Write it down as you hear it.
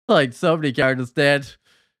Like, so many characters dead.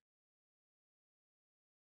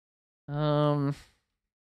 Um,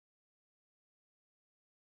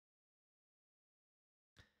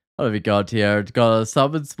 what have we got here? It's got a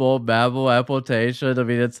summon small mammal apportation. I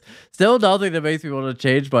mean, it's still nothing that makes me want to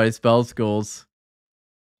change my spell schools.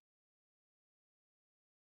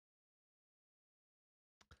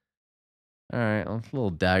 Alright, a little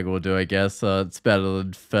dagger will do, I guess. It's better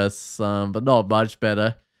than fists, but not much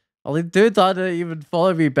better. Only dude's not to even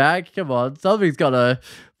follow me back. Come on, something's gotta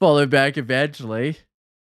follow back eventually.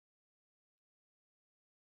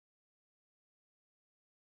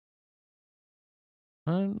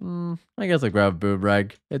 I guess I grab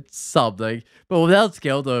boomerang. It's something. But without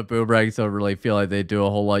skill, the boomerangs don't really feel like they do a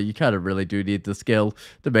whole lot. You kind of really do need the skill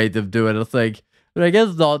to make them do anything. But I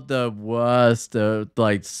guess not the worst,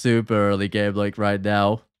 like super early game like right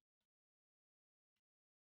now.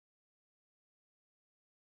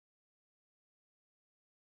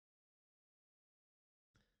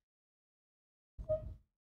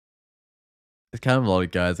 It's kind of a lot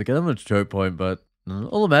of guys. I get them a choke point, but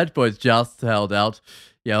all the match points just held out.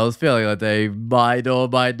 Yeah, I was feeling like they might or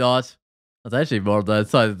might not. I was actually more on the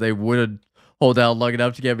side that they wouldn't hold out long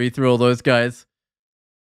enough to get me through all those guys.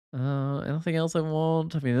 Anything else I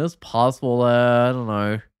want? I mean, it's possible. I don't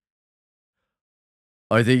know.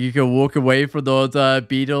 I think you can walk away from those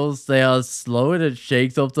beetles. They are slow and it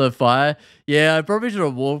shakes off the fire. Yeah, I probably should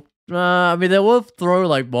have walked. I mean, they will throw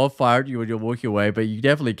like more fire at you when you're walking away, but you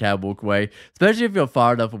definitely can walk away, especially if you're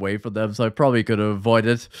far enough away from them. So I probably could have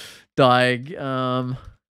avoided dying.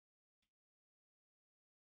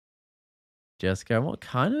 Jessica, what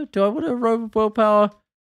kind of do I want a robe of willpower?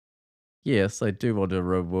 Yes, I do want a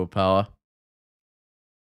robe of willpower.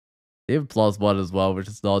 They have +1 as well, which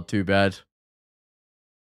is not too bad.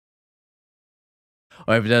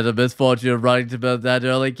 I've had a misfortune of running to bed that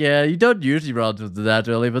early. Yeah, you don't usually run to that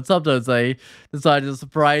early, but sometimes they decide to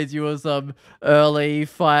surprise you with some early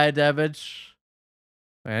fire damage.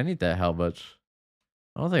 Wait, I need that helmet.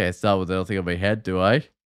 I don't think I start with anything on my head, do I?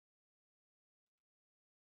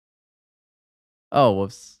 Oh,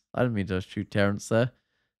 whoops. I didn't mean to shoot Terrence there.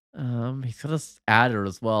 He's got a adder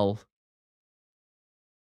as well.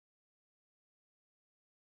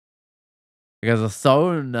 Because a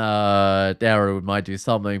stone arrow might do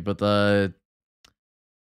something, but the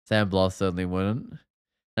sandblast certainly wouldn't. And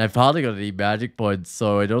I've hardly got any magic points,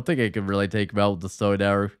 so I don't think I can really take him out with the stone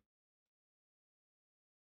arrow.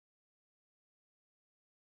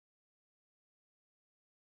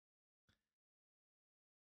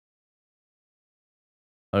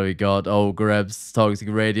 Oh, we got Greb's Toxic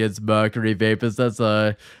Radiance, Mercury Vapors. That's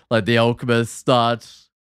like the alchemist start.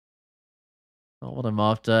 Not what I'm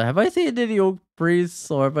after. Have I seen any Orc Priests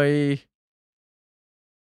or have I?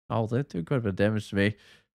 Oh, they do quite a bit of damage to me.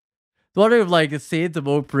 I wondering if like seen some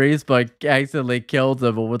Orc Priests but accidentally killed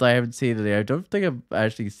them or what I haven't seen any. I don't think I've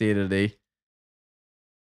actually seen any.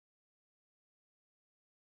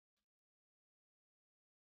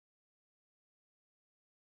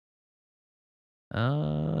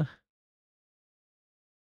 Uh,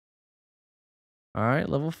 all right,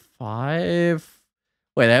 level 5.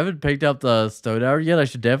 Wait, I haven't picked up the stone arrow yet. I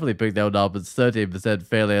should definitely pick that one up. It's 13%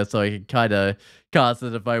 failure, so I can kind of cast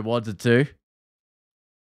it if I wanted to.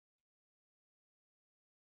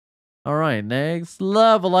 All right, next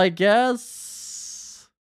level, I guess.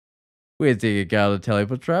 Weird thing you got a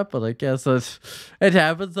teleport trap, but I guess it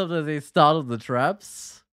happens. Sometimes they start on the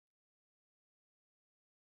traps.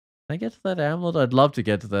 Can I get to that amulet? I'd love to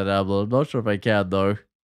get to that amulet. I'm not sure if I can, though.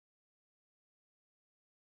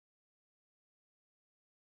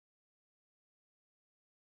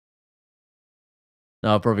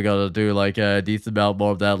 No, I'm probably gonna do like a decent amount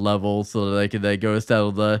more of that level so that I can then go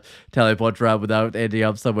settle the teleport trap without ending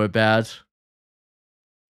up somewhere bad.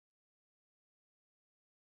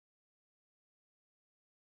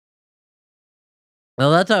 Now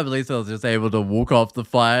that time at least I was just able to walk off the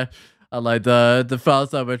fire. Unlike the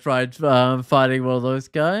first time I tried fighting one of those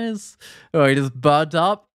guys. Oh, he just burnt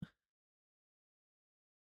up.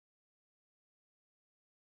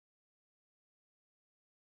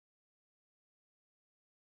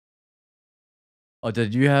 Oh,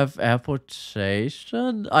 did you have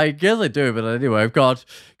apportation? I guess I do, but anyway, I've got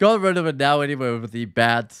rid of it now anyway with the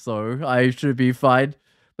bat, so I should be fine.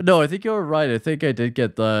 But no, I think you're right. I think I did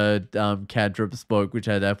get the cantrip smoke, which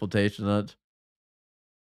had apportation in it.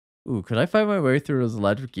 Ooh, could I find my way through those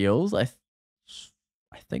electric eels? I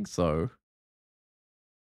think so.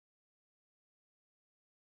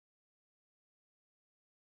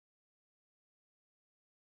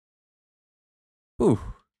 Ooh,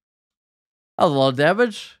 that was a lot of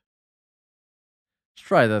damage. Let's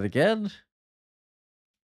try that again.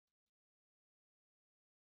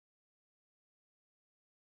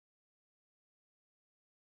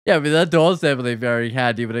 Yeah, I mean, that door's definitely very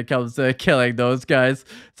handy when it comes to killing those guys.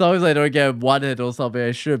 As long as I don't get one hit or something,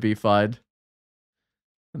 I should be fine.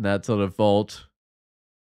 In that sort of vault.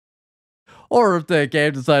 Or if the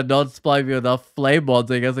game decided not to supply me with enough flame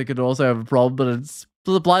mods, I guess I could also have a problem, but it's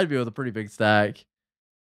supplied me with a pretty big stack.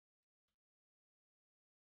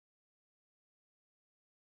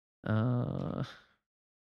 Uh,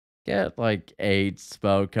 get like 8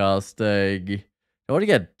 spellcasting. I want to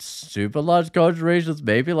get super large conjurations,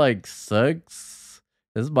 maybe like 6.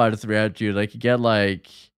 This is -3 attitude. I could get like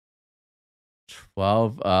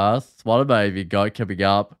 12 earth. What have I even got coming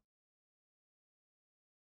up?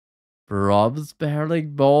 Bronze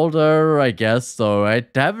barreling boulder, I guess so. I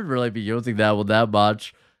haven't really been using that one that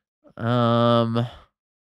much. Um,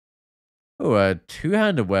 oh, a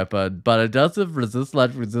two-handed weapon, but it doesn't resist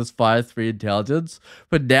electric, resist fire, 3 intelligence.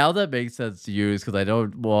 But now that makes sense to use because I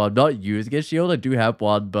don't. Well, I'm not using a shield. I do have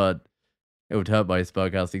one, but it would hurt my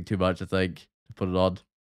spellcasting too much. I think to put it on.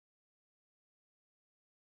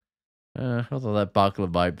 Although that buckler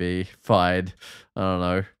might be fine. I don't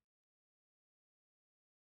know.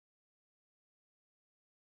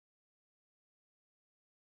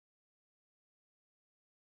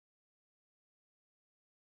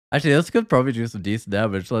 Actually, this could probably do some decent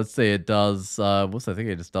damage. Let's say it does, whoops, I think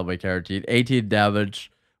I just doubled my guaranteed. 18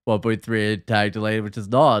 damage, 1.3 attack delay, which is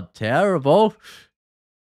not terrible.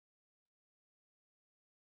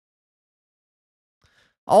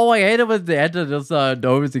 Oh, I hate it when the end just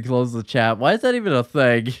knows and closes the chat. Why is that even a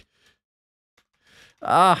thing?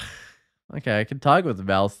 Ah, okay, I can target with the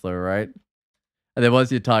mouse though, right? And then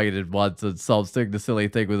once you're targeted once, it stops doing the silly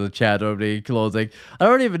thing with the chat opening and closing. I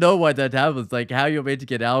don't even know why that happens, like how you're made to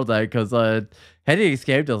get out of that, because heading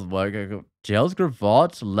escape doesn't work. I go, Jail's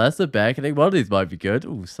Gravatt, Lesser Beckoning, one of these might be good.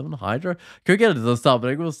 Ooh, Summon Hydra. Could get into the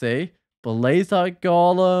summoning, we'll see. Blazer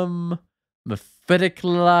Golem, Mephitic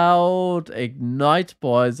Cloud, Ignite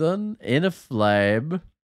Poison, Inner Flame,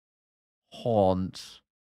 Haunt.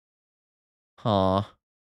 Huh.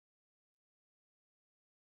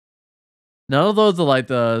 None of those are like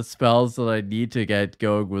the spells that I need to get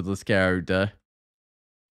going with this character.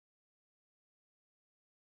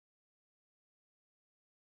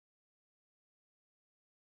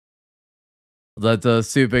 That's a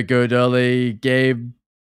super good early game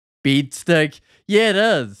beat stick. Yeah, it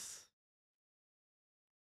is.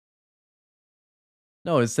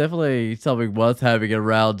 No, it's definitely something worth having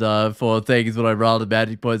around for things when I run the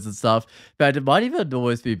magic points and stuff. In fact, it might even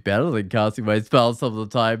always be better than casting my spells some of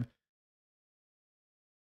the time.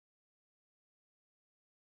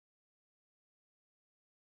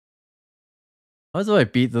 How do I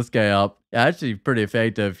beat this guy up? Actually, pretty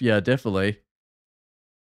effective. Yeah, definitely.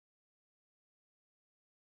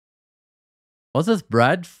 Was this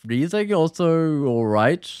Brad freezing also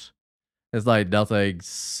alright? It's like nothing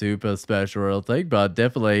super special or anything, but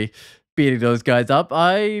definitely beating those guys up.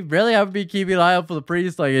 I really haven't been keeping an eye out for the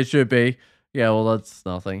priest like it should be. Yeah, well, that's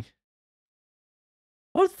nothing.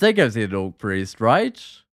 I don't think I've seen an old priest, right?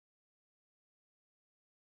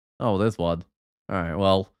 Oh, this one. Alright,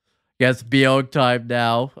 well, guess Beogh time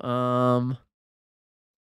now.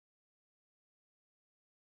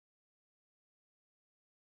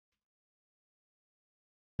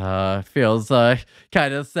 Feels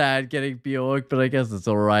kind of sad getting Beogh, but I guess it's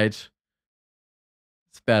alright.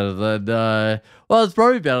 It's better than, well, it's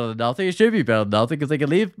probably better than nothing. It should be better than nothing because they can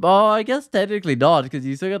leave. Oh, I guess technically not because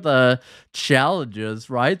you still got the challenges,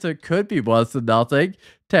 right? So it could be worse than nothing,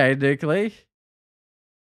 technically.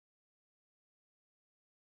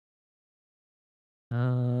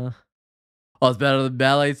 Oh, it's better than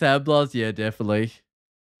Melee Sandblast? Yeah, definitely.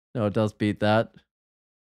 No, it does beat that.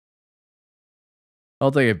 I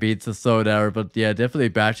don't think it beats the Sword Arrow, but yeah, definitely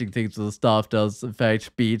bashing things with the staff does, in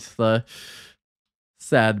fact, beat the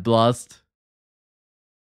Sandblast.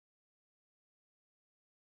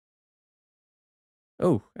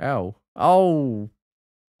 Oh, ow. Oh.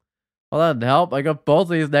 Well, that didn't help. I got both of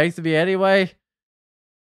these next to me anyway.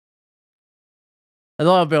 I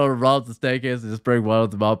thought I'd be able to run up the staircase and just bring one of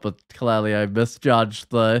them up, but clearly I misjudged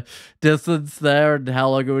the distance there and how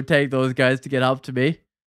long it would take those guys to get up to me.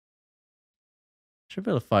 Should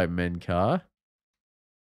be able to fight Minkar.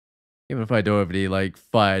 Even if I don't have any like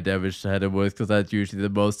fire damage to hit him with, because that's usually the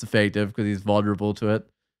most effective because he's vulnerable to it.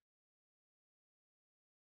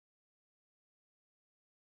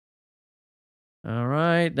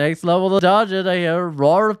 Alright, next level of dungeon. I hear a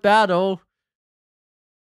roar of battle.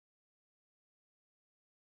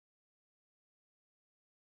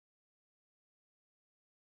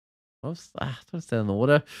 Oops, don't stand in the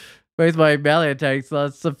water. Raise my melee attacks, so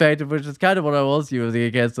that's effective, which is kind of what I was using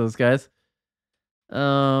against those guys.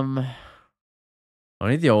 Um, I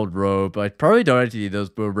need the old rope. I probably don't actually need those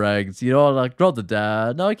boomerangs. You know what? Like, drop the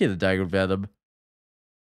dagger. No, I get the dagger venom.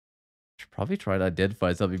 Should probably try to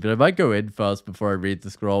identify something, but I might go in first before I read the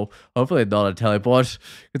scroll. Hopefully not a teleport,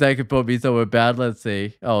 because that could put me somewhere bad. Let's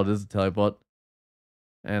see. Oh, this is a teleport.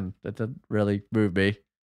 And that didn't really move me.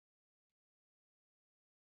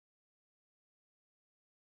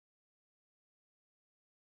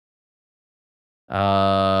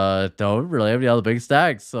 Don't really have any other big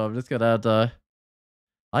stacks, so I'm just gonna have to...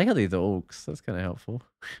 I got these oaks. That's kind of helpful.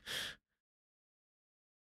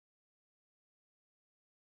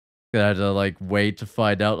 Gonna have to, like, wait to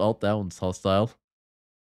find out. Oh, that one's hostile.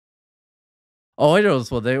 Oh, I know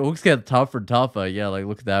this one. The oaks get tougher and tougher. Yeah, like,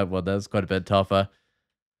 look at that one. That's quite a bit tougher.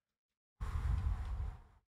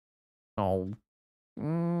 Oh.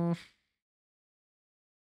 Mm.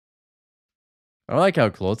 I like how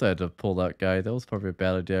close I had to pull that guy. That was probably a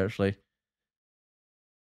bad idea, actually.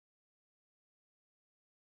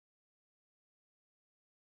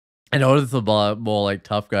 I noticed a lot more, like,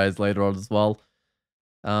 tough guys later on as well.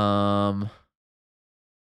 Um,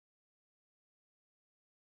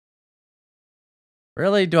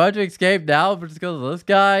 really? Do I have to escape now just because of this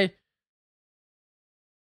guy?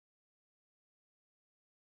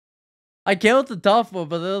 I killed the tough one,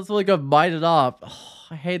 but this one got mited up. Oh,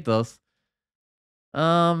 I hate this.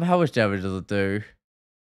 How much damage does it do?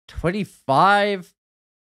 25?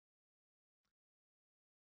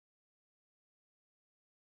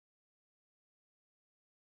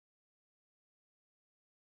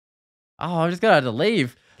 Oh, I'm just gonna have to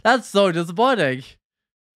leave. That's so disappointing.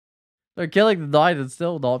 They're killing the knight and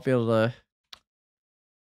still not be able to...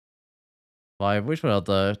 I wish we had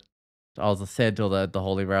the... I was a sentinel the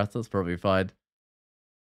holy wrath. That's probably fine.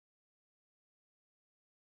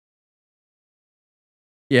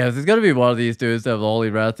 Yeah, if there's gonna be one of these dudes that have the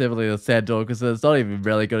holy wrath, definitely the sentinel, because it's not even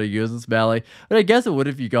really gonna use this melee. But I guess it would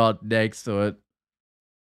if you got next to it.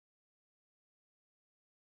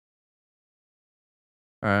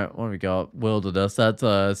 Alright, what do we got? Wilderness. That's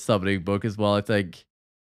a summoning book as well, I think.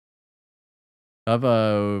 I have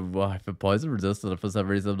a poison resistant for some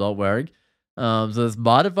reason I'm not wearing. So it's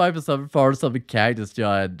modified for some forest of a cactus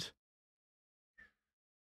giant.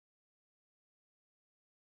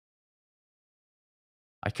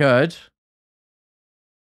 I could.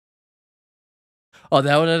 Oh,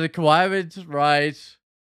 that one had a requirement, right?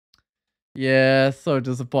 Yeah, so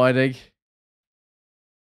disappointing.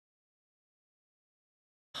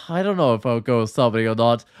 I don't know if I'll go with summoning or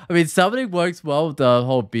not. I mean, summoning works well with the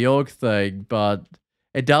whole Beogh thing, but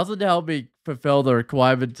it doesn't help me fulfill the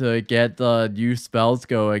requirement to get the new spells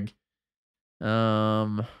going.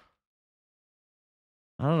 Um,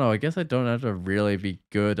 I don't know. I guess I don't have to really be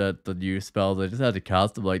good at the new spells. I just have to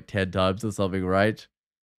cast them like 10 times or something, right?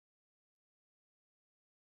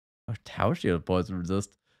 Oh, Tower Shield poison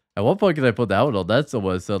resist. At what point can I put that one on? That's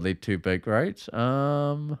almost suddenly too big, right?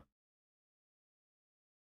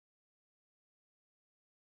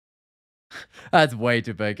 That's way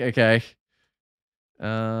too big. Okay.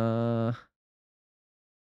 Uh,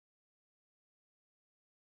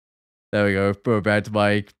 there we go. Go back to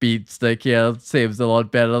my beat stick here. Seems a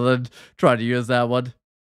lot better than trying to use that one.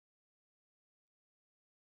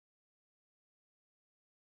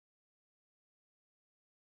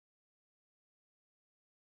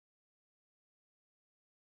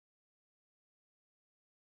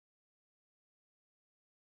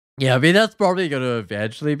 Yeah, I mean, that's probably going to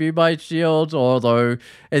eventually be my shield, although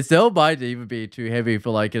it still might even be too heavy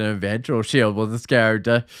for like an eventual shield with this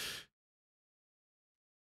character.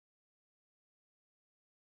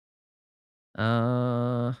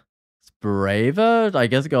 Uh, it's braver? I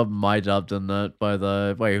guess it got mited up, didn't it? By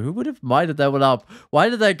the... Wait, who would have mited that one up? Why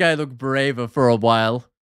did that guy look braver for a while?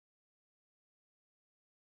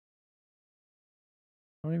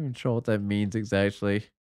 I'm not even sure what that means exactly.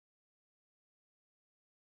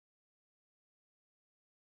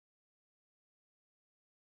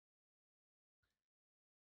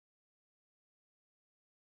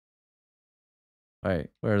 Wait,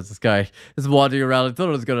 where is this guy? Just wandering around. I thought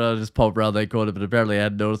it was gonna just pop around that corner, but apparently it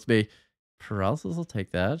hadn't noticed me. Paralysis will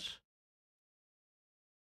take that.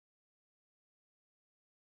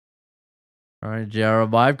 Alright,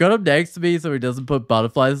 Jeremiah. I've got him next to me so he doesn't put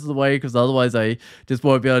butterflies in the way, because otherwise I just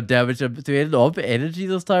won't be able to damage him. Do we end up energy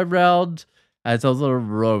this time round? And it's also a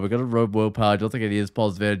robe. I've got a robe willpower. I don't think I need his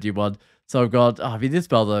positive energy one. So I've got... Oh, I mean, these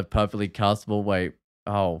spells are perfectly castable. Wait.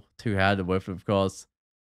 Oh, two-handed with, of course.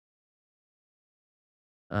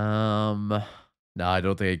 No, I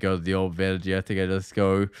don't think I go to the old energy. I think I just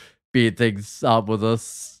go beat things up with a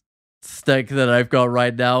stick that I've got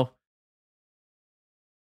right now.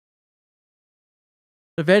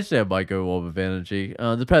 Eventually, I might go Orb of Energy.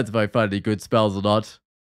 Depends if I find any good spells or not.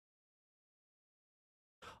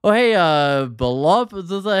 Oh, hey, Belop, is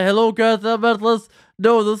this a Hello Earth Elementalist?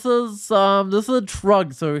 No, this is a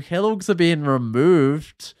Trunk, so Hellos are being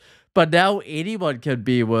removed. But now anyone can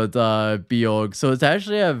be with, Beogh, so it's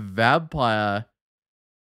actually a vampire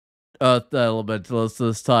Earth Elementalist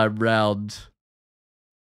this time round.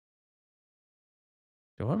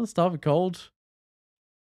 Do I want to start with cold?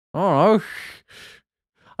 I don't know.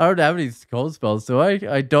 I don't have any cold spells, do I?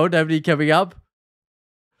 I don't have any coming up.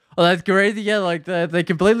 Oh, that's crazy. Yeah, like they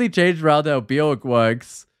completely changed around how Beogh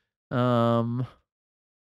works. Um,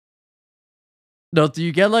 no, do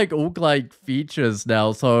you get like orc like features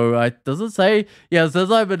now? So I does it say? Yeah, it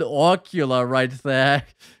says I'm an Orcula right there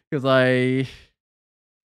because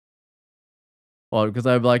because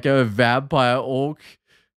I'm like a vampire orc.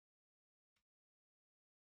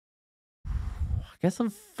 I guess I'm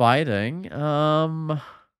fighting.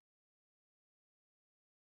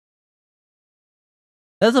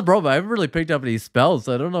 That's a problem. I haven't really picked up any spells,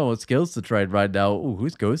 so I don't know what skills to trade right now. Ooh,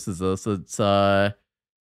 whose ghost is this? It's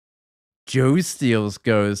Joe Steele's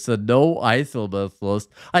ghost, and no ice elementalist.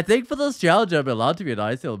 I think for this challenge, I'm allowed to be an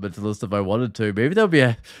ice elementalist if I wanted to. Maybe that'll be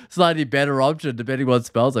a slightly better option depending on what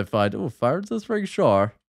spells I find. Oh, fire resist ring,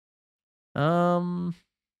 sure. Wait,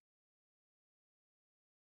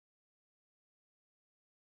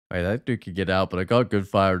 that dude can get out, but I got good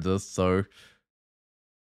fire resist, so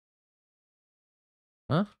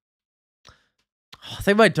huh? I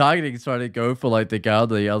think my targeting is trying to go for like the guy on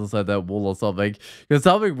the other side of that wall or something. Because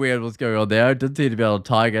something weird was going on there. I didn't seem to be able to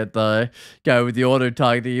target the guy with the auto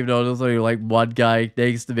targeting, even though there's only like one guy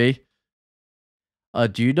next to me.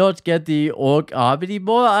 Do you not get the orc arm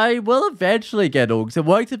anymore? I will eventually get orcs. It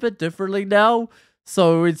works a bit differently now.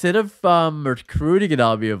 So instead of recruiting an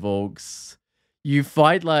army of orcs, you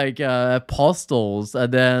fight like apostles,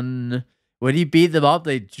 and then when you beat them up,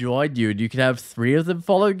 they join you, and you can have 3 of them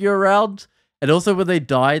following you around. And also when they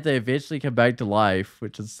die, they eventually come back to life,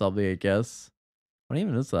 which is something, I guess. What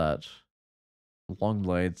even is that? Long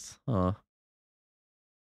blades. Huh.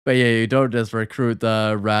 But yeah, you don't just recruit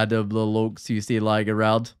the random little orcs you see lying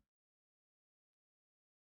around.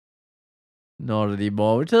 Not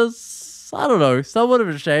anymore, which is, I don't know, somewhat of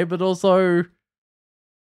a shame, but also,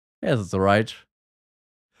 yes, it's alright.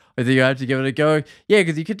 I think I have to give it a go. Yeah,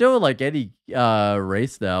 because you can do it like any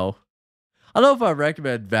race now. I don't know if I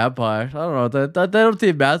recommend Vampire. I don't know. They don't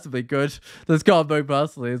seem massively good. This combo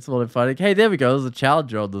personally, it's what I'm finding. Hey, there we go. There's a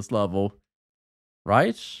challenger on this level.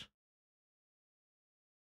 Right?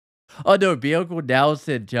 Oh no, Beogh will now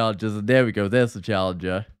send challenges, and there we go. There's the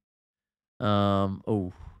challenger.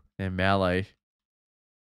 Oh, and melee.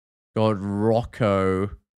 God,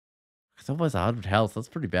 Rocco. It's almost 100 health. That's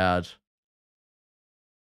pretty bad.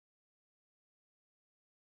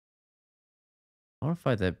 I want to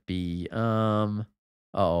fight that bee.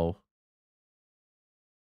 Uh-oh.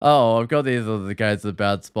 Oh, I've got these other guys in a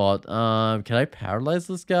bad spot. Can I paralyze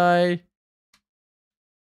this guy? It's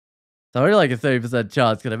only like a 30%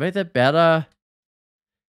 chance. Can I make that better?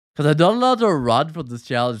 Because I'm not allowed to run from this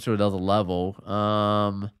challenge to another level.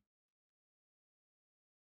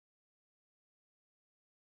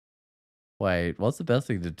 Wait, what's the best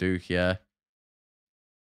thing to do here?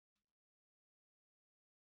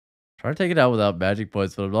 Try to take it out without magic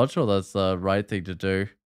points, but I'm not sure that's the right thing to do.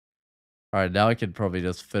 Alright, now I can probably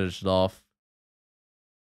just finish it off.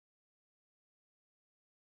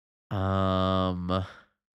 I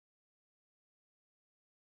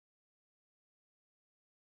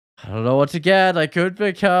don't know what to get. I could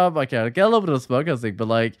become. Okay, I get a little bit of smoke, I think, but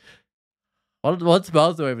like, what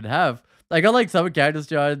spells do I even have? I got like some cactus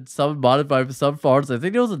giant, some modified for some forms. I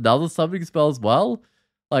think there was another summoning spell as well.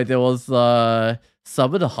 Like there was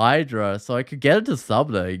summon Hydra, so I could get into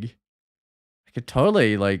summoning. I could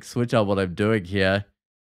totally like switch up what I'm doing here.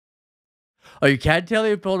 Oh, you can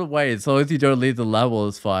teleport away as long as you don't leave the level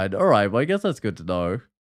is fine. Alright, well I guess that's good to know.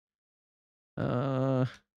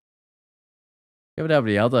 Given how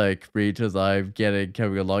many other creatures I'm getting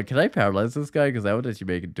coming along, can I paralyze this guy? Because that would actually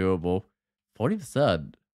make it doable.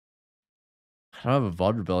 40%. I don't have a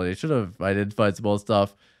vulnerability. I should have identified some more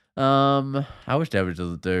stuff. How much damage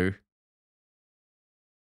does it do?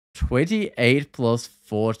 28 plus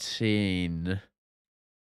 14.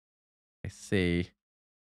 I see.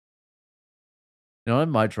 You know, I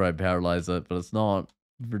might try and paralyze it, but it's not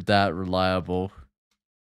that reliable.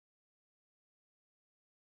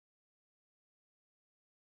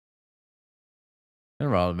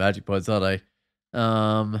 They're all magic points, aren't they?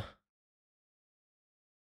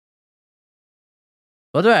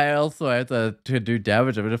 What do I also have to do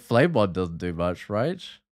damage? I mean, a flame one doesn't do much, right?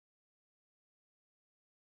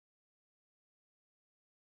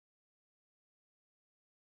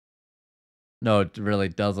 No, it really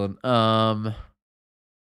doesn't. I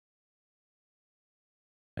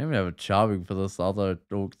even have a charming for this other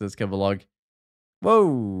orc that's come along.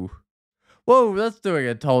 Whoa. Whoa, that's doing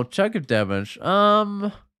a whole chunk of damage.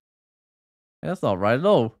 That's not right at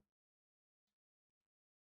all.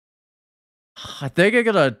 I think I'm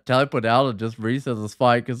gonna teleport out and just reset this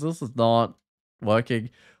fight because this is not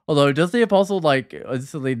working. Although, does the apostle like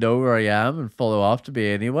instantly know where I am and follow after me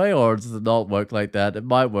anyway, or does it not work like that? It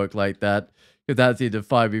might work like that because that seemed to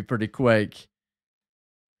find me pretty quick.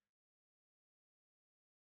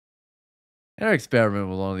 I'm gonna experiment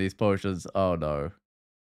with one of these potions. Oh no.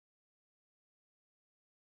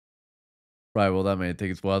 Right, well that made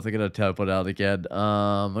things worse. I'm gonna teleport out again.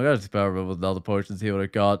 I'm gonna experiment with another potion, see what I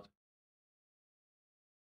got.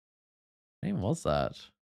 What even was that?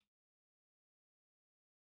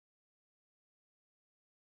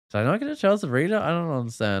 Did I not get a chance to read it? I don't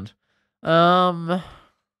understand. Um,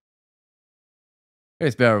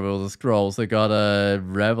 experiment with the scrolls. I got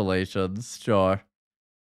Revelations. Sure.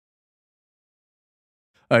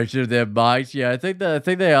 I should have might. Yeah, I think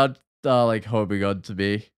they are like homing on to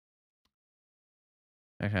me.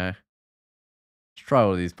 Okay, let's try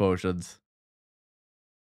one of these potions.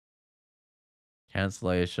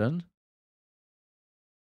 Cancellation.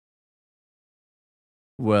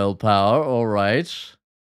 Willpower. All right.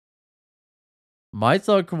 Might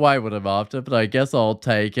not quite what I'm after, but I guess I'll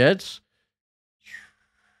take it.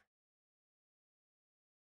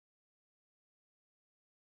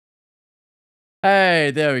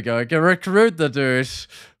 Hey, there we go. I can recruit the dude.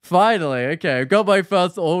 Finally. Okay, I've got my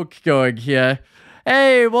first orc going here.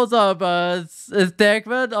 Hey, what's up, it's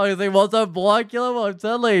Deckman? I think, what's up, Blorkula? Well, I'm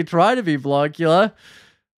certainly trying to be Blorkula.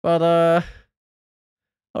 But, I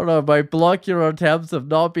don't know, my Blorkula attempts have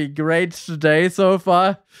not been great today so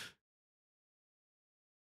far.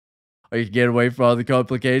 Oh, you can get away from all the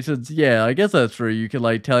complications? Yeah, I guess that's true. You can,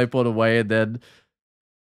 like, teleport away and then...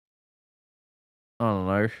 I don't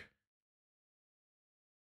know.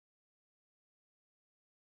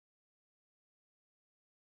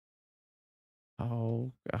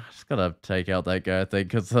 Oh, I just gotta take out that guy, I think,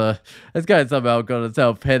 because this guy somehow got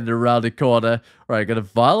himself pinned around the corner. Right, got a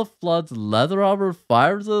vial of floods, leather armor,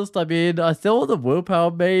 fire resist. I mean, I still want the willpower,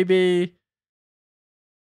 maybe.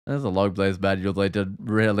 There's a long blaze manual I didn't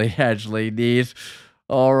really actually need.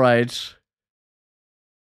 All right.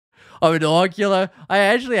 I'm an Orcula. I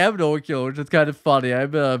actually have an Orcula, which is kind of funny.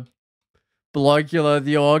 I'm a Blorkula,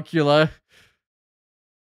 the Orcula.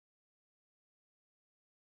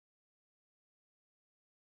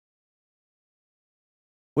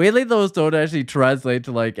 Weirdly, those don't actually translate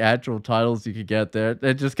to like actual titles you could get there.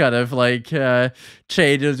 It just kind of like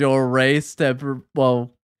changes your race.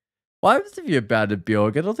 Well, why happens if you abandon Beogh?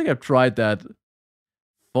 I don't think I've tried that.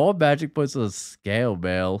 4 magic points on a scale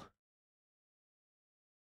mail.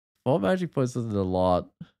 4 magic points isn't a lot.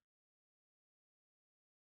 I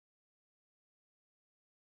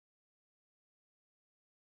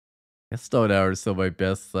guess Stone Arrow is still my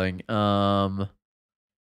best thing.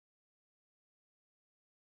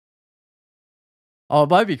 Oh, it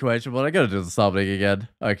might be questionable. I gotta do the summoning again.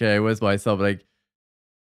 Okay, where's my summoning?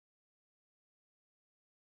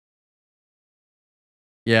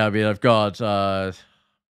 Yeah, I mean, I've got,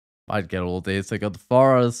 I'd get all these. I got the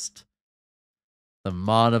Forest, the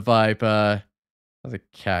Mana Viper, the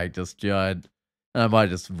Cactus Giant. And I might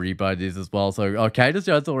just rebuy these as well. So, oh, Cactus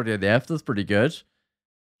Giant's already an F. That's pretty good.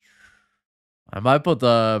 I might put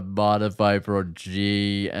the Mana Viper on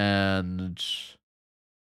G and...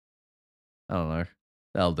 I don't know.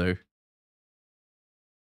 That'll do.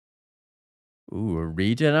 Ooh, a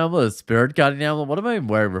regen amulet, a spirit guardian amulet. What am I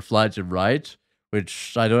wearing? Reflection, right?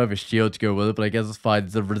 Which I don't have a shield to go with it, but I guess it's fine.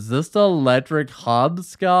 It's a resist electric hub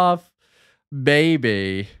scarf?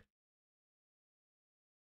 Maybe.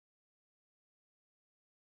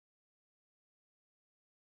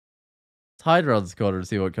 Let's hide around this corner to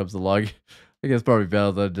see what comes along. I think it's probably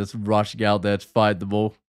better than just rushing out there to fight them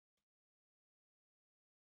all.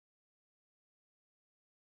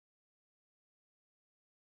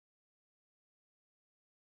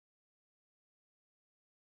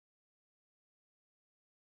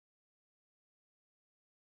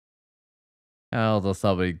 How's the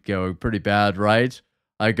something going? Pretty bad, right?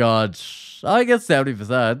 I got, I guess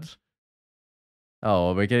 70%.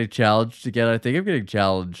 Oh, am I getting challenged again? I think I'm getting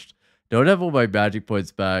challenged. Don't have all my magic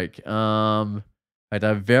points back. I'm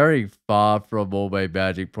very far from all my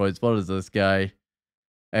magic points. What is this guy?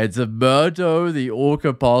 It's a Murdo, the Orc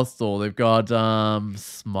Apostle. They've got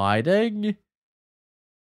smiting.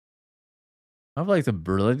 I have like some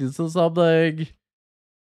brilliance or something.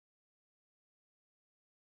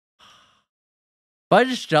 I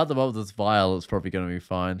just shut them up with this vial, it's probably gonna be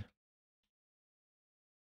fine.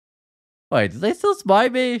 Wait, did they still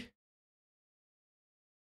smite me?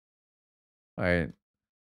 Wait,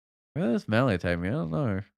 where does melee attack me? I don't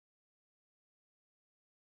know.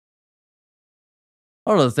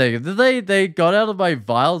 Hold on a second. Did they got out of my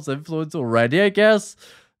vial's influence already, I guess?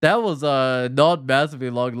 That was not massively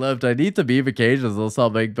long lived. I need some evocations or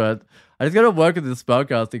something, but I just gotta work with the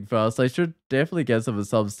spellcasting first. I should definitely get some at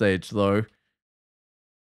some stage though.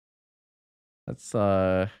 Let's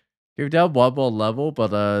go down one more level,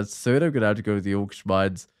 but soon I'm gonna have to go to the Orcish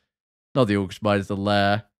Mines. Not the Orcish Mines, the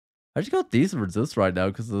lair. I just got decent resist right now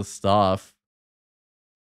because of the staff.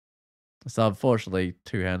 It's unfortunately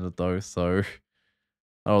two-handed though, so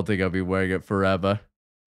I don't think I'll be wearing it forever.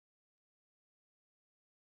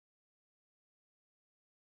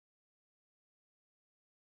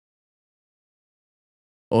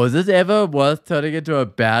 Or is this ever worth turning into a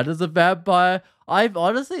bat as a vampire? I've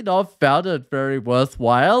honestly not found it very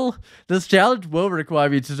worthwhile. This challenge will require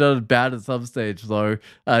me to turn bat at some stage, though.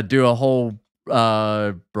 Do a whole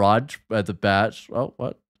branch at the bat. Oh,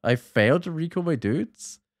 what? I failed to recall my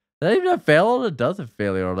dudes? Did I even have fail on it? Does have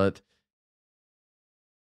failure on it?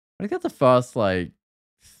 I got the first, like,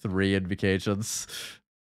 3 invocations.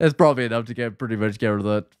 That's probably enough to pretty much get rid of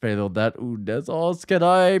that fatal on that. Ooh, Nezos. Can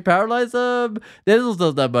I paralyze him? Nezos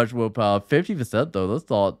doesn't have much willpower. 50% though. That's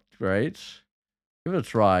not great. Give it a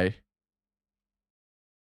try.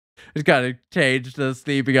 Just kind of changed the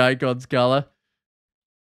sleeping icon's color.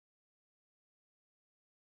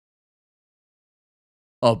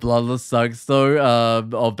 Oh, Bloodless sucks though.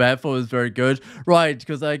 Oh, Batfall is very good. Right,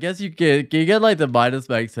 because I guess you get like the minus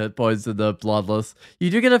max hit points in the Bloodless.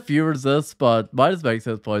 You do get a few resists, but minus max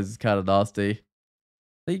hit points is kind of nasty. I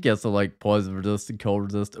think you get some like poison resist and cold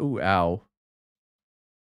resist. Ooh, ow.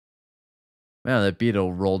 Man, that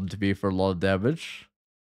beetle rolled into me for a lot of damage.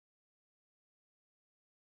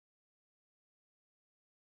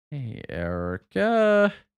 Hey,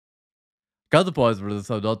 Erica. Got the poison resist,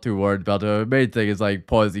 so I'm not too worried about it. The main thing is like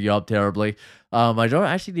poisoning you up terribly. I don't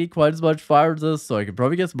actually need quite as much fire resist, so I can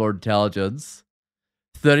probably get some more intelligence.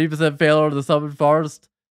 30% failure on the Summon Forest.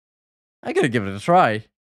 I gotta give it a try.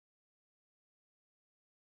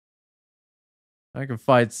 I can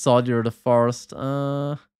fight Sonya in the forest.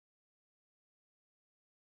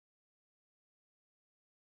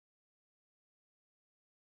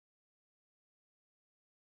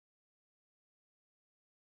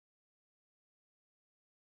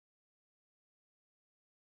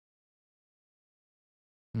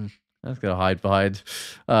 Hmm, that's gonna hide behind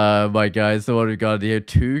my guys. So what we got here?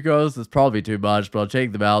 2 ghosts. It's probably too much, but I'll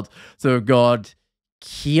check them out. So we've got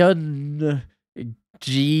Kian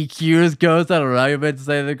GQ's ghost. I don't know how you meant to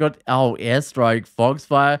say they've got Airstrike,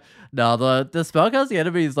 Foxfire. Now the spellcasting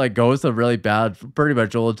enemies like ghosts are really bad pretty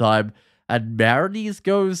much all the time. And Marine's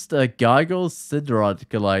ghost, Gargoyle, Cinderot,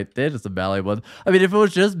 Galite. They're just a melee one. I mean, if it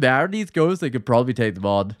was just Marine's ghost, they could probably take them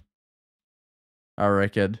on. I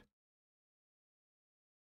reckon.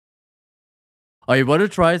 Oh, you want to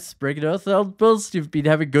try Spring and Earth Elementalist? You've been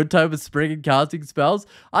having good time with Spring and casting spells?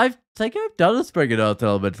 I think I've done a Spring and Earth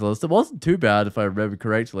Elementalist. It wasn't too bad if I remember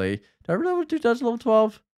correctly. Do I really want to do Dungeon level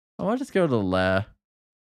 12? I might just go to the lair.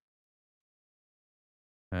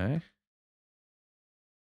 Okay.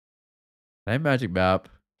 Same magic map.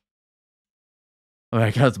 Oh my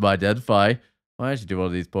god, it's my identify. I might actually do one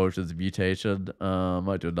of these potions of mutation.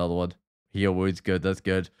 Might do another one. Heal wounds, good, that's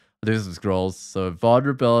good. I'll do some scrolls. So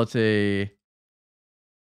vulnerability,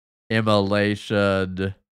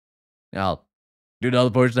 immolation. I'll do another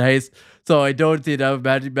potion of haste. So I don't need to have a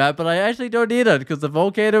magic map, but I actually don't need it because the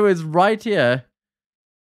volcano is right here.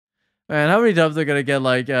 Man, how many times am I gonna get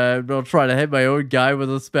like I'll try to hit my own guy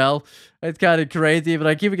with a spell? It's kind of crazy, but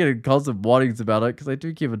I keep getting constant warnings about it because I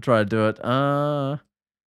do keep on trying to do it. I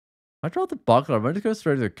draw the buckler. I might just go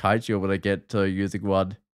straight to the kaiju when I get to using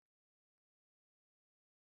one.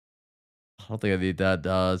 I don't think I need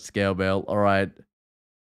that scale mail. Alright.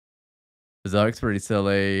 Berserk's pretty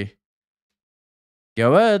silly.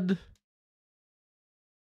 Go in.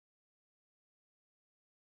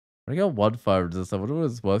 I got one fire resist. I wonder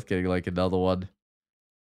if it's worth getting like another one.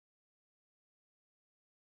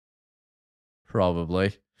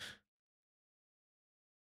 Probably.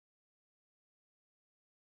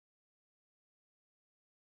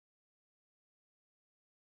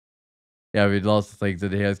 Yeah, I mean lots of things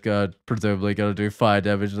in here is good. Presumably gonna do fire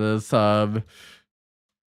damage to this. A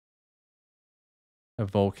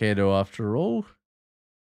volcano after all.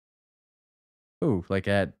 Ooh, like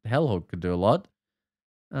a Hellhook could do a lot.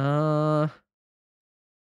 Uh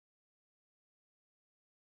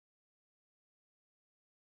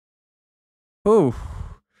Ooh.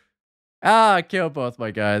 Ah, kill both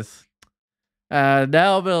my guys. And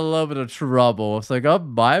now I'm in a little bit of trouble. So I got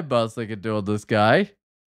my bus I can do on this guy.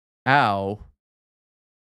 Ow.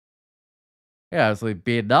 Yeah, I was like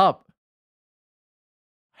beaten up.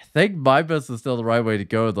 I think my bus is still the right way to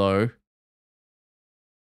go though.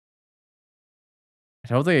 I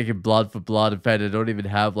don't think I can blood for blood. In fact, I don't even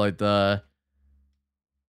have like the.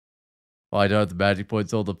 Well, I don't have the magic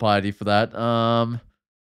points or the piety for that.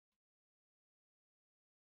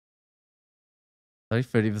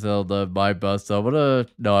 30% of the my bus. So I'm gonna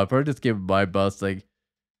no, I probably just give my bus like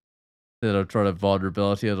instead of trying to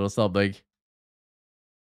vulnerability it or something.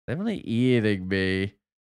 Definitely eating me.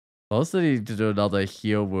 Also need to do another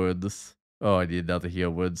heal wounds. Oh, I need another heal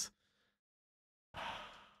wounds.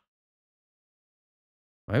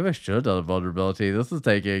 Maybe I should have done a vulnerability. This is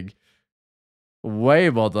taking way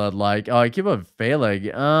more than like. Oh, I keep on failing.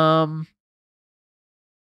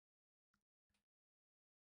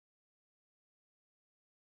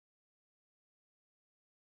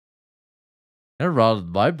 They're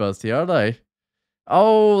running my bus here, aren't I?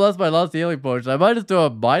 Oh, that's my last healing potion. I might just do a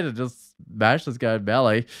mine and just mash this guy in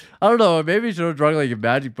melee. I don't know. Maybe I should have drunk like a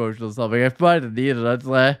magic potion or something. I might have needed it.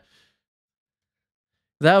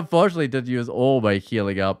 That unfortunately did use all my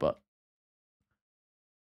healing up.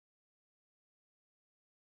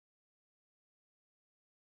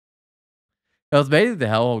 It was mainly the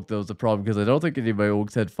Hellhawk that was the problem because I don't think any of my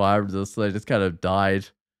orcs had fire resist, so they just kind of died.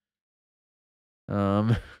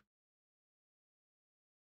 Um,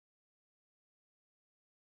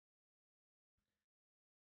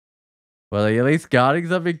 well, at least guarding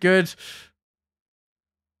something good.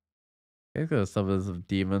 I think there's some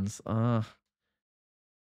demons. Uh,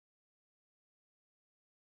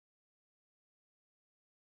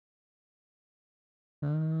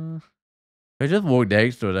 I just walk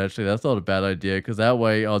next to it, actually. That's not a bad idea, because that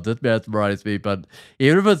way, oh, this mesmerize me, but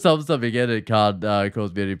even if it's something again, it can't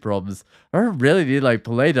cause me any problems. I don't really need, like,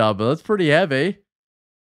 plate armor. That's pretty heavy.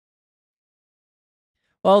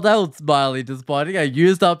 Well, that was mildly disappointing. I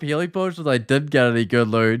used up healing potions. I didn't get any good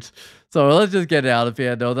loot. So let's just get out of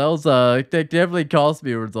here. No, that was, that definitely cost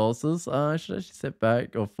me resources. I should actually sit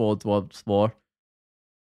back or forward once more.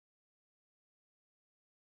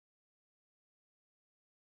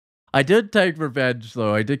 I did take revenge,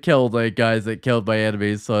 though. I did kill the guys that killed my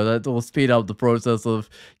enemies, so that will speed up the process of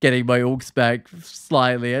getting my orcs back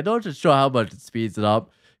slightly. I'm not just sure how much it speeds it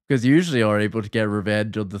up, because usually you're able to get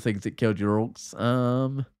revenge on the things that killed your orcs.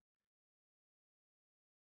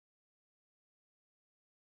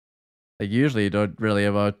 Like usually you don't really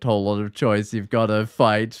have a whole lot of choice. You've got to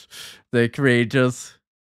fight the creatures.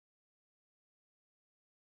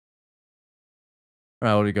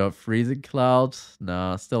 Right, what do we got? Freezing clouds?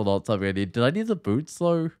 Nah, still not something I need. Did I need the boots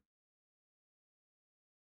though?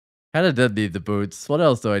 Kinda did need the boots. What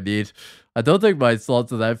else do I need? I don't think my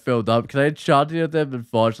slots are that filled up. Can I enchant any of them?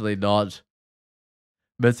 Unfortunately not.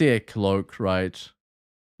 Missing a cloak, right.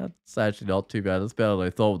 That's actually not too bad. That's better than I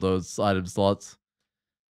thought with those item slots.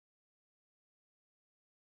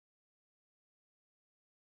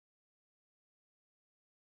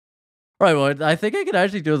 Right, well, I think I can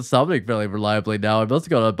actually do the summoning fairly reliably now. I've also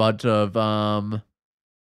got a bunch of, is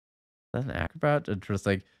that an acrobat?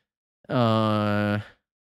 Interesting. What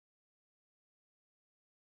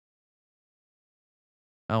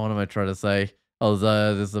am I trying to say? Oh,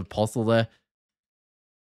 there's an apostle there.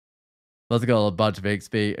 Let's go a bunch of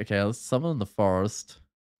XP. Okay, let's summon the forest.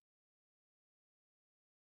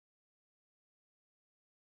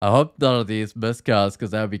 I hope none of these miscasts,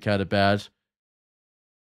 because that would be kind of bad.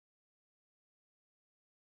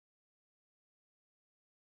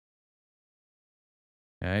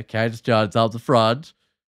 Okay, Cage John's out the front.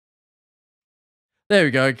 There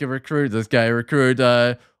we go. I can recruit this guy. Recruit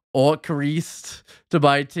Orc Priest to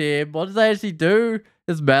my team. What does that actually do?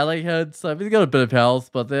 His melee hits. I mean, he's got a bit of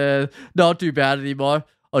health, but they're not too bad anymore.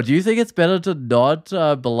 Oh, do you think it's better to not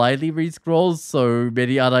blindly read scrolls? So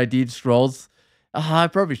many unID'd scrolls. I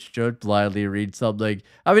probably should blindly read something.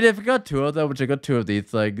 I mean, if I got two of them, which I got two of these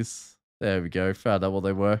things. There we go. Found out what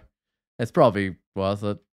they were. It's probably worth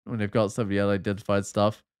it when they've got so many unidentified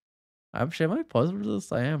stuff. Actually, am I positive of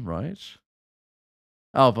this? I am, right?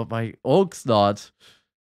 Oh, but my orc's not.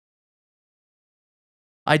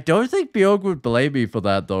 I don't think Beogh would blame me for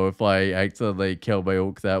that though if I accidentally kill my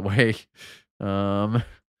orc that way. Um,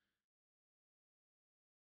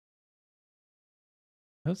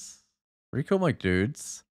 let's recall my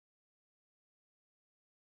dudes.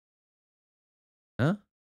 Huh?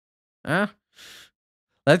 Ah.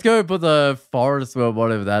 Let's go put the forest or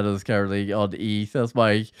whatever that is currently on E. That's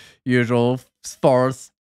my usual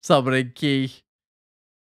forest summoning key.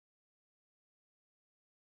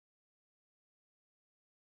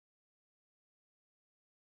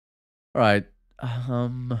 Alright. I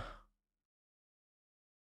don't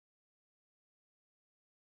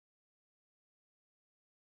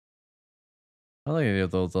think any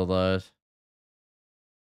of those other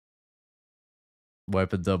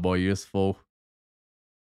weapons are more useful.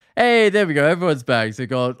 Hey, there we go. Everyone's back. So we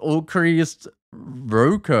got increased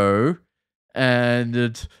Roko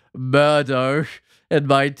and Murdo in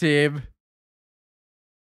my team.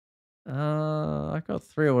 I got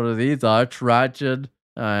three of one of these are Trajan.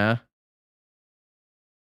 Oh yeah.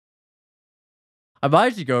 I might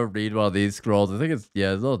actually go read one of these scrolls. I think it's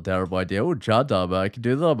not a terrible idea. Oh, enchant armor. I can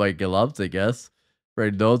do that on my gloves, I guess.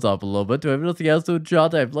 Bring those up a little bit. Do I have anything else to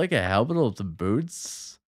enchant? I have like a helmet or some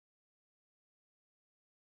boots.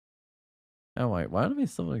 Oh wait, why are we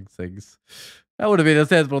summoning things? That would have been a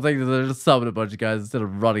sensible thing to just summon a bunch of guys instead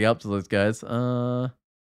of running up to those guys.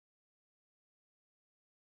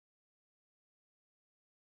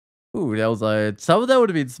 Ooh, that was some of that would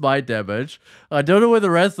have been smite damage. I don't know where the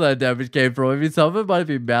rest of that damage came from. I mean, some of it might have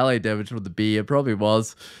been melee damage from the bee. It probably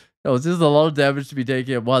was. That was just a lot of damage to be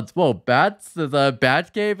taken at once. Whoa, bats? There's a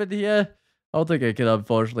bat cave in here? I don't think I can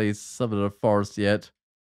unfortunately summon a forest yet.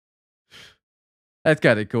 That's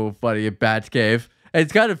kind of cool, funny, a bat cave. And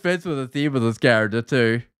it kind of fits with the theme of this character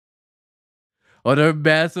too. Oh, don't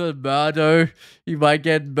mess with Murdo. You might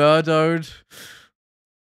get murdered.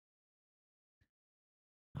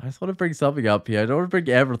 I just want to bring something up here. I don't want to bring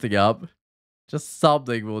everything up. Just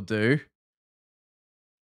something will do.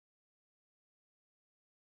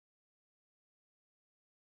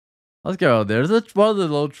 Let's go on there. There's one of the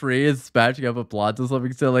little trees smashing up a plant or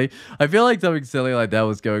something silly. I feel like something silly like that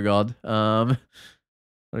was going on. What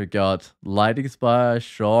do we got? Lightning spire,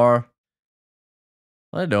 sure.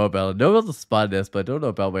 I know about it. I know about the spine nest, but I don't know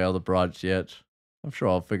about my other branch yet. I'm sure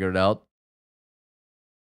I'll figure it out.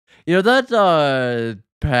 You know, that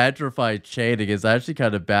petrified chaining is actually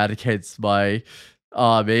kind of bad against my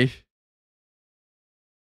army.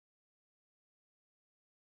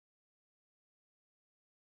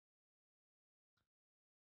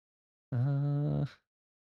 Uh,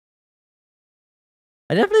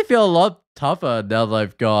 I definitely feel a lot tougher now that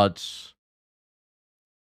I've got some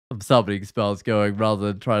summoning spells going rather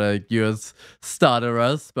than trying to use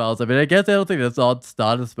starter spells. I mean, I guess I don't think that's all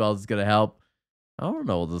starter spells is going to help. I don't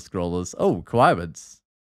know what the scroll is. Oh, requirements.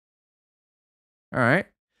 All right.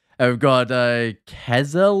 I've got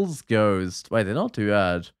Kezel's Ghost. Wait, they're not too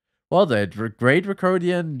bad. Well, they're Great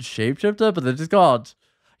Draconian Shapeshifter, but they just got.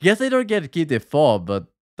 I guess they don't get to keep their form, but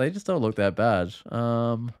they just don't look that bad.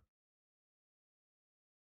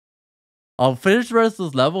 I'll finish the rest of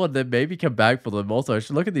this level and then maybe come back for them. Also, I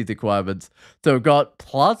should look at these requirements. So we've got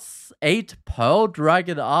 +8 Pearl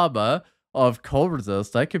Dragon Armor of Cold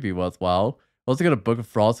Resist. That could be worthwhile. Also got a Book of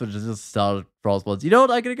Frost, which is just started Frost ones. You know what?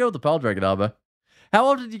 I'm gonna go with the Pearl Dragon Armor. How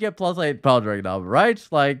often did you get +8 Pearl Dragon Armor, right?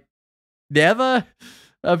 Like, never?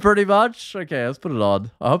 Pretty much? Okay, let's put it on.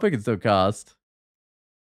 I hope I can still cast.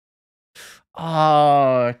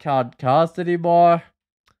 Oh, I can't cast anymore.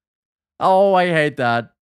 Oh, I hate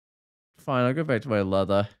that. Fine, I'll go back to my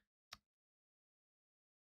leather.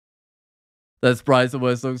 That surprise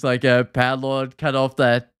almost looks like a Padlord cut off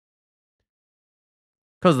that.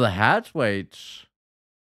 Because of the hatch? Wait.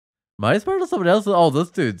 Am I smart or someone else? Oh,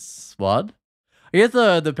 this dude's what? I guess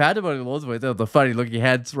the Pandemonium Lords with the funny looking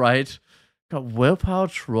heads, right? Got Willpower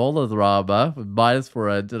Troller Armor with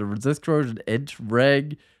 -4 and a Resist Corrosion Inch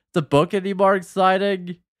Ring. The book any more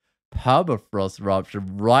exciting? Permafrost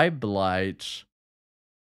Eruption, Rime Blight.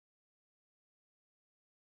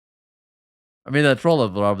 I mean, that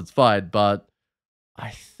Troller Armor's fine, but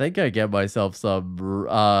I think I get myself some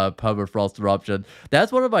Permafrost Eruption.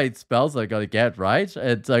 That's one of my spells I gotta get, right?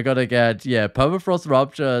 It's I gotta get, yeah, Permafrost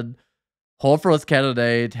Eruption, Hoarfrost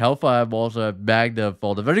Cannonade, Hellfire Mortar, Magna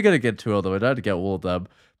Fold. I'm only gonna get 2 of them. I don't have to get all of them,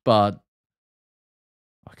 but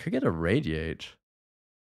I could get a Radiate.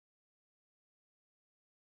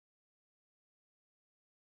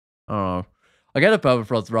 Oh, I got a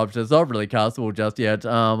Permafrost Eruption. It's not really castable just yet.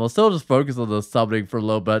 I'll still just focus on the summoning for a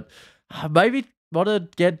little bit. Maybe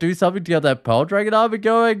want to do something to get that Pearl Dragon Armor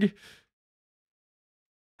going.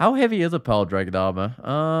 How heavy is a Pearl Dragon Armor?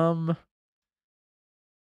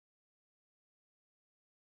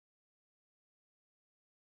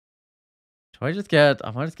 Do I just get?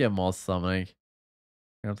 I might just get more summoning.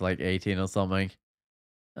 I have like 18 or something.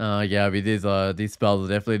 Yeah. I mean, these spells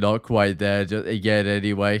are definitely not quite there just yet.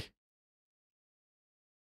 Anyway.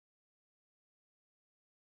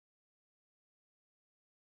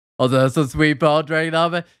 Oh, there's a sweet Pearl Dragon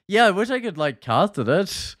Armor. Yeah, I wish I could like cast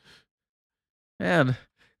it. Man,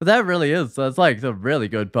 but that really is. That's like some really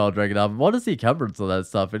good Pearl Dragon Armor. What is the encumbrance of that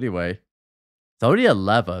stuff anyway? It's only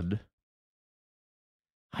 11.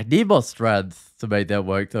 I need more strength to make that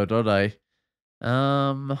work though, don't I?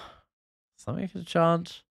 Um, something I can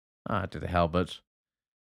chant. Ah, do the helmet.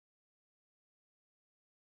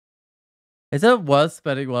 Is it worth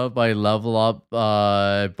spending one of my level up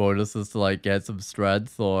bonuses to like get some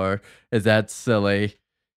strength, or is that silly?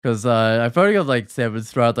 Because I've already got like 7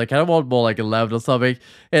 strength. I kind of want more like 11 or something.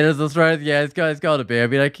 And is the strength? Yeah, it's got to be. I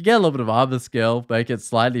mean, I can get a little bit of armor skill, make it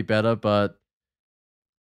slightly better, but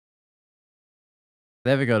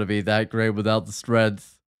never going to be that great without the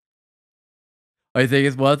strength. I think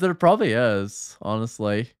it's worth it. It probably is,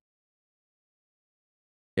 honestly.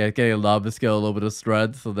 Yeah, getting a armor skill, a little bit of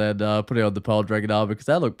strength, and then putting on the Pearl Dragon armor because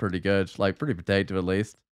that looked pretty good, like pretty protective at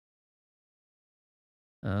least.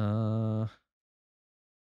 Uh.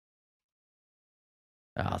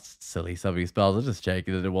 Ah, silly summoning spells. I'm just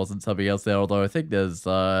checking that it wasn't something else there, although I think there's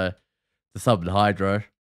the summoned Hydra.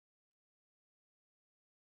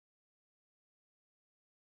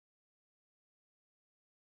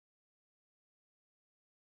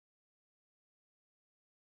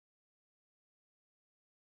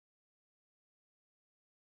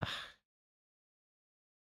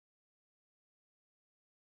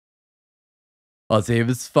 Oh, see, if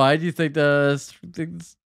it's fine, you think the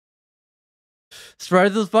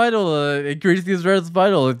strength is fine, or increasing the strength is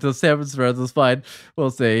fine, or the 7 strength is fine?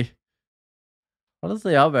 We'll see.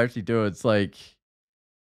 Honestly, I'm actually doing it's like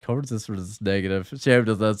cover resistance is negative. Shame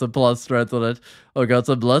does that. Some plus strength on it. Oh god,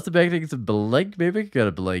 some less affecting some blink. Maybe I can get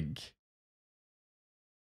a blink.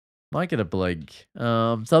 Might get a blink.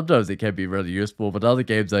 Sometimes it can be really useful, but other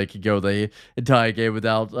games I can go the entire game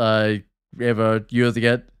without ever using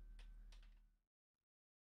it.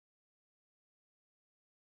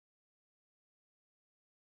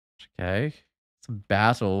 Okay. Some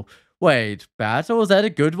battle. Wait, battle? Is that a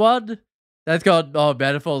good one? That's got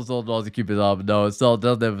manifolds on the Cupid armor. No, it's not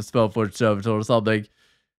doesn't have a spell for servitor or something.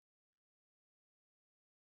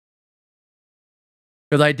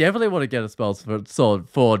 Because I definitely want to get a spell for sword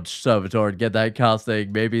forge servitor and get that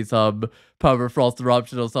casting. Maybe some permafrost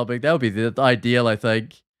eruption or something. That would be the ideal, I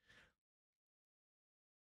think.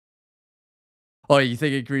 Oh, you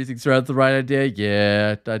think increasing strength is the right idea?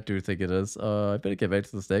 Yeah, I do think it is. I better get back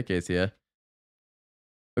to the staircase here.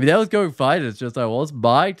 I mean, that was going fine. It's just I was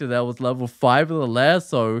mic'd and that was level 5 of the last,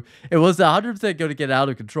 so it was 100% going to get out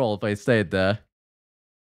of control if I stayed there.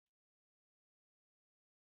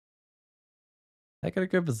 I gotta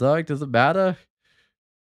go berserk. Does it matter?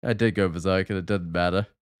 I did go berserk and it didn't matter.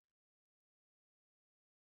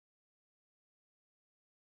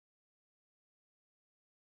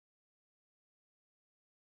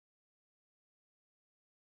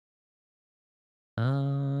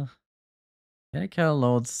 Uh, I kind of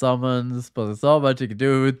load summons, but there's not much I can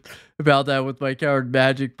do about that with my current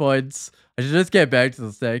magic points. I should just get back to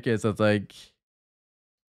the staircase, I think.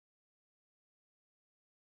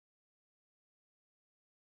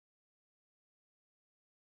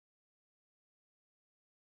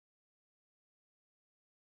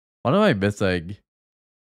 What am I missing? I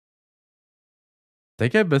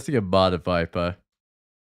think I'm missing a mod Viper.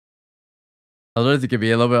 Otherwise, it can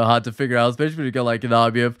be a little bit hard to figure out, especially when you got like an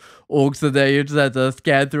army of orcs in there. You just have to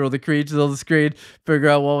scan through all the creatures on the screen, figure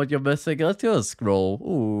out what you're missing. Let's do a scroll.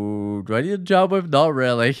 Ooh, do I need a job with? Not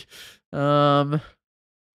really. Um,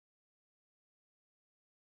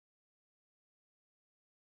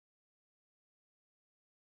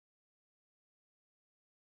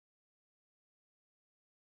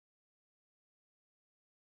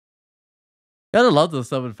 Gotta love the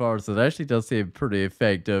summon forest. It actually does seem pretty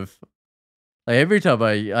effective. Like every time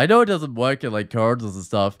I know it doesn't work in like cards and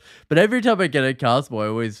stuff, but every time I get a cosmo, I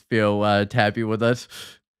always feel happy with it.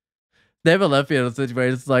 Never left me in a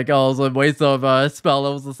situation it's like, oh, I was on waste of spell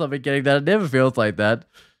levels or something getting that. It never feels like that.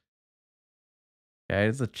 Okay,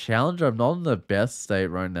 it's a challenger. I'm not in the best state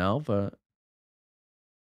right now, but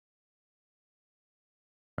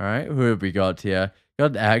all right. Who have we got here?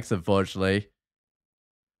 Got an axe, unfortunately.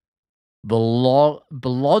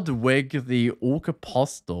 Bloodwig the Orc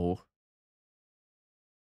Apostle.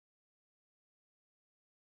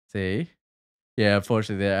 See? Yeah,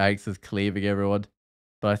 unfortunately, their axe is cleaving everyone.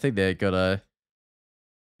 But I think they're gonna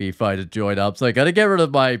be fine to join up. So I gotta get rid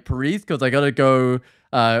of my priest because I gotta go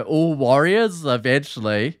all warriors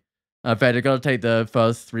eventually. In fact, I gotta take the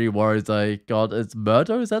first 3 warriors I got. It's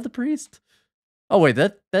Murdo? Is that the priest? Oh wait,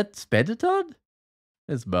 that's Spentaton?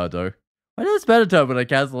 It's Murdo. I know it's Spentaton when I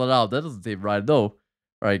cancel it out. That doesn't seem right. No.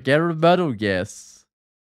 Alright, get rid of Murdo? Yes.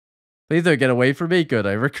 Please don't get away from me. Good.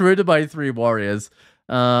 I recruited my 3 warriors.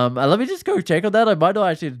 Let me just go check on that. I might not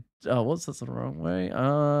actually. Oh, what's this the wrong way?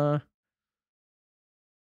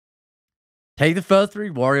 Take the first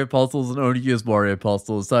 3 warrior apostles and only use warrior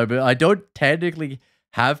apostles. So but I don't technically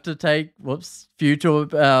have to take future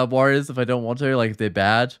warriors if I don't want to, like if they're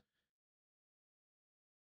bad.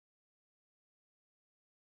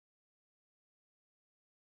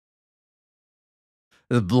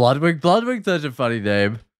 The Bloodwing. Bloodwing's such a funny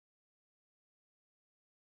name.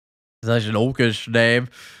 Such an orcish name.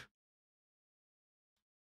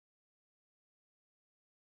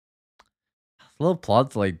 Little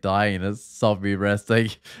plants like dying and it's stop me resting.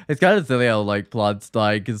 It's kind of silly how like plants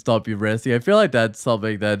dying can stop you resting. I feel like that's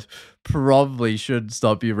something that probably should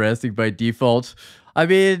stop you resting by default. I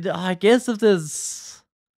mean, I guess if there's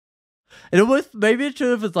it almost maybe it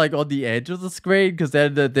should if it's like on the edge of the screen because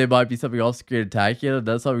then there might be something off screen attacking it and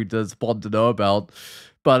that's something that's fun to know about.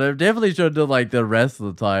 But it definitely shouldn't do like the rest of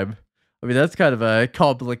the time. I mean, that's kind of a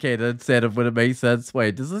complicated setup when it makes sense.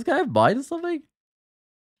 Wait, does this guy have mine or something?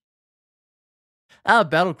 Ah,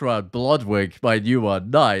 Battlecry, Bloodwing, my new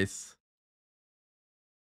one. Nice.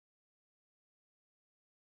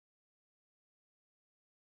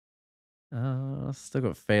 Still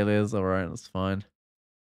got failures. Alright, that's fine.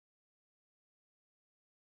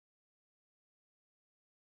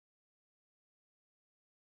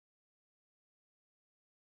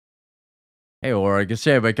 Hey, Aura,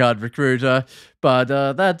 shame I can't recruit her, but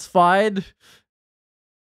that's fine. If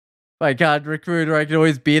I can't recruit her, I can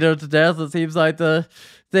always beat her to death. It seems like the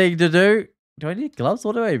thing to do. Do I need gloves?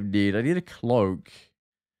 What do I need? I need a cloak.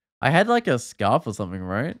 I had like a scarf or something,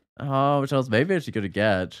 right? Oh, which I was maybe actually going to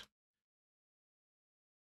get.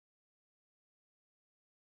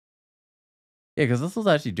 Yeah, because this was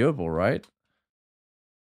actually doable, right?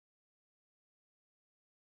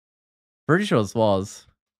 Pretty sure this was.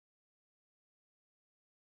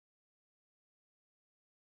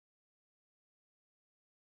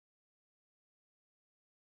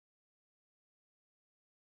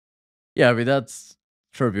 Yeah, I mean, that's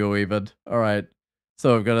trivial even. All right.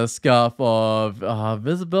 So I've got a scarf of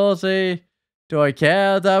visibility. Do I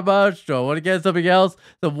care that much? Do I want to get something else?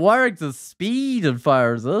 The wiring to speed and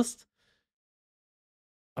fire resist.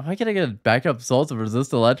 Am I gonna get a backup source of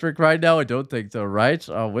resist electric right now? I don't think so, right?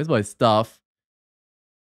 Oh, where's my stuff?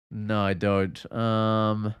 No, I don't.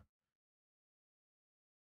 I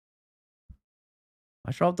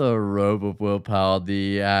dropped the robe of willpower,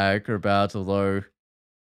 the acrobat, although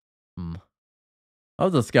hmm. Oh,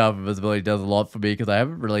 the Scarf Invisibility does a lot for me because I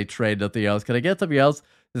haven't really trained nothing else. Can I get something else?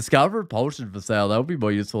 The Scarf Repulsion for sale. That would be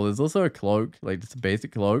more useful. There's also a cloak, like just a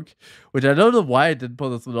basic cloak, which I don't know why I didn't put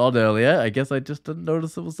this one on earlier. I guess I just didn't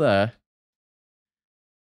notice it was there.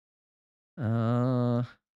 Uh,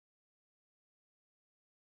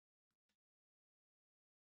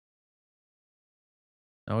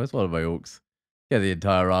 oh, it's one of my orcs. Get the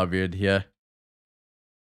entire army in here.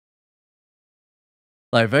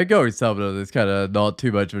 Like, if I go summoner, there's kind of not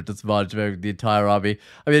too much of a disadvantage of having the entire army.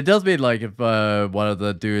 I mean, it does mean, like, if one of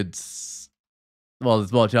the dudes... Well,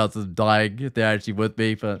 there's more chances of dying if they're actually with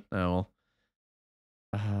me, but oh well.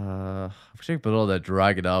 I wish I could put all that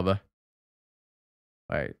dragon armor.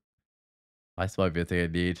 Wait, ice might be a thing I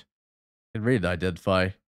need. I can read and identify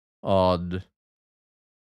on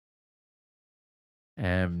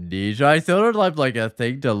amnesia. I still don't have like a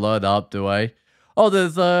thing to learn up, do I? Oh,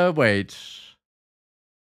 there's wait.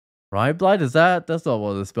 Rhyme blind, is that's not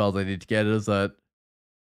one of the spells I need to get, is it?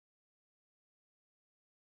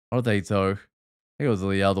 I don't think so. I think it was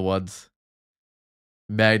the other ones.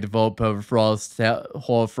 Magnavolt, Permafrost,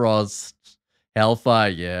 Hoarfrost,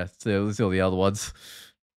 Hellfire, yeah. So those are the other ones.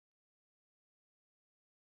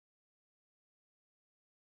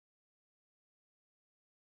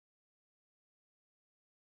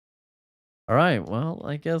 Alright, well,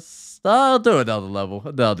 I guess I'll do another level.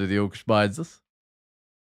 And I'll do the Orcish Mines.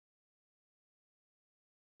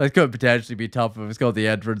 That could potentially be tough if it's got the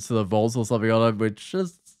entrance to the vaults or something on it, which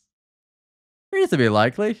is reasonably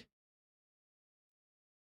likely.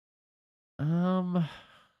 Let's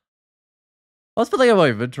put like on my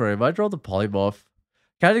inventory. I might draw the polymorph.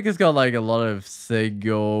 Kind has got like a lot of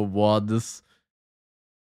single ones.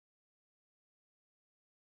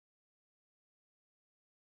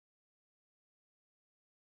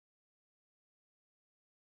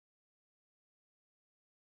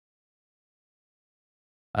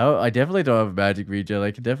 I definitely don't have a magic regen.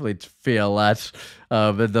 I can definitely feel that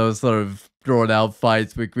in those sort of drawn out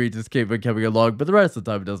fights where creatures keep coming along, but the rest of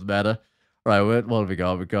the time it doesn't matter. Right, what have we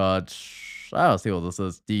got? We got I don't see what this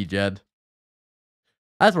is. Degen.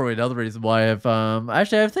 That's probably another reason why I've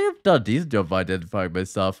actually I think I've done a decent job of identifying my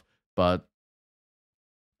stuff, but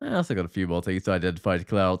I also got a few more things to identify to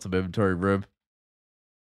clear out some inventory room.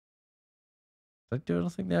 Did I do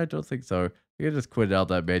anything there? I don't think so. You can just quit out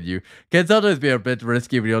that menu. Can sometimes be a bit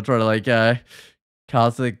risky when you're trying to like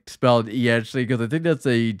cast a spell an E actually, because I think that's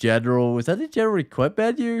a general. Is that a general equip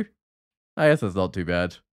menu? I guess that's not too bad.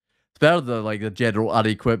 It's better than like the general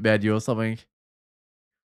unequip menu or something.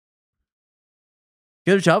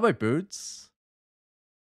 Get a shot my boots.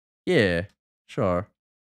 Yeah, sure.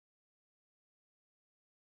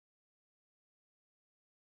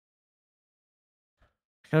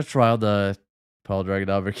 Can I try out the Pearl Dragon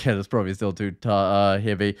Armor again? It's probably still too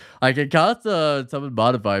heavy. I can cast summon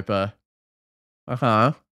Bada Viper.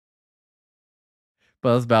 Uh-huh.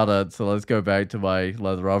 But that's about it. So let's go back to my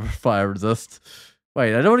leather armor fire resist.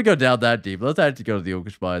 Wait, I don't want to go down that deep. Let's actually go to the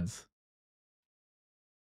Orcish Mines.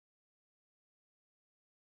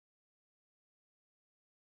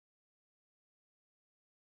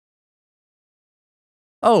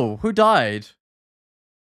 Oh, who died?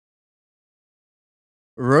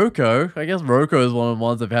 Roko. I guess Roko is one of the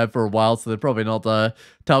ones I've had for a while, so they're probably not the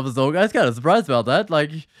toughest orc. I was kind of surprised about that.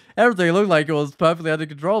 Like, everything looked like it was perfectly under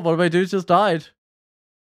control. One of my dudes just died.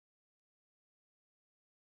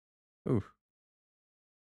 Ooh.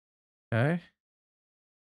 Okay.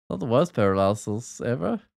 Not the worst paralysis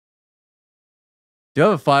ever. Do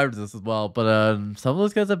have a fire resist as well, but some of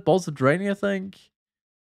those guys have bolts of draining, I think.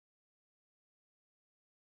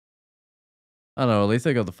 I don't know, at least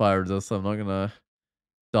I got the fire resist, so I'm not gonna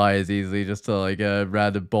die as easily just to like a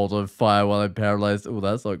random bolt of fire while I'm paralyzed. Oh,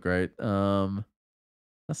 that's not great.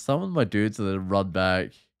 Let's summon my dudes and then run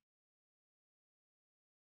back.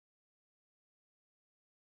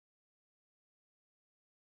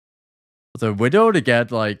 So we're going to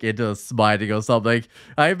get like into smiting or something.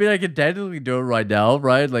 I mean, I can technically do it right now,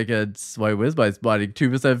 right? Like it's my whiz by smiting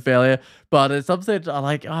 2% failure, but at some stage I'm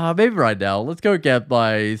like, maybe right now. Let's go get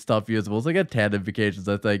my stuff usable. So I get 10 invocations,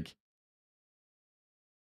 I think.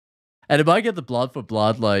 And it might get the blood for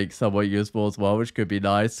blood like somewhat useful as well, which could be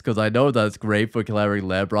nice because I know that's great for clearing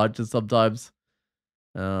lab branches sometimes.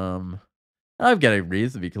 Um, I'm getting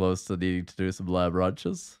reasonably close to needing to do some lab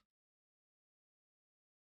branches.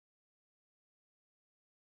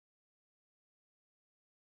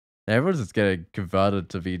 Everyone's just getting converted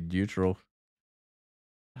to be neutral.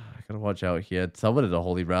 I gotta watch out here. Someone in a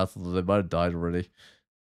holy wrath, they might have died already.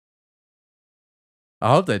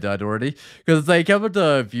 I hope they died already. Because they come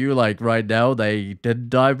into view like right now, they didn't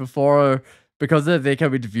die before. Because if they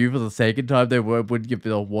come into view for the second time, they wouldn't give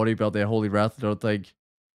me a warning about their holy wrath, I don't think.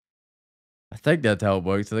 I think that's how it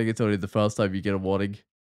works. I think it's only the first time you get a warning.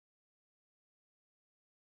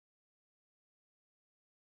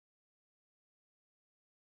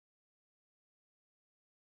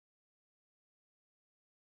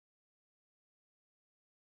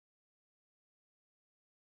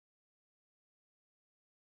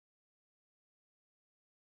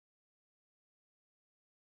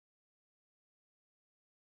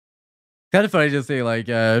 Kind of funny to see like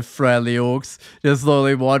friendly orcs just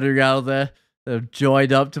slowly wandering out there. They've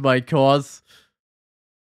joined up to my cause,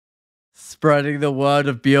 spreading the word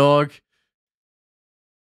of Beogh.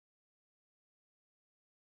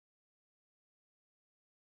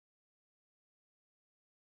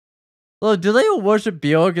 Well, do they all worship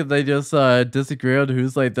Beogh and they just disagree on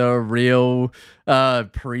who's like the real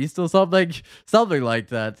priest or something? Something like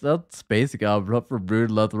that. That's basic armor, not from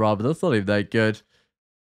Rune Leather Armor. That's not even that good.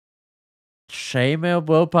 Chainmail,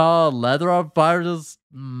 willpower, leather armor, fire resist.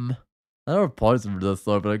 I don't have poison for this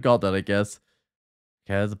though, but I got that, I guess.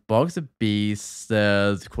 Okay, there's a box of beasts.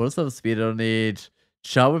 There's quarter of speed I don't need.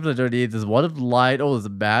 Shot weapon I don't need. There's one of light. Oh, there's a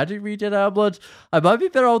magic regen amulet. I might be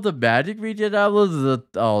better off the magic regen amulet.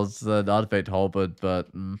 It's an artifact halberd, but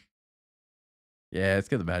yeah, let's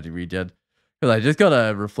get the magic regen. Because I just got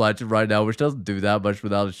a reflection right now, which doesn't do that much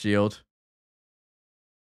without a shield.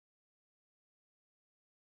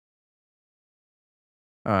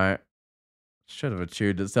 Alright. Should have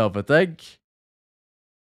attuned itself, I think.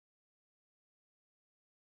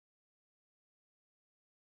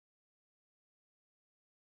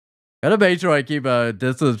 Gotta make sure I keep a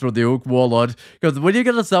distance from the Oak Warlord. Because when you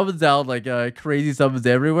get the summons out, like crazy summons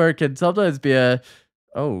everywhere, it can sometimes be a.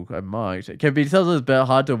 Oh, I might. It can be sometimes a bit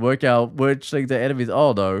hard to work out which thing the enemies.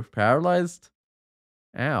 Oh no, paralyzed.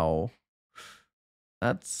 Ow.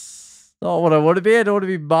 That's not what I want to be. I don't want to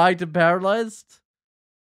be mic'd and paralyzed.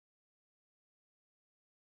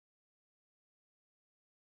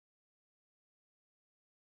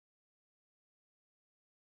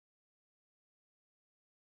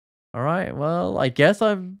 All right. Well, I guess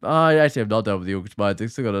I'm. Actually, I'm not done with the Orcish Mines. I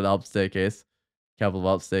still got an up staircase. Couple of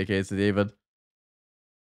up staircases even.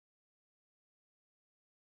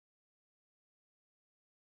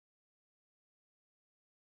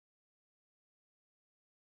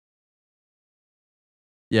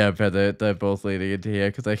 Yeah, but they're both leading into here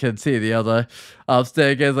because I can see the other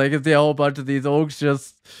staircase. I can see a whole bunch of these orcs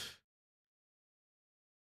just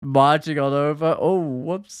marching on over. Oh,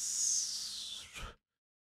 whoops.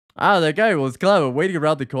 Ah, that guy was clever, waiting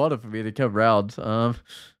around the corner for me to come round. I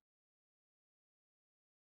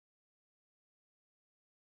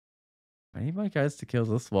need my guys to kill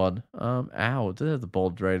this one. Ow, this is a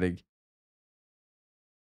bolt draining.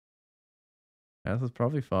 This is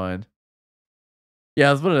probably fine.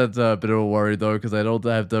 Yeah, this one is a bit of a worry though, because I don't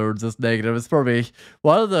have the resist negative. It's probably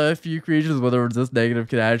one of the few creatures where the resist negative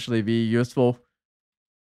can actually be useful.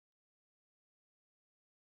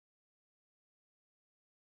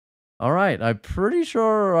 Alright, I'm pretty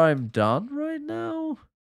sure I'm done right now.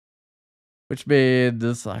 Which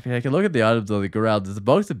means, I mean, I can look at the items on the ground. There's a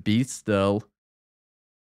box of beasts still.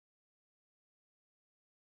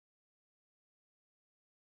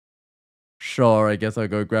 Sure, I guess I'll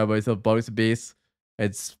go grab myself a box of beasts.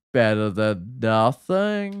 It's better than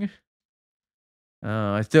nothing.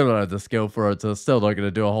 I still don't have the skill for it, so it's still not going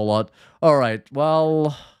to do a whole lot. Alright,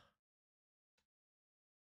 well,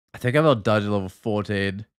 I think I'm on dungeon level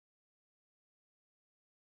 14.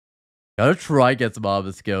 Gotta try get some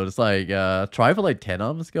armor skill. It's like, try for like 10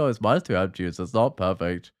 armor skill. It's -2 aptitude, so it's not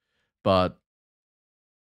perfect. But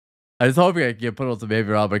I was hoping I could get put on some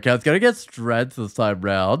heavy armor. Okay, it's gonna get strength this time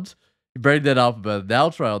round. You bring that up a bit. Now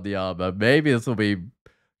try on the armor. Maybe this will be...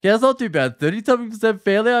 Yeah, it's not too bad. 30-something%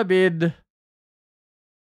 failure? I mean...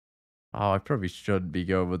 Oh, I probably shouldn't be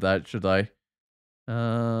going with that, should I?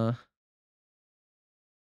 Oh,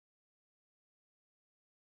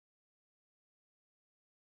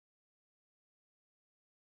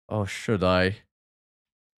 should I?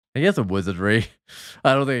 I guess a wizardry.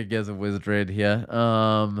 I don't think I guess a wizardry in here.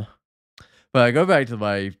 But I go back to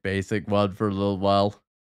my basic one for a little while.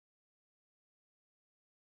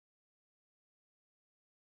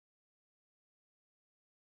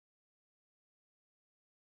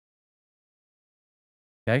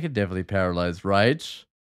 I can definitely paralyze, right?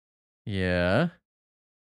 Yeah.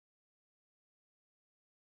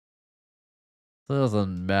 So it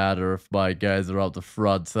doesn't matter if my guys are up the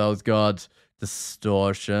front. So it's got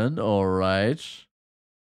distortion. All right.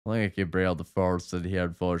 I think I can bring out the forest in here,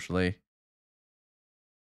 unfortunately.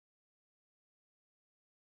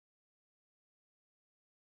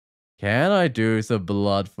 Can I do some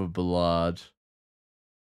blood for blood?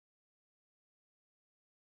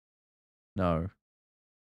 No.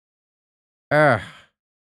 Ugh.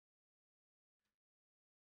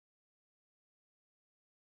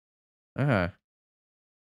 Okay.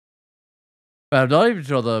 But I'm not even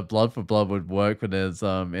sure the blood for blood would work when there's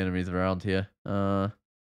enemies around here. Oh,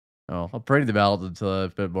 I'll bring them out into a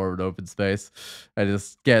bit more of an open space. I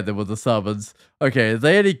just get them with the summons. Okay, is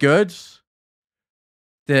they any good?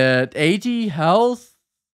 They're 80 health,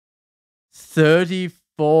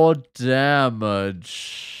 34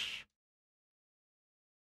 damage.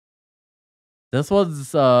 This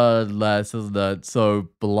one's less, isn't it? So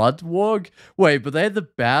Blood Warg? Wait, but they had the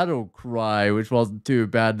battle cry, which wasn't too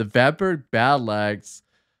bad. The vampiric battle axe.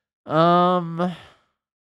 Roko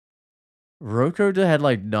had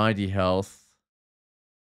like 90 health.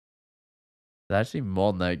 It's actually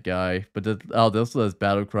more than that guy. But this one has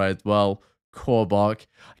battle cry as well. Korbok.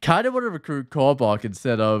 I kind of want to recruit Korbok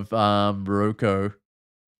instead of Roko.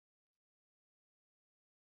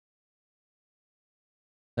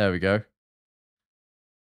 There we go.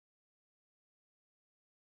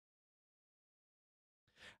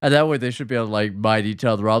 And that way they should be able to like bite each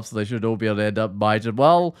other up, so they should all be able to end up mited.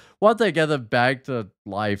 Well, once they get them back to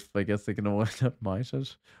life, I guess they can all end up mited.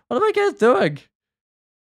 What am I guys doing?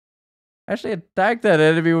 Actually, attack that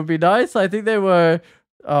enemy would be nice. I think they were...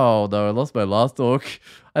 Oh no, I lost my last orc.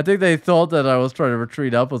 I think they thought that I was trying to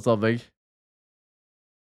retreat up or something.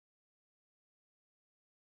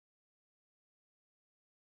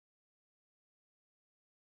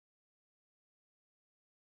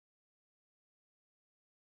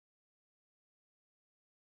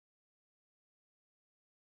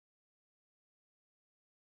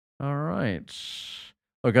 All right.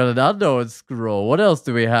 We got an unknown scroll. What else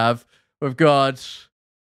do we have? We've got...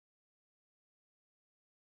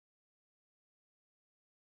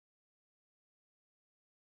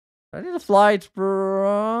 I need a flight,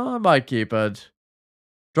 bro. I might keep it.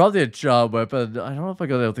 Drop the charm weapon. I don't know if I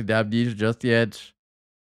got anything to amnesia just yet.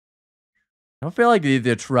 I don't feel like I need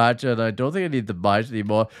the attraction. I don't think I need the bite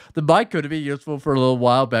anymore. The bite could have been useful for a little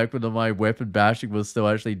while back when my weapon bashing was still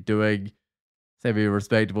actually doing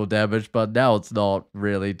semi-respectable damage, but now it's not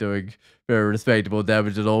really doing very respectable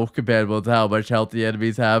damage at all compared with how much health the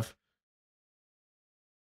enemies have.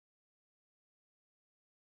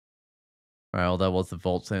 Well, that was the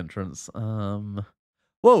vault's entrance.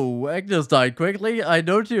 Whoa, Agnes died quickly. I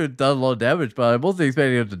know she had done a lot of damage, but I wasn't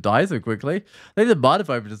expecting her to die so quickly. I think the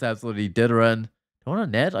modifier just absolutely did her in. Do I want a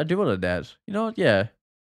net? I do want a net. You know what? Yeah.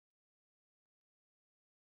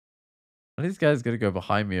 Are these guys gonna go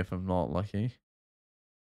behind me if I'm not lucky?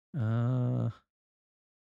 Uh,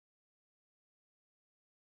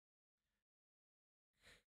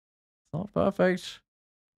 it's not perfect.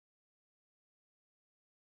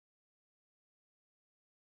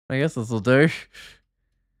 I guess this will do.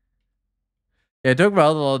 Yeah, it took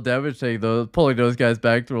rather a lot of damage taking those, pulling those guys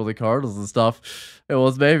back through all the corridors and stuff. It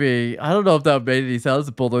was maybe, I don't know if that made any sense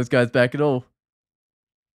to pull those guys back at all.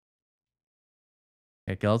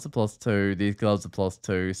 Yeah, gloves are +2. These gloves are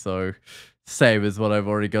 +2, so same as what I've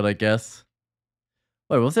already got, I guess.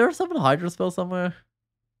 Wait, was there a summon Hydra spell somewhere?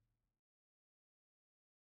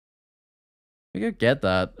 I could get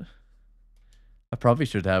that. I probably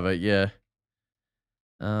should have it, yeah.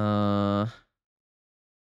 Uh,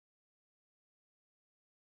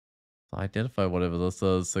 identify whatever this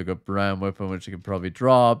is. So I got Brown Weapon, which I can probably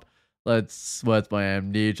drop. Let's where's my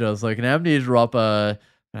amnesia? So I can amnesia drop I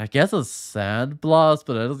guess a sand blast,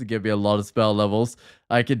 but that doesn't give me a lot of spell levels.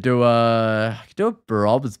 I could do a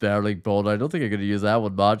Barob's barreling bolt. I don't think I'm gonna use that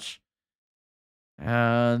one much.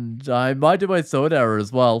 And I might do my sword arrow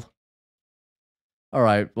as well.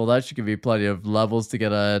 Alright, well that should give me plenty of levels to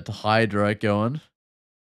get a Hydra going.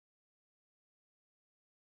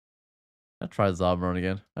 I'll try Zombron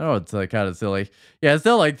again. I know it's kind of silly. Yeah, it's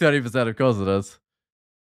still like 30%, of course it is.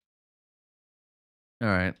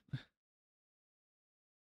 Alright.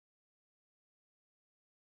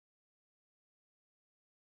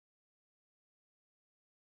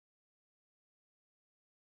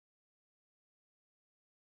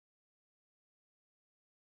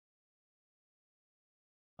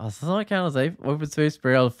 Oh, so not count as open space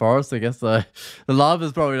spray out of the forest. I guess the lava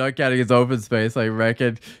is probably not counting as open space, I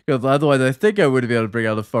reckon. Because otherwise, I think I would be able to bring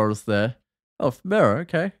out a forest there. Oh, mirror.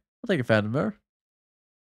 Okay. I'll take a phantom mirror.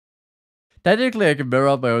 Technically, I can mirror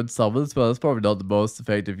out my own summons, but that's probably not the most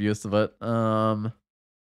effective use of it. Man,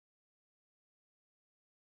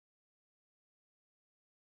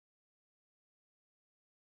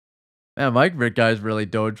 my guys really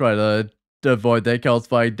don't try to avoid that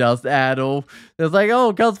calcifying dust at all. It's like,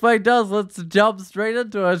 oh, calcifying dust, let's jump straight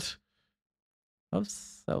into it.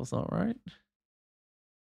 Oops, that was not right.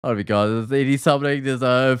 Oh my god, there's 80 something. There's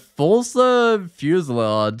a false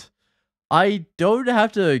fuselage. I don't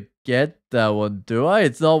have to get that one, do I?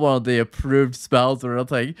 It's not one of the approved spells or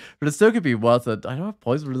anything, but it still could be worth it. I don't have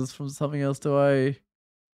poison resist from something else, do I?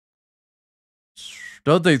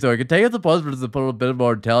 Don't think so. I can take out the poison resist and put a bit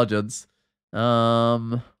more intelligence. Where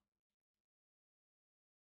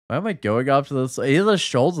am I going after this? Either the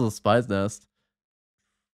shoals or the spide's nest.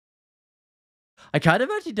 I kind of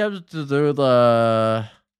actually tempted to do the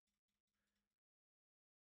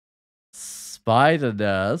spider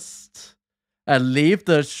nest and leave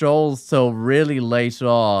the shoals till really late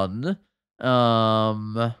on.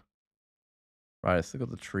 Right, I still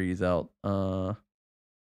got the trees out.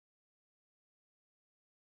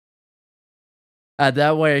 And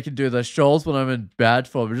that way I can do the shoals when I'm in bat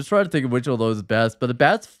form. I'm just trying to think of which of those is best. But the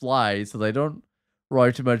bats fly, so they don't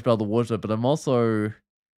worry too much about the water. But I'm also...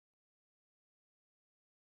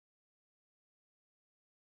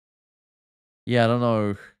 Yeah, I don't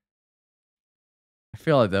know. I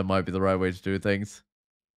feel like that might be the right way to do things.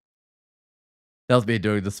 That was me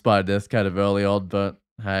doing the spider nest kind of early on, but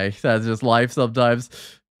hey, that's just life sometimes.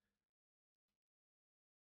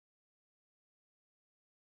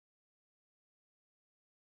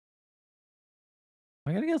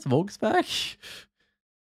 Am I gonna get smokes back?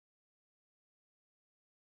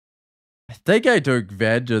 I think I took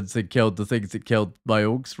vengeance and killed the things that killed my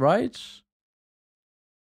oaks, right?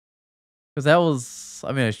 Because that was,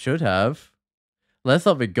 I mean, I should have. Unless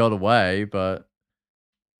something got away, but...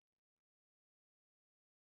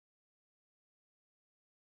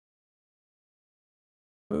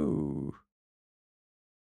 Ooh.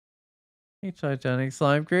 Hey, Titanic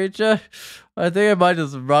slime creature. I think I might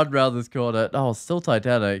just run around this corner. Oh, still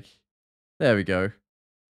Titanic. There we go.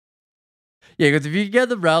 Yeah, because if you get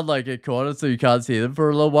them round like a corner so you can't see them for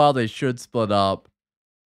a little while, they should split up.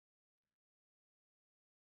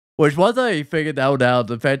 Which once I figured that one out,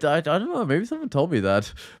 in fact, I don't know, maybe someone told me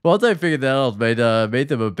that. Once I figured that out, made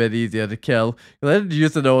them a bit easier to kill. I didn't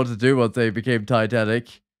used to know what to do once they became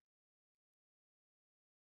Titanic.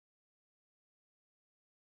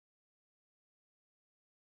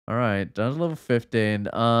 Alright, down to level 15.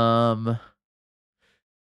 It's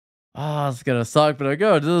gonna suck, but I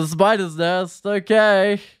go to the spider's nest.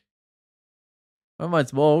 Okay. Where are my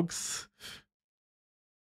smokes?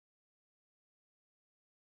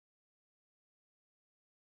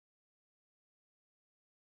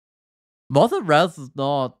 Moth and Raz is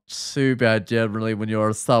not too bad generally when you're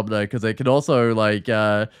a summoner because it can also like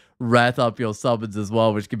rat up your summons as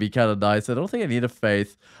well, which can be kind of nice. I don't think I need a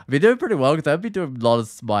faith. I've been doing pretty well because I've been doing a lot of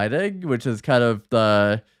smiting, which is kind of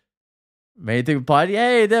the main thing with Piety.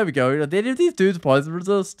 Hey, there we go. Did any of these dudes poison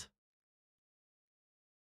resist?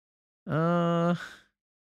 Uh,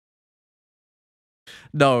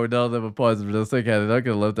 no, none of them are poison resist. Okay, they're not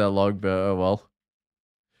gonna live that long, but oh well.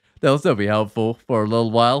 They'll still be helpful for a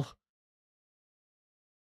little while.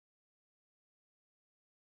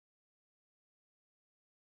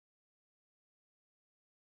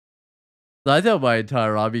 I tell my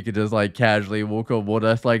entire army could just like casually walk on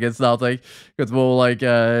water, like it's nothing. It's more like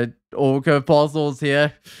orca apostles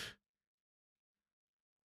here.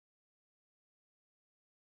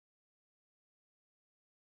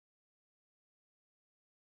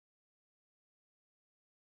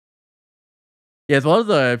 Yeah, it's one of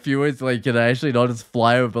the few ways like you can actually not just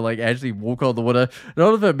fly over, but like actually walk on the water. I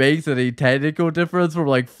don't know if it makes any technical difference from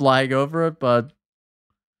like flying over it, but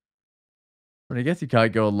I guess you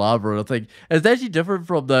can't go on lava. I think it's actually different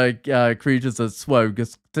from the creatures that swim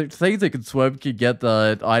because things that can swim can get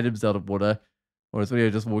the items out of water, whereas when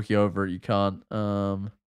you're just walking over it, you can't. Yeah,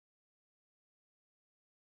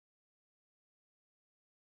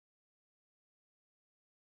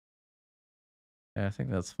 I think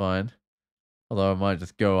that's fine. Although I might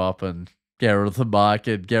just go up and get rid of the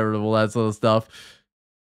market, get rid of all that sort of stuff.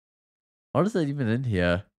 What is that even in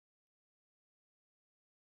here?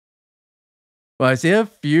 Well, I see a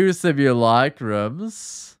few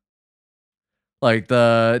simulacrums. Like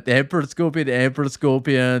the Emperor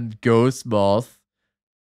Scorpion, Ghost Moth.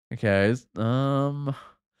 Okay. I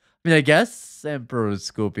mean I guess Emperor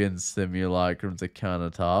Scorpion simulacrums are kinda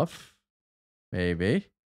tough. Maybe.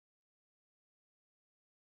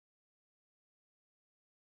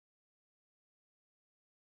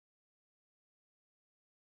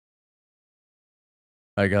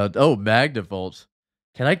 I got Magnavolt.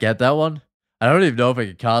 Can I get that one? I don't even know if I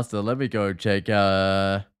can cast it. Let me go check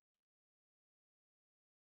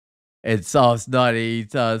it's not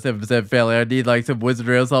it's 7% failure. I need like some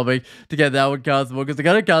wizardry or something to get that one castable because I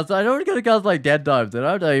gotta cast I don't gotta cast like 10 times.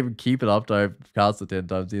 I don't even keep it after I've cast it 10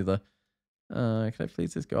 times either. Can I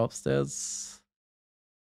please just go upstairs?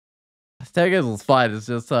 Staircase was fine. It's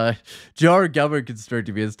just Jar government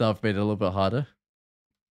constricting me and stuff made it a little bit harder.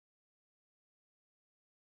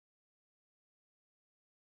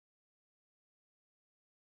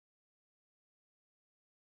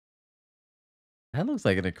 That looks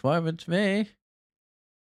like an acquirement to me.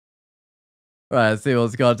 Right, let's see what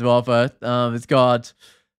it's got to offer. It's got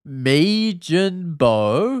Majin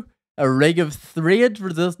Bow, a ring of 300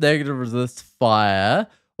 resist, negative resist fire,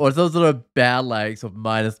 or some sort of battle axe of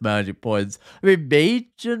minus magic points. I mean,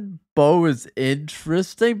 Majin Bow is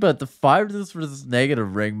interesting, but the fire resist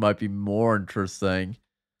negative ring might be more interesting.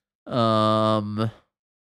 We have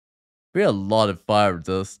a lot of fire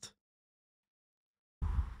resist.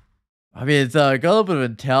 I mean, it's got a little bit of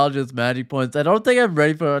intelligence, magic points. I don't think I'm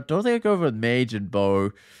ready for. I don't think I go with mage and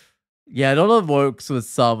bow. Yeah, I don't know if it works with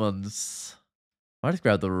summons. I just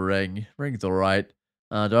grab the ring. Ring's alright. Do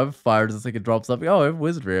I have a fire resist I can drop something? Oh, I have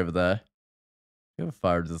wizardry over there. You have a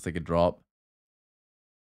fire resist I can drop.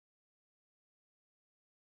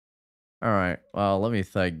 Alright, well, let me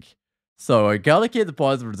think. So I gotta keep the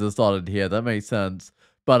poison resist on in here. That makes sense.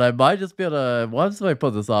 But I might just be able to. Once I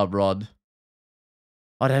put this armor on.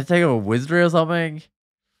 Oh, did I take a wizardry or something?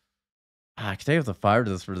 I can take off the fire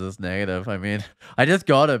resist for this negative. I mean, I just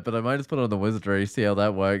got it, but I might just put it on the wizardry, see how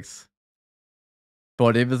that works.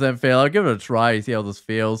 14% fail. I'll give it a try, see how this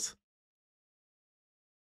feels.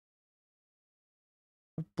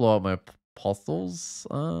 Blow up my apostles.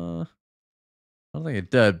 I don't think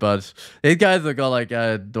it did, but these guys have got like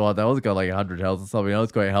well, that was got like 100 health or something. That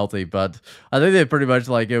was quite healthy, but I think they're pretty much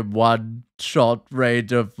like in one shot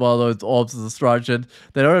range of one of those orbs of destruction.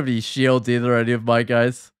 They don't have any shields either, any of my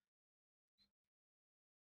guys.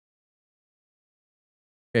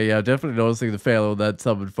 Okay, yeah, definitely noticing the fail on that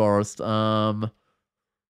summon forest. The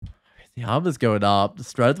armor's going up. The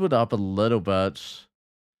strength went up a little bit.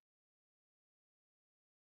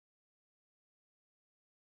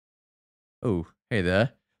 Oh, hey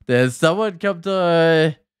there. There's someone come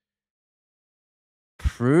to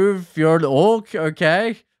prove you're an orc.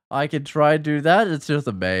 Okay, I can try and do that. It's just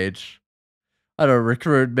a mage. I don't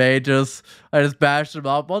recruit mages. I just bash them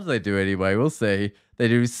up. What do they do anyway? We'll see. They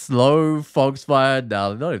do slow foxfire. No,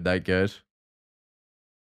 they're not even that good.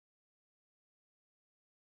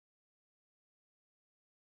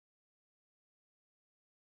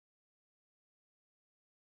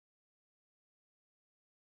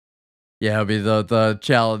 Yeah, I mean the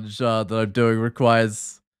challenge that I'm doing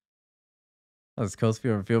requires as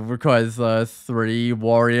Cosby field requires 3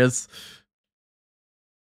 warriors.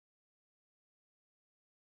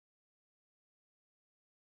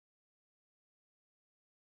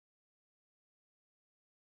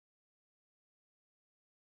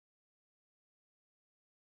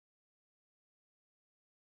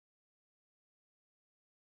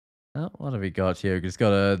 Oh, what have we got here? Just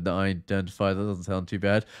gotta identify. That doesn't sound too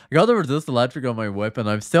bad. I got the resist electric on my weapon.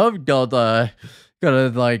 I've still haven't got a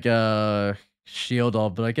like shield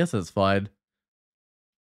on, but I guess it's fine.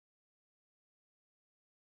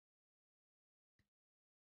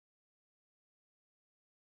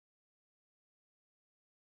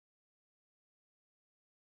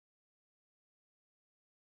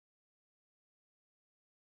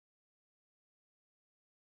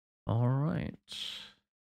 All right.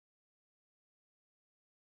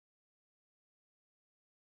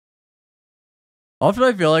 Often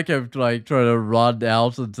I feel like I'm like trying to run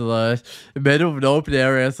out into the middle of an open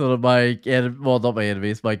area so that well, not my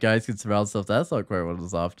enemies, my guys can surround stuff. That's not quite what I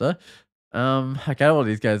was after. I kind of want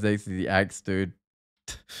these guys next to the axe, dude.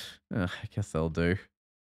 I guess they'll do.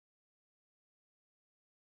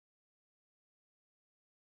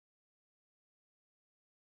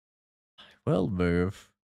 Well,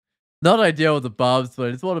 move. Not ideal with the bombs,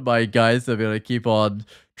 but it's one of my guys that I'm gonna keep on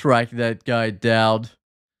tracking that guy down,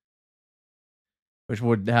 which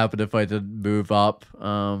wouldn't happen if I didn't move up.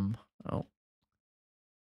 Oh,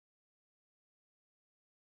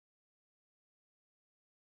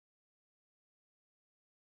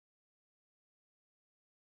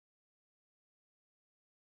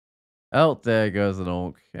 oh, there goes an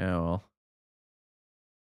orc. Yeah, well.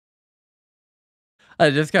 I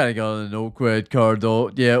just kind of got an awkward corridor.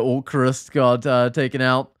 Yeah, Orcrist got taken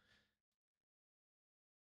out.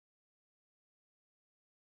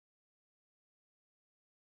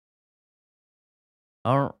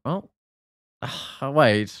 Oh,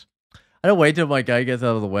 wait. I don't wait till my guy gets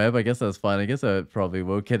out of the web. I guess that's fine. I guess I probably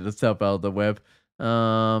will get itself out of the web.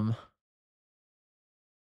 Um,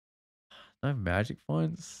 no magic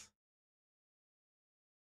points.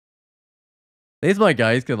 At least my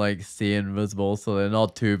guys can like see invisible, so they're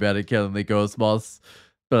not too bad at killing the ghost boss.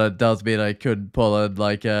 But it does mean I could pull in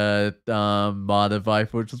like a mana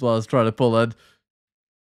vibe, which is what I was trying to pull in.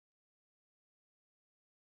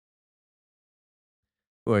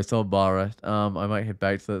 Oh, I saw Bara. I might head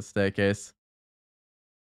back to that staircase.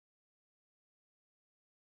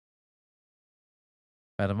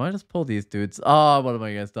 Man, I might just pull these dudes. Ah, one of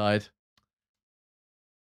my guys died.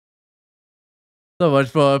 So much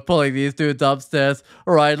for pulling these dudes upstairs.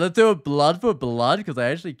 Alright, let's do a blood for blood, because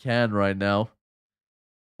I actually can right now.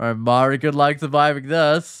 Alright, Mari, good luck surviving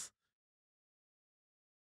this.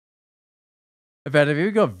 In fact, I've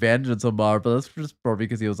even got vengeance on Mara, but that's just probably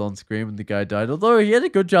because he was on screen when the guy died. Although he had a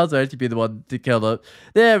good chance to actually be the one to kill him.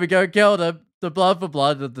 There we go, killed him. The blood for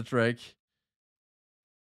blood is the trick.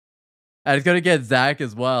 And it's gonna get Zach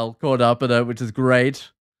as well caught up in it, which is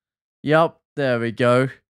great. Yep, there we go.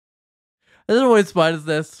 I don't know why Spiders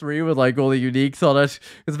Nest 3 with like all the uniques on it.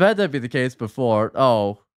 Because I've had that be the case before.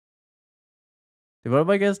 Oh. Did one of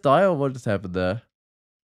my guys die or what just happened there?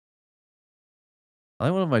 I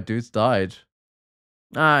think one of my dudes died.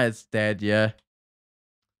 Ah, it's dead, yeah.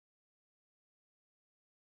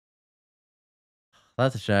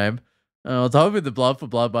 That's a shame. I was hoping the blood for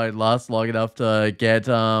blood might last long enough to get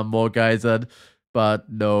more guys in,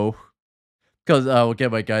 but no. Because I will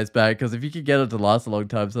get my guys back. Because if you can get it to last a long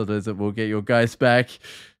time, sometimes it will get your guys back.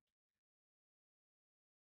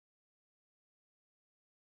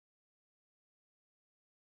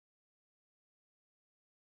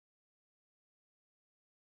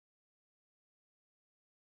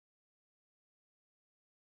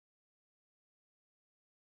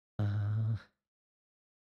 Uh,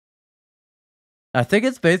 I think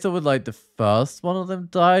it's based on when like the first one of them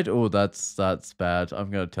died. Oh, that's bad.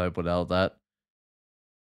 I'm gonna teleport out of that.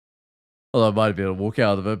 Although I might be able to walk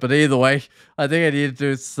out of it, but either way, I think I need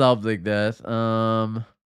to do something there.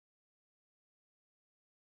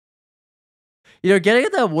 Getting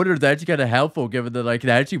at that water is actually kind of helpful, given that I can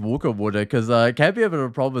actually walk on water. Because it can be a bit of a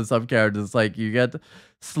problem with some characters. Like you get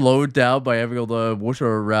slowed down by having all the water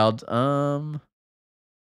around.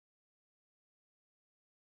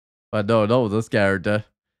 But no, not with this character.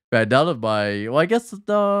 But none of my, well, I guess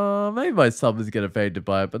maybe my summons get affected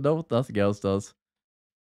by it, but no, nothing else does.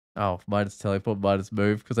 Oh, minus teleport, minus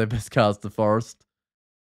move because I miscast the forest.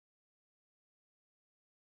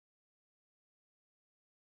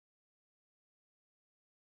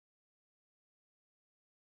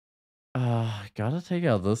 Gotta take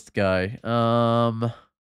out this guy.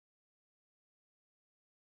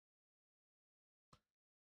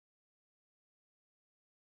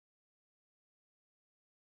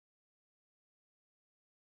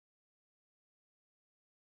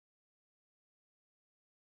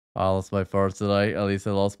 I lost my forest today. At least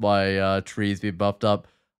I lost my trees being buffed up.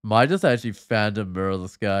 Might just actually phantom mirror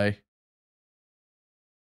this guy.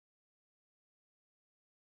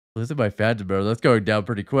 Losing my phantom mirror. That's going down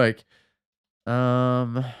pretty quick.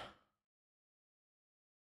 Um.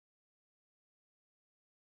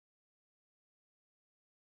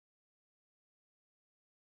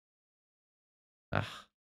 ah.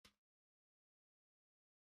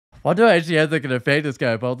 What do I actually have that can affect this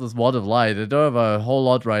guy about this wand of light? I don't have a whole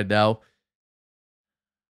lot right now.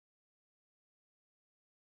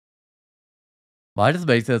 Might just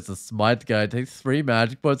make sense to smite the guy. It takes 3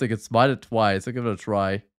 magic points. I can smite it twice. I'll give it a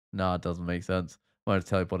try. Nah, it doesn't make sense. Might just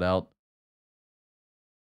teleport out.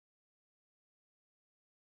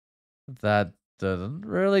 That didn't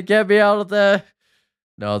really get me out of there.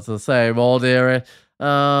 No, it's the same old area.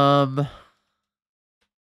 Um,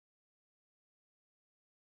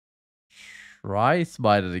 try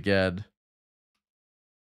smite it again.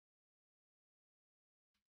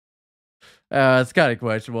 It's kind of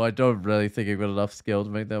questionable. I don't really think I've got enough skill to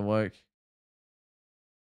make that work.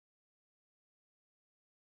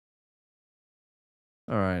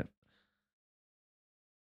 All right.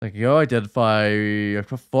 Like, go identify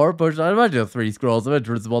 4 pushes. I imagine 3 scrolls of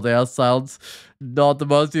invisible. They are sounds not the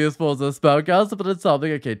most useful as a spellcaster, but it's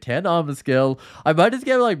something. Okay, 10 armor skill. I might just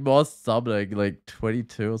get like more summoning, like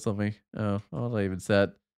 22 or something. Oh, what did I even set?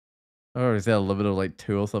 I already set a limit of like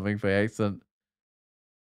 2 or something for accident.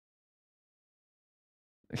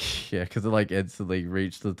 Yeah, because it like instantly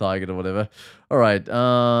reached the target or whatever. All right.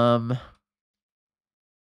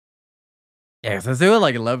 Yeah, so it's doing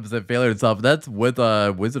like 11% failure and stuff. That's with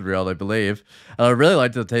wizardry on, I believe. And I'd really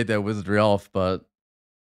like to take that wizardry off, but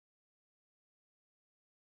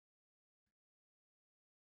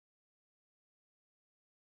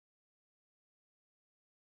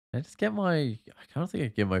I just get my. I kind of think I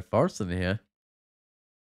can get my farce in here.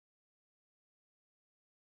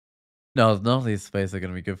 No, none of these spaces are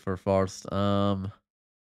gonna be good for farce.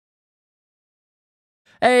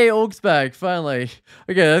 Hey, Orc's back finally.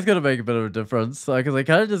 Okay, that's gonna make a bit of a difference because I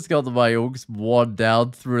kind of just got my Orcs worn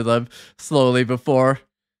down through them slowly before.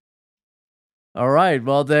 All right,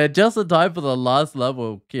 well they're just in time for the last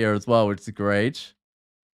level here as well, which is great.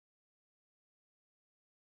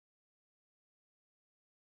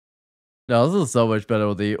 No, this is so much better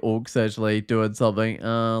with the Orcs actually doing something.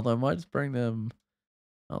 I might just bring them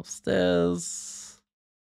upstairs.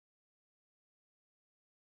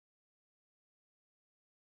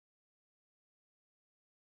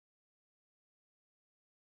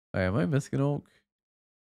 Wait, am I missing an Orc?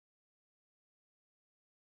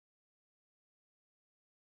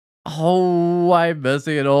 Oh, I'm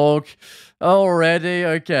missing an Orc already.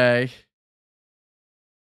 Okay,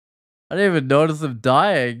 I didn't even notice them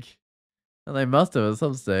dying, and they must have at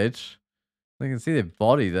some stage. I can see their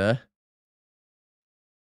body there.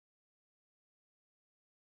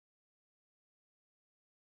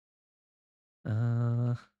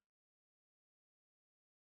 Uh,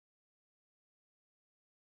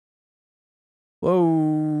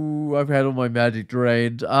 whoa! I've had all my magic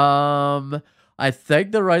drained. I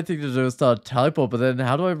think the right thing to do is start teleport, but then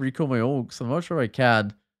how do I recall my Orcs? I'm not sure I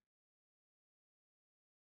can.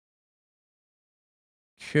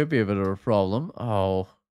 Could be a bit of a problem. Oh,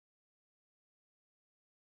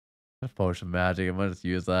 that's potion magic. I might just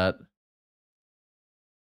use that.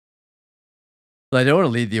 But I don't want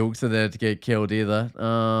to leave the Orcs in there to get killed either.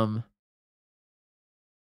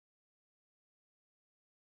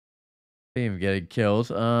 Him getting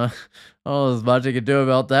killed. Oh, there's much I can do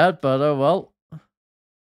about that, but oh well.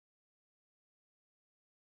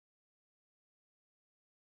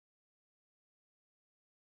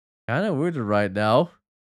 Kind of wounded right now.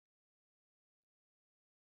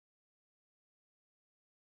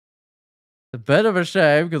 A bit of a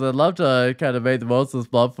shame because I'd love to kind of make the most of this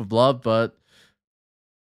blood for blood, but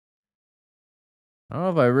I don't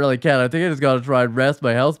know if I really can. I think I just gotta try and rest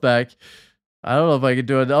my health back. I don't know if I can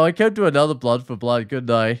do it. Oh, I could do another blood for blood,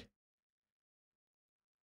 couldn't I?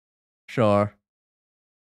 Sure.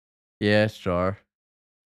 Yeah, sure.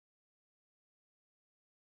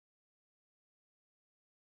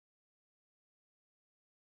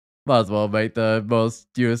 Might as well make the most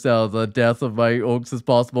use out of the deaths of my orcs as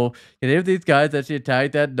possible. Can any of these guys actually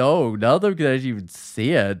attack that? No, none of them can actually even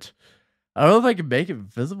see it. I don't know if I can make it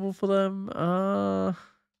visible for them. I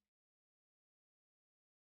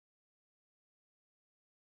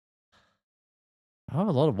have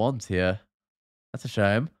a lot of ones here. That's a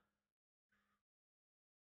shame.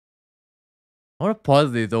 I want to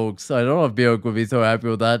pause these orcs. I don't know if Beogh would be so happy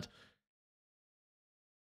with that.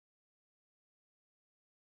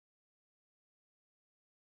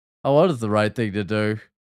 Oh, what is the right thing to do?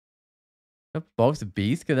 A box of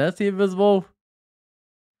beast? Can that see invisible?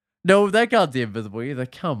 No, that can't see invisible either.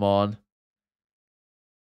 Come on.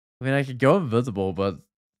 I mean, I could go invisible, but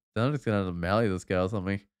then I'm just gonna have to melee this guy or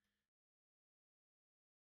something.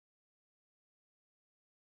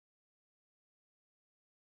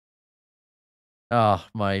 Ah,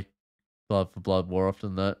 my blood for blood more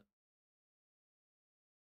often than that.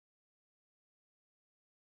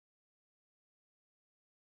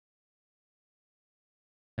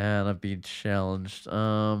 And I've been challenged.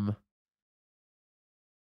 Okay.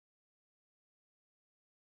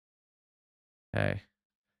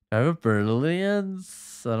 I have a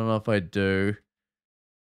brilliance. I don't know if I do.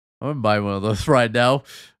 I'm gonna buy one of those right now.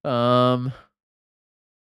 Um,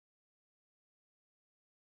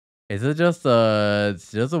 is it just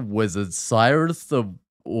it's just a wizard. Cyrus the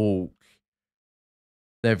oh,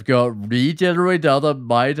 they've got regenerate other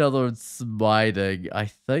might other and smiting. I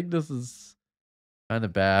think this is kind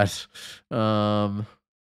of bad. Um,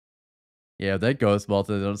 yeah, that ghost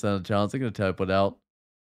monster. They don't stand a chance. They're gonna teleport out.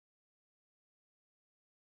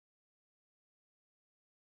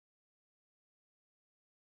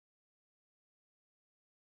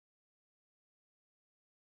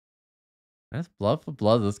 That's blood for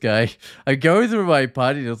blood. This guy. I go through my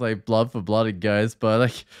party just like blood for blood, and guys, but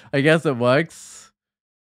like I guess it works.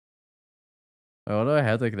 I wonder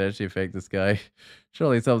how they can actually affect this guy.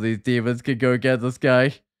 Surely some of these demons could go get this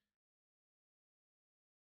guy.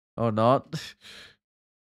 Or not.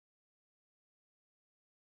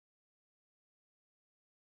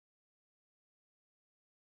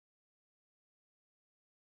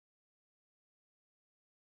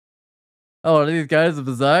 Oh, one of these guys are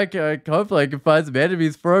berserk. Hopefully I can find some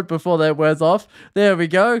enemies for it before that wears off. There we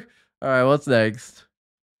go. Alright, what's next?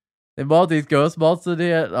 They mobbed these ghost monsters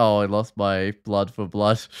here. Oh, I lost my blood for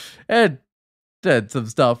blood. And did some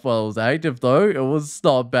stuff while it was active though. It was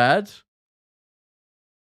not bad.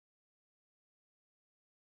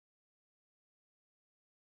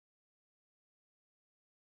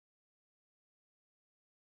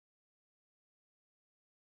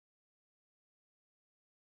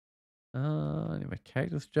 I need my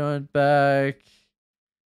cactus giant back.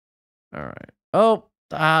 Alright. Oh,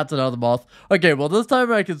 it's another moth. Okay, well this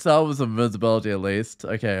time I can start with some invisibility at least.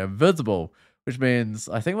 Okay, invisible. Which means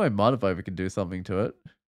I think my modifier can do something to it.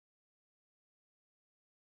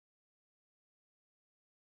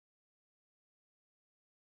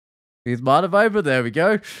 He's modified, but there we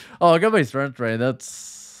go. Oh, I got my strength drain.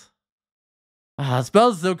 That's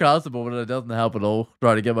spells still castable, but it doesn't help at all.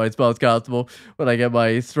 Trying to get my spells castable when I get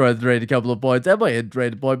my strength drain a couple of points and my hit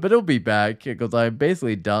drain a point, but it'll be back because I'm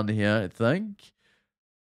basically done here, I think.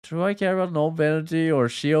 Do I care about normal energy or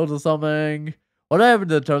shield or something? What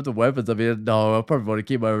happened in terms of weapons? I mean, no, I probably want to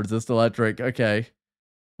keep my resist electric. Okay.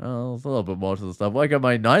 Oh, it's a little bit more to the stuff. I got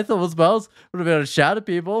my ninth level spells. Would have been able to shatter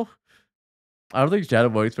people. I don't think shatter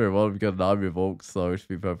works very well if you've got an army of orcs, so to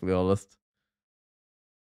be perfectly honest.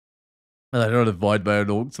 And I don't avoid my own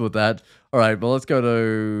orcs with that. Alright, but let's go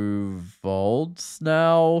to Vaults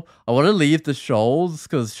now. I want to leave the shoals,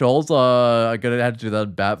 because shoals are going to have to do that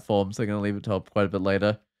in bat form, so I'm going to leave it till quite a bit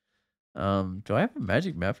later. Do I have a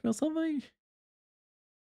magic mapping or something?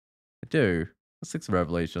 I do. 6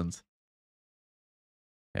 revelations.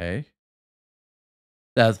 Okay.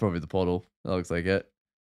 That's probably the portal. That looks like it.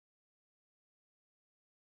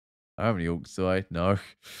 I don't have any orcs, do I? No.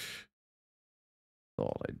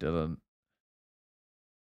 Thought I didn't.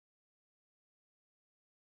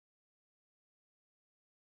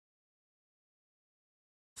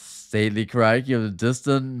 Stately crack, you have a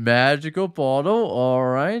distant magical portal.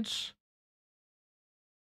 Alright.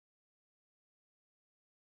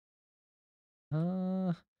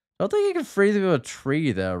 I don't think you can freeze him with a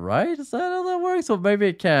tree there, right? Is that how that works? Or maybe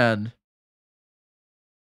it can.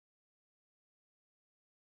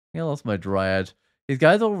 I lost my dryad. These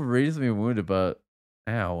guys all reasonably wounded, but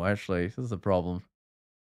ow, actually, this is a problem.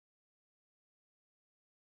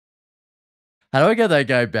 How do I get that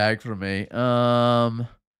guy back from me? I'm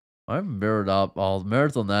mirrored up. Oh, the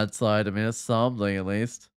mirror's on that side. I mean, it's something at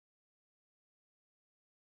least.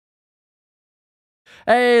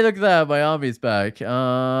 Hey, look at that. My army's back.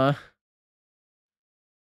 They're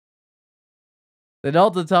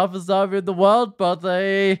not the toughest army in the world, but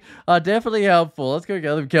they are definitely helpful. Let's go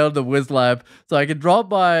get them killed in the Whiz Lab. So I can drop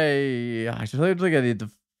my... I don't think I need to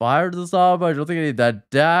fire this armor. I don't think I need that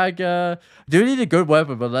dagger. I do need a good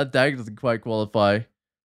weapon, but that dagger doesn't quite qualify.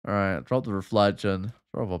 Alright, drop the reflection.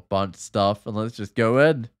 Drop a bunch of stuff, and let's just go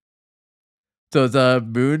in. So it's a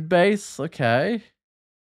moon base? Okay.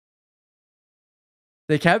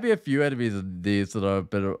 There can be a few enemies in these that are a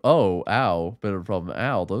bit of... Oh, ow. Bit of a problem.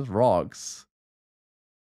 Ow, those rocks.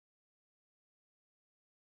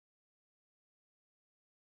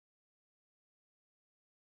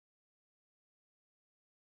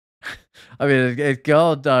 I mean, it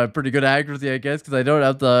got pretty good accuracy, I guess, because I don't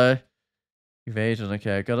have the evasion.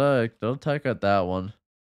 Okay, I gotta don't attack at that one.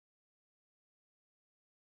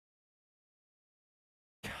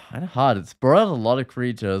 Kind of hard. It's brought out a lot of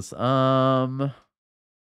creatures. I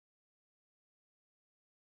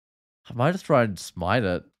might just try and smite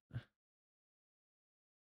it.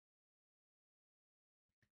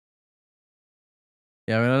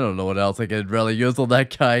 Yeah, I mean, I don't know what else I could really use on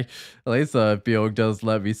that guy. At least Beogh does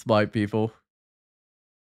let me smite people.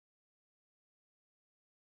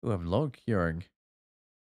 Ooh, I'm low curing.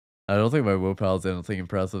 I don't think my willpower is anything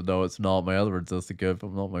impressive. No, it's not. My other resist are good,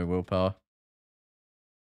 but not my willpower.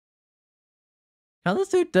 Can this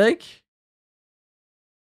dude dig?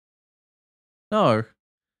 No.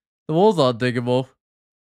 The walls aren't diggable.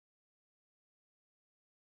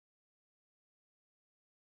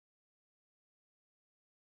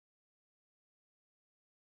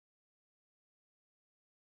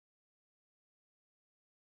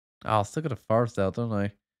 Oh, I still got a forest out, don't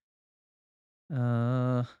I?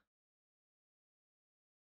 Uh,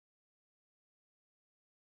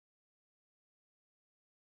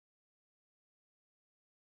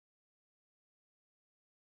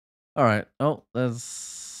 Alright. Oh, those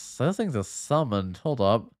things are summoned. Hold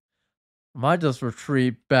up. I might just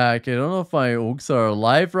retreat back. I don't know if my orcs are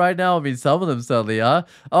alive right now. I mean, some of them certainly are.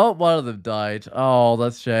 Oh, one of them died. Oh,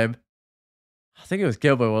 that's a shame. I think it was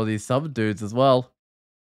killed by one of these summon dudes as well.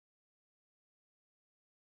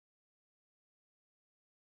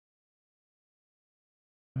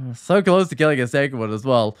 So close to killing a second one as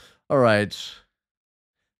well. Alright.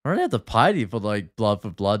 I don't have the piety for, like, blood for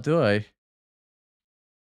blood, do I?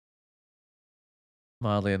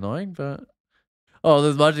 Mildly annoying, but... Oh,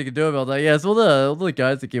 there's much you can do about that. Yeah, it's all the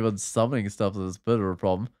guys that keep on summoning stuff that's a bit of a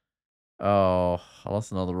problem. Oh, I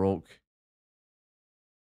lost another orc.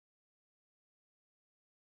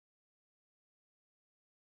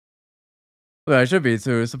 Well, I should be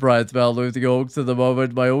too surprised about losing orcs at the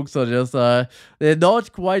moment. My orcs are just, they're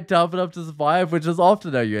not quite tough enough to survive, which is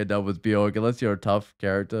often how you end up with Beogh, unless you're a tough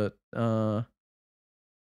character.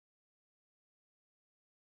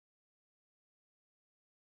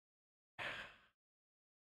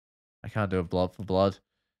 I can't do a blood for blood.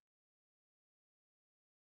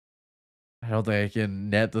 I don't think I can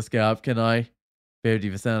net this guy up, can I?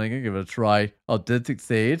 50%, I can give it a try. Oh, did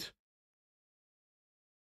succeed.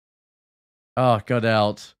 Oh, got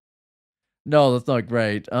out. No, that's not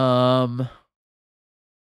great. I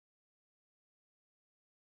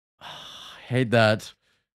hate that.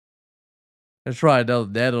 I tried another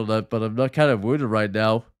net on it, but I'm not kind of wounded right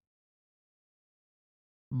now.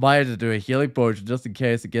 Might have to do a healing potion just in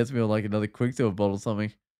case it gets me on like another quicksilver bottle or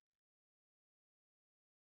something.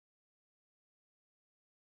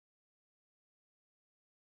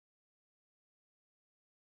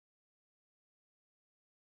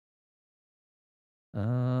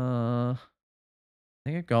 I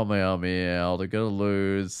think I got my army out. I'm gonna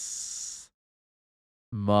lose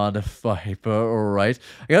Mana Viper. Alright.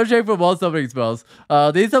 I gotta check for more summoning spells.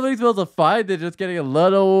 These summoning spells are fine. They're just getting a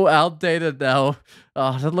little outdated now.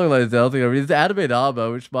 Doesn't look like it's anything. I mean, it's animate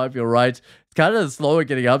armor, which might be alright. It's kind of slow at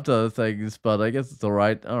getting up to things, but I guess it's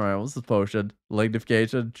alright. Alright, what's this potion?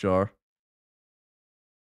 Lignification? Sure.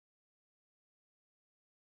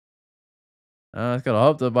 I just gotta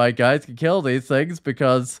hope that my guys can kill these things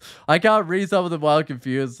because I can't read some of them while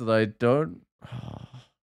confused and I don't.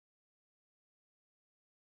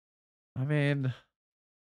 I mean,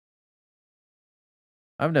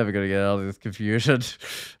 I'm never gonna get out of this confusion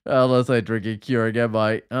unless I drink a cure again.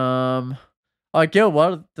 I killed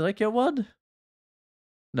one. Did I kill one?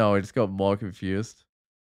 No, I just got more confused.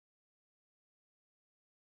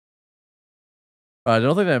 I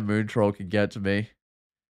don't think that moon troll can get to me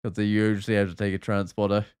because they usually have to take a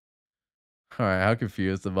transporter. All right, how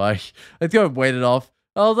confused am I? Let's go and wait it off.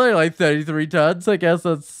 I was only like 33 turns. I guess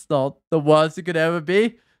that's not the worst it could ever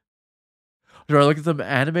be. Should I look at some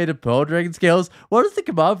animated Pearl Dragon skills? What is the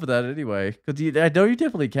command for that anyway? Because I know you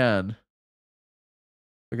definitely can.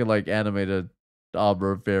 Look at like animated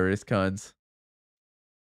armor of various kinds.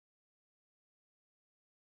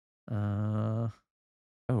 Oh,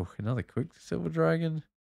 another Quicksilver Dragon.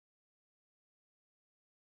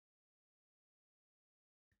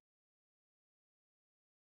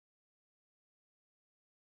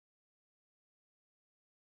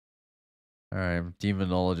 Alright,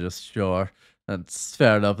 Demonologist, sure. That's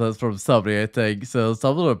fair enough. That's from somebody, I think. So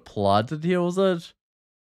someone are planted here, was it?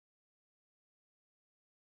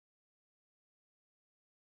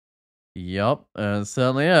 Yup, and it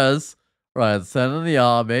certainly is. Right, it's sending the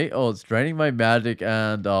army. Oh, it's draining my magic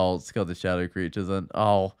and oh, it's got the shadow creatures and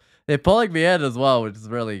oh, They're pulling me in as well, which is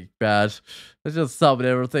really bad. Let's just summon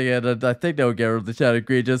everything in, and I think they'll get rid of the shadow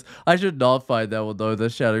creatures. I should not fight that one though. The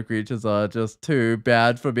shadow creatures are just too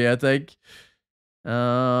bad for me, I think.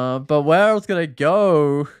 But where else can I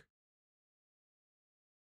go?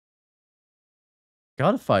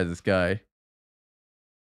 Gotta fight this guy.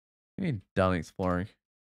 I mean, done exploring.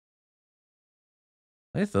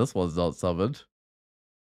 At least this one's not summoned.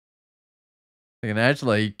 I can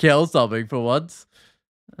actually kill something for once.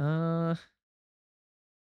 Uh,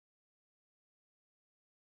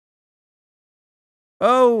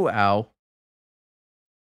 oh, ow.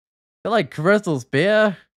 I like Crystal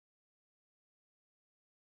Spear.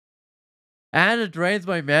 And it drains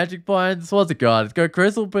my magic points. What's it got? It's got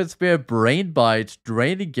Crystal Spear, Brain Bite,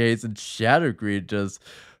 Draining Gaze, and Shadow Creatures.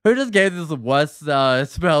 Who just gave this the worst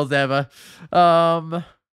spells ever?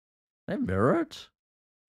 They mirror it?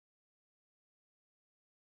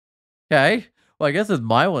 Okay. Well, I guess it's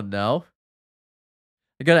my one now.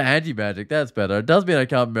 I got an anti-magic. That's better. It does mean I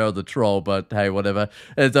can't mirror the troll, but hey, whatever.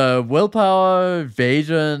 It's a willpower,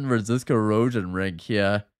 evasion, resist corrosion ring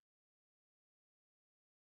here.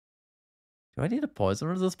 Do I need a poison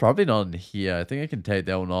resist? Probably not in here. I think I can take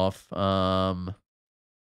that one off.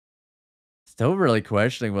 Still really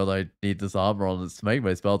questioning whether I need this armor on this to make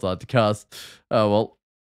my spells hard to cast. Oh, well.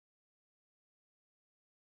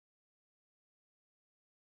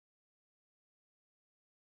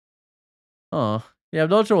 Oh. Yeah, I'm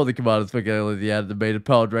not sure what the command is for getting the animated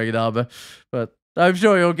Pearl Dragon armor, but I'm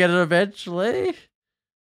sure you'll get it eventually.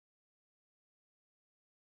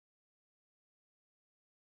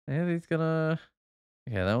 And he's gonna...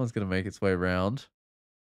 Yeah, that one's gonna make its way around.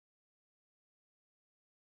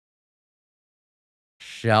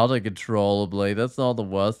 Shout uncontrollably. That's not the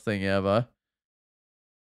worst thing ever.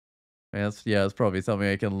 Yeah, it's probably something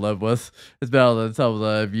I can live with. It's better than some of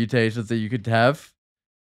the mutations that you could have.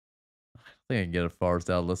 I think I can get a forest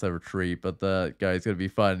out unless I retreat, but that guy's gonna be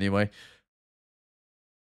fine anyway.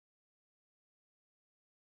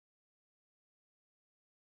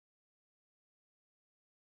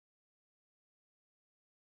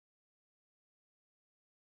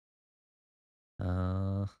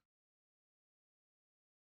 Uh,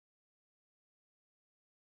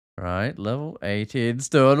 right, level 18's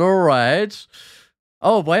doing alright.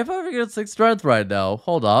 Oh, why have I only got 6 strength right now?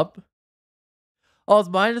 Hold up. Oh, it's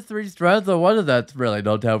 -3 strength. No wonder that's really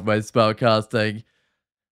not helping my spell casting.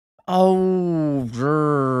 Oh,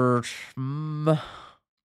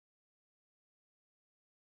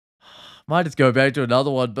 might just go back to another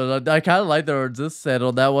one, but I kind of like the resist set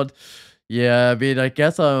on that one. Yeah, I mean, I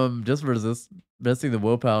guess I'm just missing the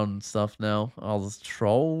willpower and stuff now. I'll just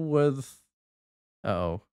troll with. Uh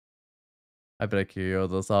oh, I better queue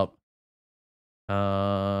this up.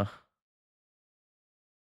 Uh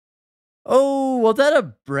oh, was that a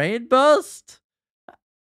brain bust?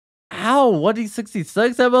 Ow,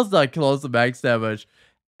 1d66? That must not close to max damage.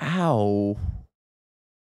 Ow.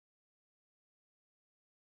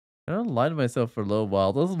 I don't lie to myself for a little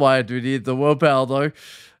while. This is why I do need the willpower though.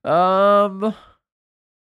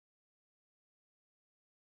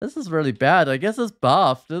 This is really bad. I guess it's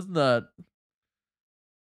buffed, isn't it?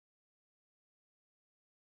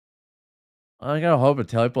 I gotta hope a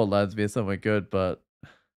teleport lands me somewhere good, but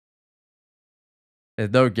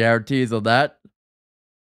there's no guarantees on that.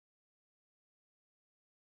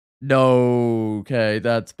 No, okay,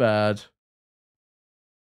 that's bad.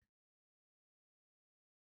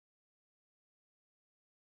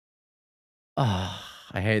 Ah,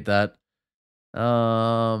 I hate that.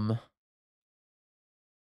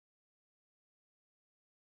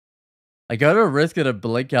 I gotta risk it and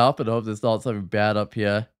blink up and hope there's not something bad up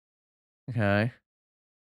here. Okay.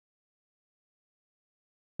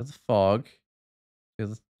 There's a fog.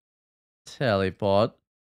 There's a teleport.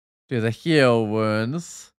 There's a heal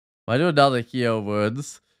wounds. I do another heal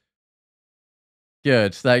wounds.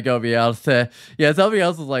 Good, that got me out of there. Yeah, something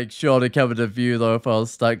else was like sure to come into view though if I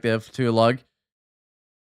was stuck there for too long.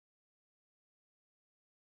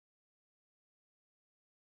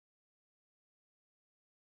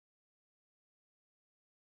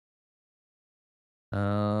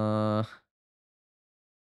 Uh,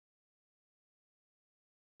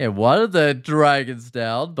 yeah, one of the dragons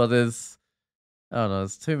down, but there's I don't know,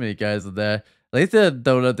 there's too many guys in there. At least they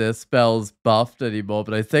don't have their spells buffed anymore,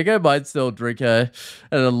 but I think I might still drink an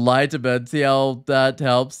enlightenment, see how that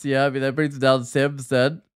helps. Yeah, I mean that brings it down to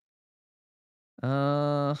 7%.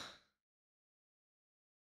 Uh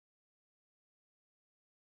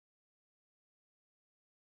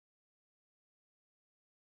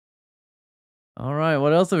Alright,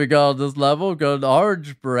 what else have we got on this level? We've got an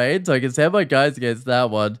orange brain, so I can send my guys against that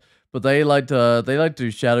one. but they like to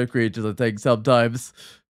do shadow creatures, I think, sometimes.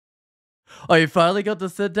 Oh, you finally got the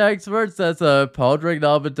syntax where it says powdering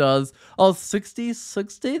armor does 60.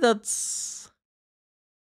 It's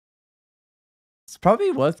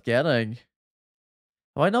probably worth getting.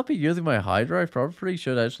 I might not be using my Hydra. I probably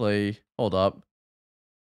should actually hold up.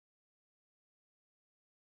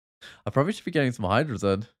 I probably should be getting some Hydras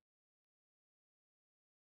in.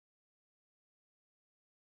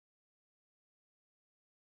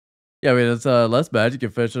 Yeah, I mean it's less magic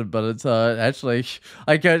efficient, but it's actually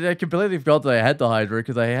I completely forgot that I had the Hydra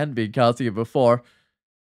because I hadn't been casting it before.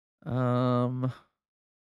 Um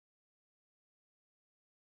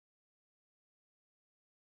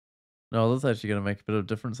no, that's actually gonna make a bit of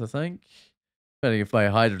difference, I think. Depending if my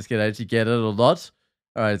Hydras can actually get it or not.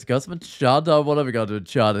 Alright, it's got some enchant. What have we got to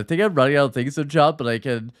enchant? I think I'm running out of things to enchant, but I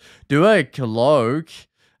can do a cloak.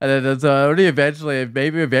 And then there's only eventually,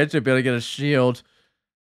 maybe eventually be able to get a shield.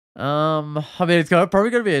 I mean, probably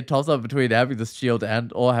gonna be a toss up between having this shield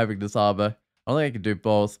and or having this armor. I don't think I can do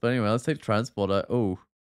both. But anyway, let's take transporter. Oh,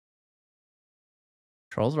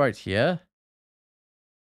 trolls right here.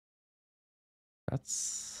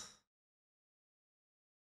 That's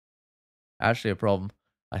actually a problem.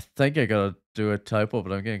 I think I gotta do a typo,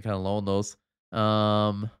 but I'm getting kind of low on those.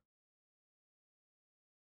 I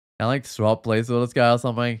like swap places with this guy or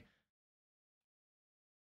something.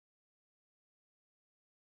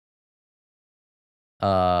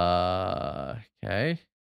 Okay.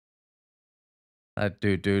 That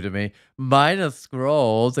do to me. Minus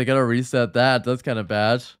scrolls. I gotta reset that. That's kind of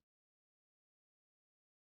bad.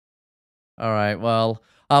 All right. Well,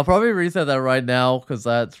 I'll probably reset that right now because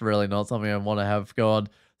that's really not something I want to have going.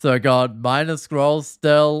 So I got minus scrolls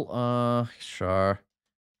still. Sure.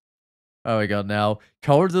 Oh, we got now.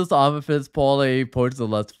 Covers this armor fits poorly. Points are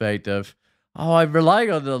less effective. Oh, I'm relying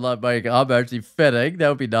on the my armor actually fitting. That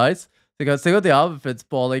would be nice. So still got the armor fits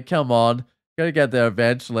poorly. Come on. Gotta get there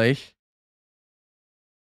eventually.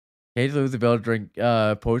 Cage lose the ability to drink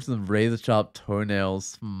potions and razor sharp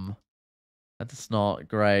toenails. That's not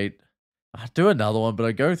great. I'll do another one, but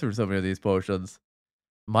I go through so many of these potions.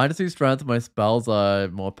 -2 strength, my spells are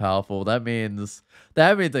more powerful. That means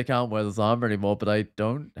I can't wear this armor anymore, but I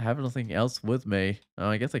don't have anything else with me. Oh,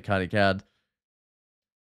 I guess I kinda can.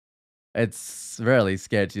 It's really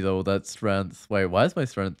sketchy though, that strength. Wait, why is my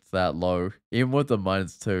strength that low? Even with the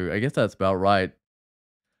 -2. I guess that's about right.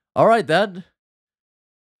 Alright then.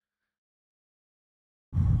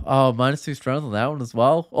 Oh, -2 strength on that one as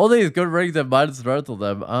well. All these good rings have minus strength on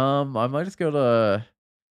them. I might just go to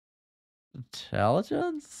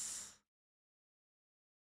intelligence.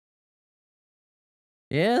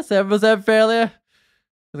 Yeah, 7% failure.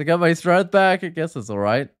 I got my strength back. I guess it's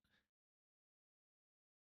alright.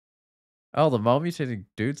 Oh, the mutating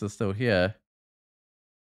dudes are still here.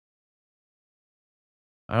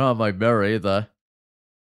 I don't have my mirror either.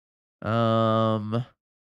 Um,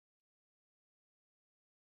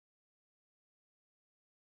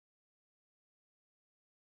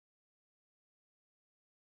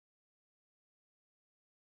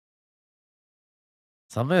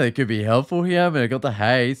 something that could be helpful here. I mean, I got the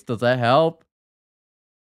haste. Does that help?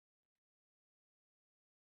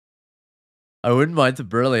 I wouldn't mind the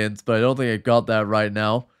brilliance, but I don't think I got that right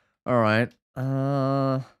now. All right.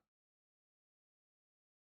 Not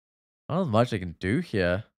much I can do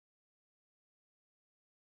here.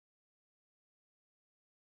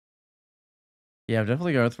 Yeah, I'm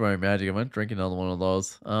definitely going through my magic. I might drink another one of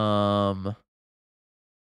those.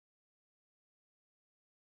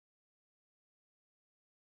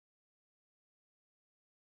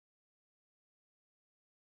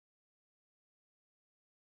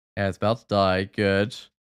 Yeah, it's about to die. Good.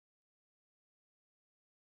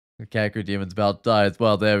 The Kaku demon's about to die as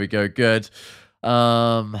well. There we go. Good.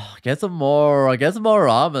 Get some more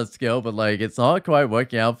armor skill, but like it's not quite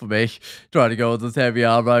working out for me. Trying to go with this heavy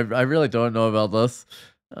armor. I really don't know about this.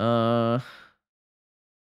 Uh,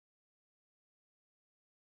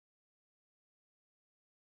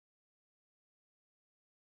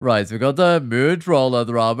 right, so we got the mood roll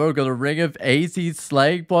leather armor. We got a ring of AC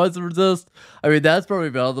slaying poison resist. I mean, that's probably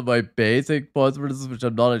better than my basic poison resist, which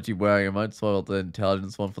I'm not actually wearing. I might swap out the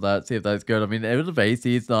intelligence one for that. See if that's good. I mean, even if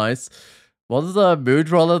AC is nice. What is a mood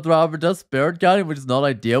roll leather armor? It does spirit guarding, which is not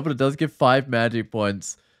ideal, but it does give 5 magic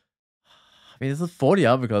points. I mean, this is 40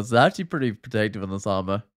 armor cost. It's actually pretty protective in this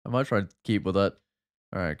armor. I might try and keep with it.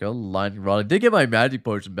 Alright, go lightning rod. I did get my magic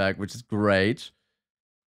potion back, which is great.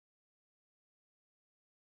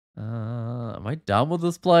 Am I done with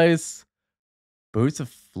this place? Boots of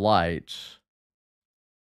flight.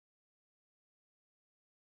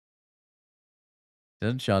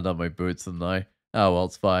 Didn't shine up my boots, didn't I? Oh, well,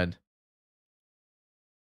 it's fine.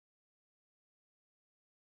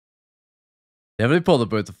 Definitely pull the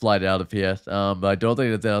boat to flight out of here. But I don't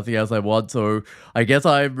think there's anything else I want, so I guess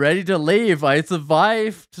I'm ready to leave. I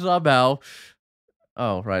survived somehow.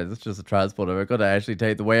 Oh, right, it's just a transporter. I've got to actually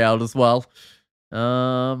take the way out as well.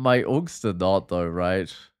 My Uggs did not, though,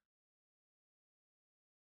 right?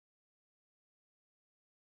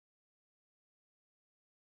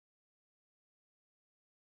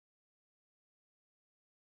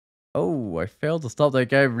 Oh, I failed to stop that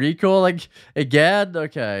guy recalling again?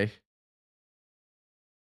 Okay.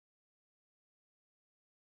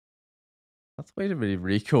 That's way too many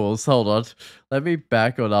recalls. Hold on. Let me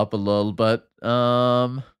back on up a little bit.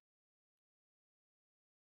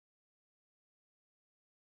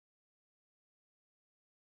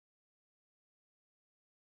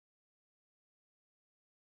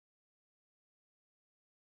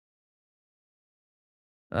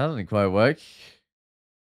 That didn't quite work.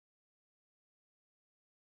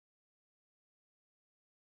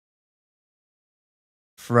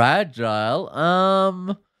 Fragile?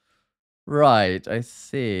 Right, I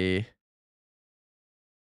see.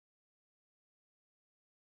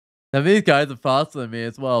 Now these guys are faster than me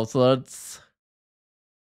as well, so that's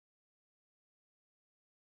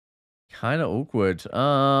kind of awkward.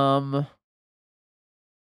 I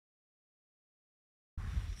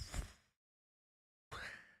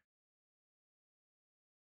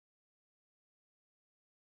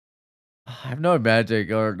have no magic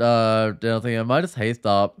or anything. I might just haste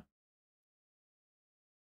up.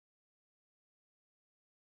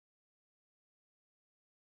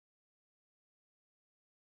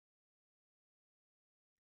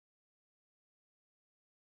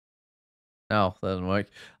 Oh, that didn't work.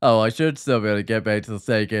 Oh, I should still be able to get back to the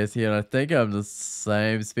staircase here. And I think I'm the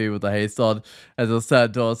same speed with the haste on as the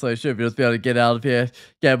centaur, so I should just be able to get out of here,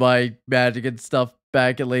 get my magic and stuff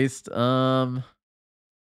back at least. Uh,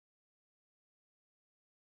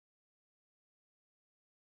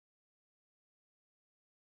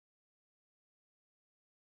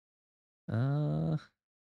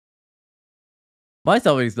 my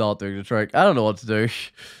stomach's not doing the trick. I don't know what to do.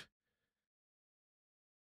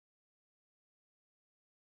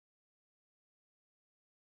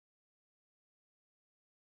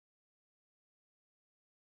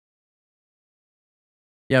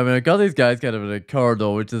 Yeah, I mean, I got these guys kind of in a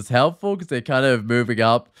corridor, which is helpful because they're kind of moving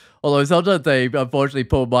up. Although sometimes they unfortunately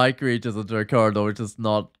pull my creatures into a corridor, which is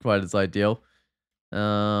not quite as ideal.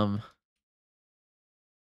 Um,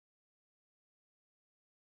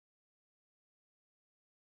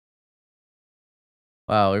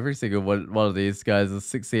 wow, every single one of these guys is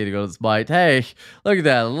succeeding on its might. Hey, look at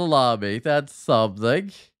that, a little army. That's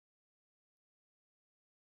something.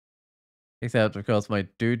 Except, of course, my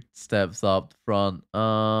dude steps up front.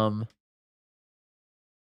 Not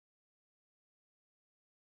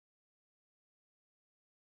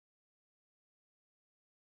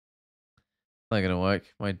gonna work.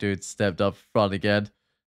 My dude stepped up front again.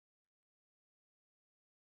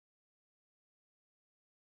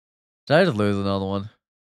 Did I just lose another one?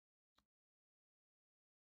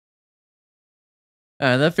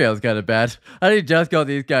 And that feels kind of bad. I only just got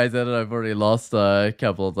these guys in and I've already lost a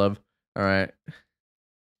couple of them. All right.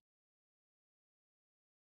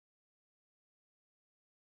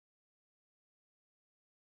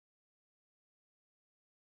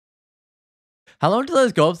 How long do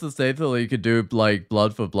those corpses stay till you could do like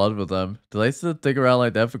blood for blood with them? Do they stick around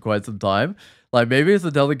like that for quite some time? Like maybe it's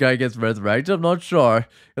until the guy gets resurrected. I'm not sure.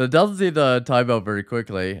 'Cause it doesn't seem to time out very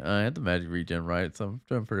quickly. I had the magic regen right, so I'm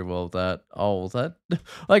doing pretty well with that. Oh, was that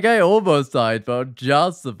like I almost died, but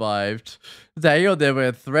just survived. Hang on there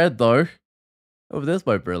with a thread though. Oh, there's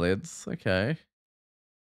my brilliance. Okay.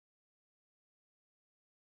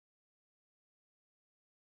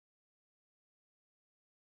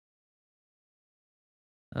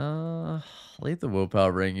 Uh, leave the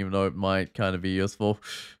willpower ring, even though it might kind of be useful.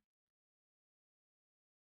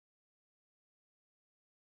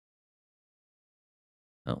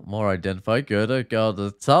 Oh, more identify. Good. I got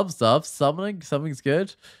the some stuff. Summoning. Something's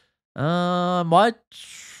good. Might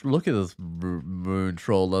look at this moon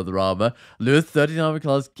troll leather armor. Lose 13 armor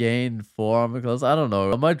class, gain 4 armor class. I don't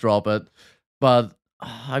know. I might drop it, but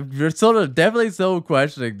I'm sort of definitely still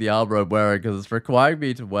questioning the armor I'm wearing because it's requiring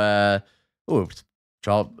me to wear. Oh,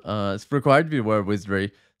 drop. It's required me to wear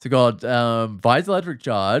wizardry. So got Vise Electric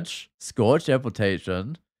Charge, Scorched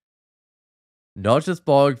Amputation, Noxious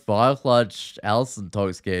Bog, Fire Clutch, Alice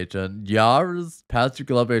Intoxication, Yara's Pastor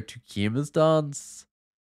Glover Tukima's Dance,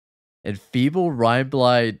 and Feeble Rhyme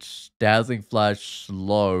Blight, Dazzling Flash,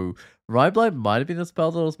 Slow, Right Blight might have been a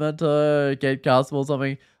spell that was meant to get castable or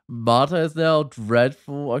something. Marta is now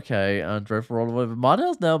Dreadful. Okay, and Dreadful all the way. Marta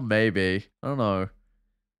is now maybe. I don't know.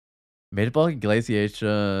 Metabolic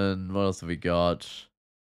Glaciation. What else have we got?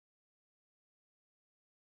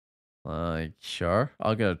 Sure.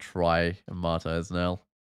 I'm gonna try Marta as now.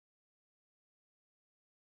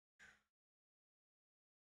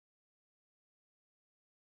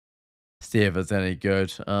 See if it's any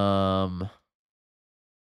good.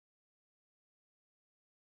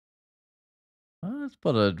 Let's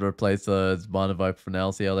put a replace Mana Vibe for now,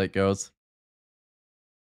 see how that goes.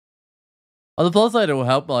 On the plus side, it will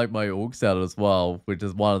help like my orcs out as well, which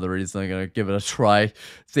is one of the reasons I'm gonna give it a try.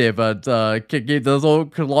 See if it can keep those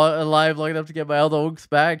orcs alive long enough to get my other orcs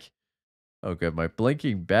back. Oh good, my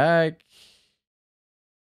blinking back.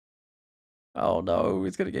 Oh no,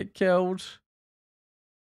 he's gonna get killed.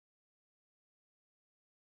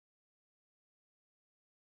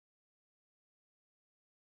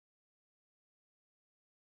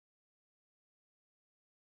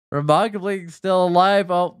 Remarkably still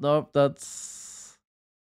alive. Oh nope, that's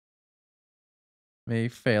me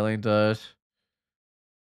failing to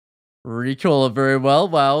recall it very well.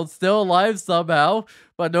 Wow, it's still alive somehow.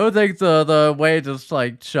 But no thanks to the way it just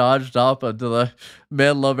like charged up into the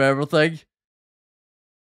middle of everything.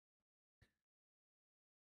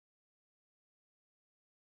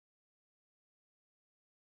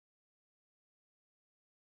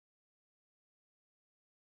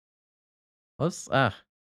 Whoops.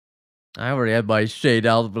 I already had my shade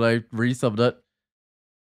out, but I resummed it.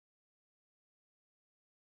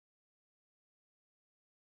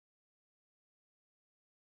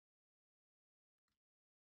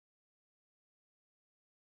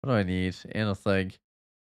 What do I need? Anything.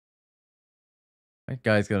 That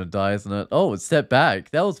guy's gonna die, isn't it? Oh, it's step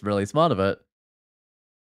back. That was really smart of it.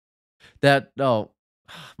 That, oh,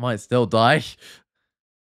 might still die.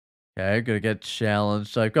 Okay, I'm gonna get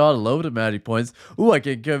challenged. I've got a load of Matty points. Ooh, I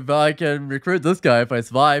can recruit this guy if I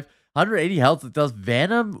survive. 180 health. It does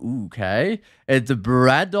Venom. Ooh, okay. It's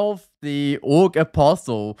Brandolph, the Orc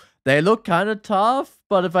Apostle. They look kind of tough,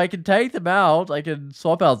 but if I can take them out, I can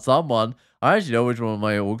swap out someone. I actually know which one of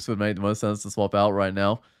my orcs would make the most sense to swap out right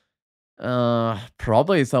now.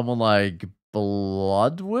 Probably someone like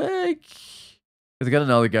Bloodwick. Because I got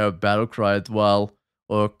another guy with Battlecry as well.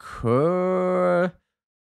 Or Kerbok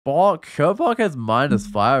has minus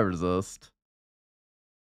fire resist.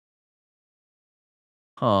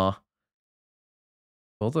 Huh.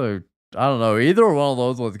 Also, I don't know. Either one of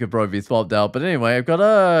those ones could probably be swapped out. But anyway, I've got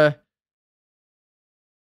a.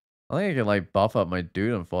 I think I can like buff up my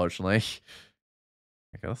dude, unfortunately.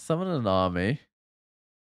 I gotta summon an army.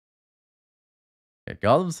 I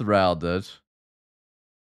got them surrounded.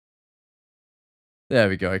 There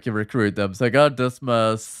we go. I can recruit them. So I got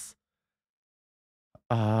Dismas.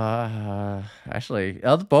 Actually,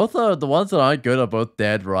 both are the ones that aren't good are both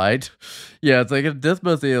dead, right? Yeah, so I can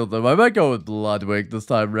Dismas heal them. I might go with Ludwig this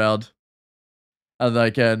time round. And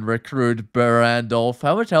I can recruit Barandolf.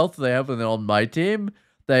 How much health do they have when they're on my team?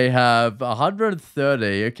 They have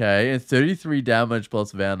 130, okay, and 33 damage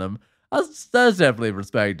plus Venom. That's definitely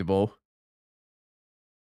respectable.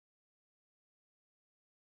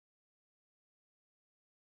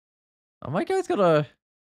 Oh, my guy's gonna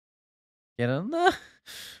get in there.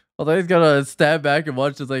 Although he's gonna stand back and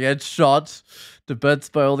watch as I get shot to bits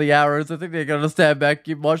by all the arrows. I think they're gonna stand back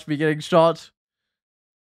and watch me getting shot.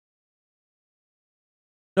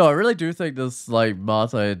 No, I really do think this like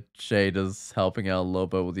Marta shade is helping out a little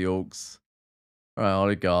bit with the orcs. Alright, what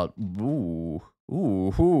do you got?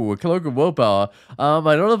 A cloak of willpower. I don't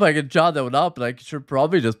know if I can chart that one up, but I should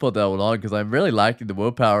probably just put that one on because I'm really lacking the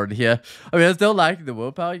willpower in here. I mean, I'm still lacking the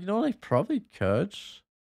willpower. You know what? I probably could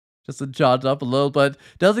just to charge up a little bit.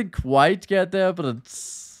 Doesn't quite get there, but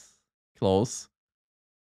it's close.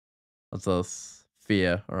 What's this?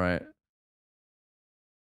 Fear. All right.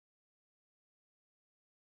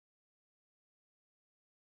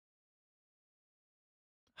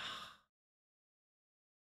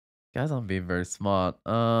 Guys, I'm being very smart.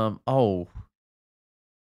 Oh,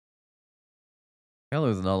 gotta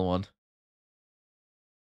lose another one.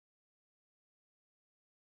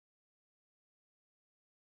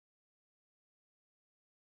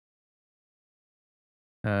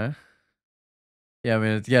 Huh? Yeah, I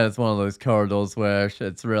mean, it's one of those corridors where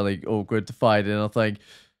it's really awkward to fight in, I think.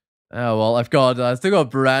 Oh, well, I still got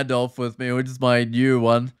Brandolph with me, which is my new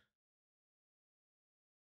one.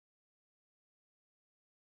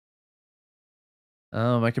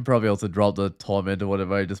 I can probably also drop the Torment or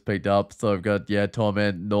whatever I just picked up. So I've got, yeah,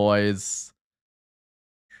 Torment, Noise.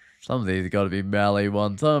 Some of these got to be melee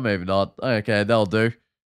ones. Oh, maybe not. Okay, that'll do.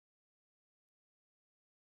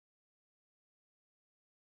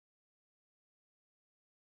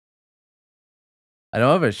 I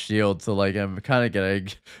don't have a shield, so like I'm kind of getting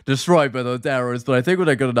destroyed by those arrows. But I think when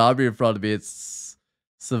I got an army in front of me, it's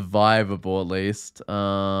survivable at least.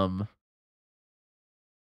 Oh,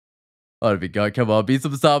 there we go. Come on, be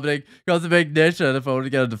some summoning. Got some ignition if I want to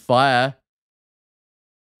get into fire.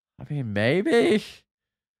 I mean, maybe.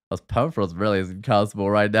 Plus, Permafrost really isn't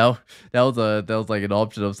castable right now. That was like an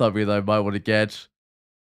option of something that I might want to get.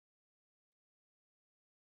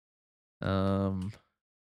 Um,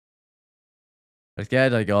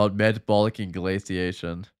 again, I got metabolic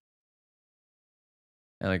glaciation,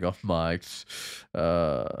 and I got marked.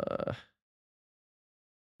 Uh,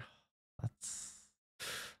 that's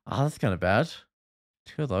that's kind of bad.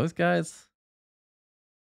 Two of those guys.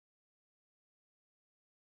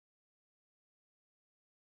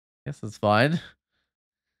 Guess it's fine.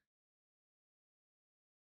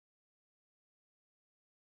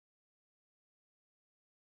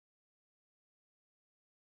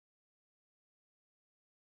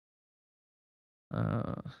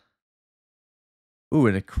 Uh, Ooh,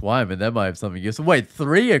 an acquirement. That might have something useful. Wait,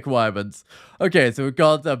 3 acquirements. Okay, so we've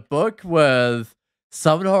got a book with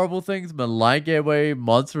Summon Horrible Things, Malign Gateway,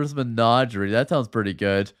 Monstrous Menagerie. That sounds pretty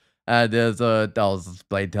good. And there's a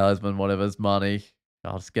Blade Talisman, whatever's money.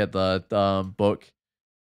 I'll just get the book.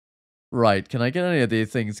 Right, can I get any of these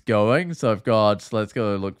things going? So I've got, let's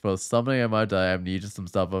go look for summoning. I might amnesia some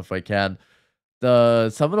stuff if I can. The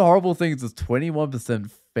Summon Horrible Things is 21%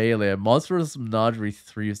 failure. Monstrous Menagerie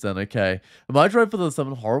 3%. Okay. I might try for the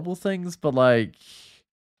Summon Horrible Things, but like,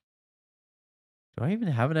 do I even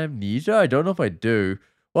have an amnesia? I don't know if I do.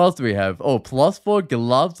 What else do we have? Oh, +4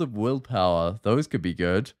 Gloves of Willpower. Those could be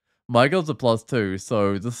good. My gloves are +2,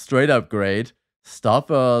 so the straight upgrade. Staff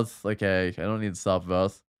Earth. Okay, I don't need Staff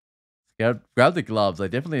Earth. Grab the gloves. I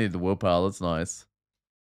definitely need the willpower. That's nice.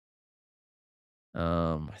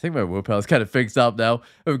 I think my willpower's kind of fixed up now.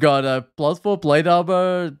 We've got a +4 blade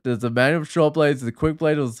armor. There's a manual short blades. The quick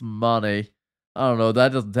blade was money. I don't know.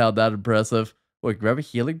 That doesn't sound that impressive. Wait, grab a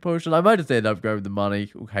healing potion? I might just end up grabbing the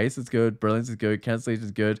money. Ooh, haste is good. Brilliance is good. Cancellation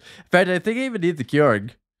is good. In fact, I think I even need the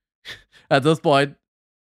curing at this point.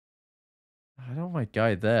 I don't want my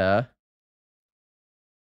guy there.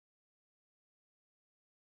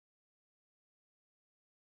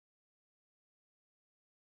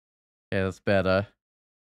 Yeah, that's better.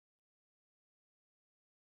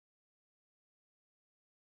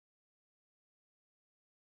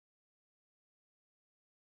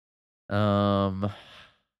 Um,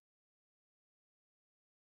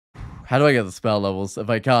 how do I get the spell levels? If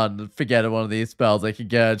I can't forget one of these spells, I can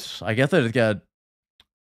get. I guess I just get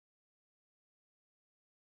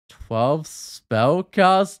 12 spell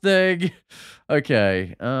casting.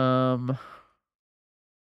 Okay.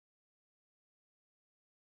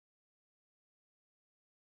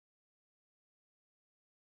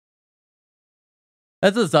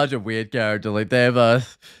 That's such a weird character. Like they have a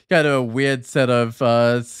kind of a weird set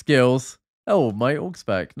of skills. Oh, my orc's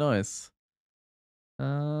back. Nice.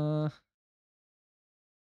 Uh,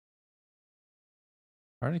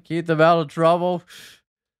 Trying to keep them out of trouble.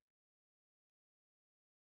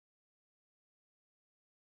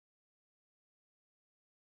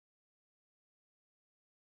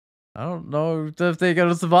 I don't know if they're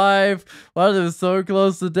gonna survive. One of them is so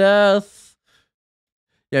close to death.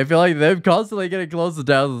 Yeah, I feel like them constantly getting close to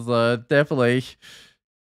death is definitely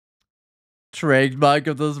trademark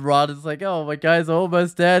of this run. It's like, oh, my guys are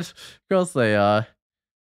almost dead. Of course they are.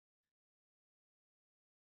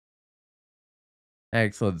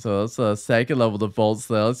 Excellent. So that's a second level defaults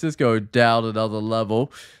there. Let's just go down another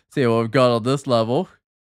level. See what we've got on this level.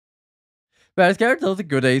 Man, his character has a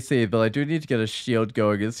good AC, but I do need to get a shield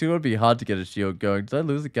going. It's going to be hard to get a shield going. Did I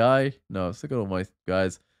lose a guy? No, I've still got all my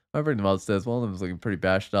guys. I bring them upstairs. One of them is looking pretty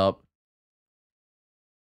bashed up.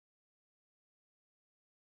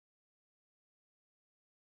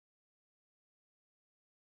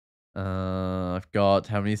 I've got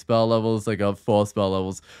how many spell levels? I got 4 spell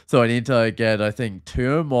levels. So I need to get, I think,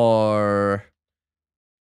 2 more.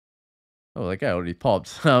 Oh, that guy already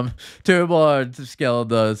popped. 2 more to scale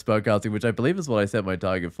the spellcasting, which I believe is what I set my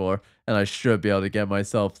target for. And I should be able to get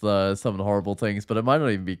myself the summon horrible things, but it might not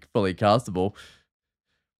even be fully castable.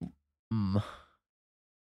 Hmm.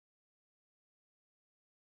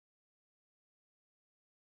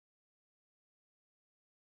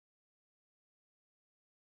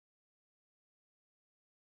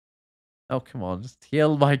 Oh, come on, just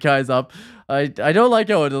heal my guys up. I don't like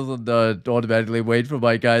how it doesn't automatically wait for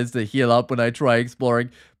my guys to heal up when I try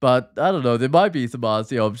exploring, but I don't know, there might be some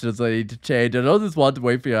RC options I need to change. I know there's one to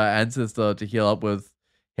wait for your ancestor to heal up with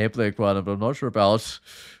Hairplay Quantum, but I'm not sure about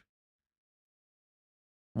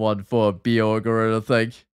one for Beogh or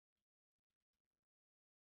anything.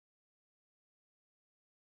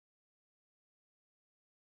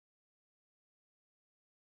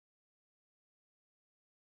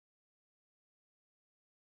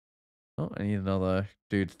 Oh, I need another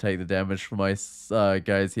dude to take the damage for my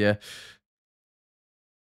guys here.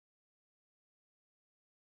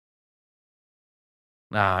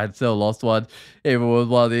 Ah, I still lost one. Even with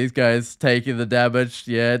one of these guys taking the damage,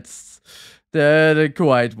 yeah, that didn't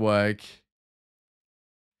quite work.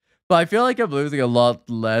 But I feel like I'm losing a lot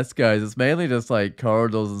less, guys. It's mainly just like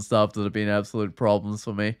corridors and stuff that have been absolute problems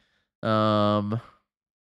for me. Um,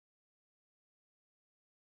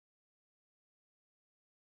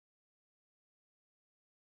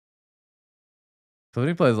 so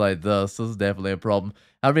many plays like this is definitely a problem.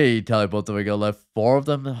 How many teleports have we got left? 4 of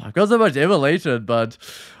them? I've got so much immolation, but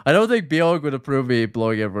I don't think Beogh would approve me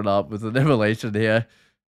blowing everyone up with an immolation here.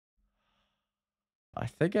 I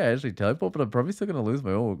think I actually teleport, but I'm probably still going to lose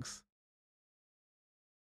my orcs.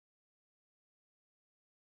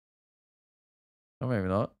 Or maybe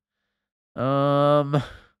not. Um,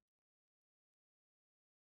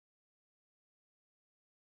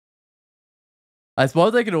 I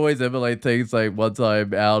suppose I can always emulate things like once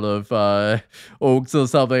I'm out of orcs or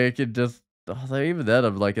something, I can just although even then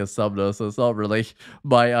I'm like a summoner, so it's not really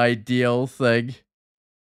my ideal thing.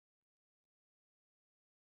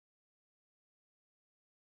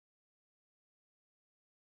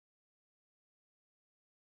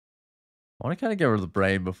 I want to kind of get rid of the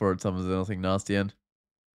brain before it summons anything nasty in.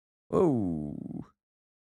 Oh.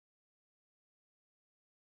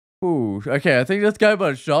 Ooh. Okay, I think this guy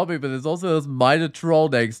might shot me, but there's also this minor troll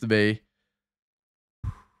next to me.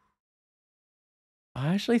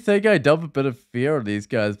 I actually think I dump a bit of fear on these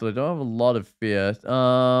guys, but I don't have a lot of fear.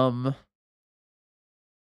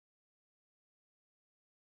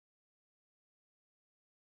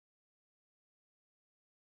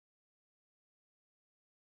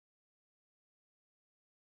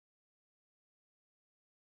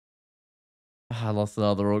 I lost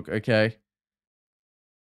another orc. Okay.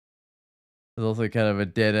 There's also kind of a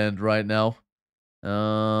dead end right now.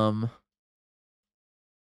 Um,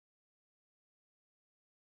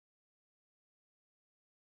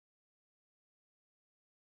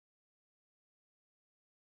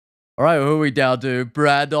 all right, who are we down to?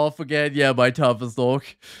 Brandoff again? Yeah, my toughest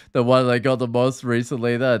orc. The one that I got the most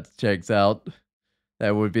recently. That checks out.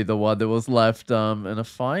 That would be the one that was left in a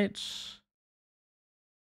fight.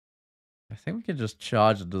 I think we can just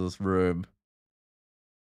charge into this room.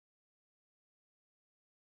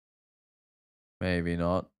 Maybe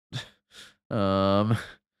not. um,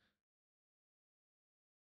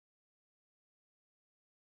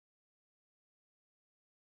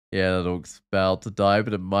 yeah, that orc's about to die,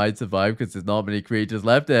 but it might survive because there's not many creatures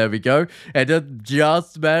left. There we go. And it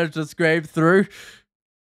just managed to scrape through.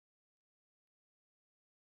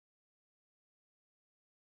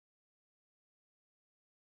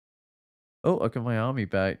 Oh, I got my army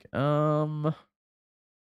back.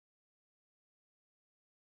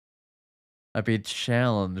 I've been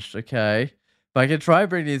challenged. Okay. But I can try and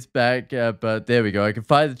bring these back, but there we go. I can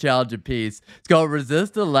find the challenge in peace. It's got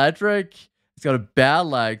resist electric. It's got a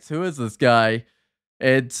battle axe. Who is this guy?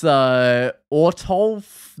 It's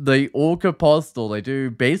Ortolf, the Orc Apostle. They do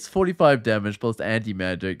base 45 damage plus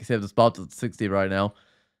anti-magic. Except the spot's at 60 right now.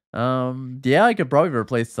 Yeah, I could probably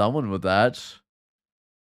replace someone with that.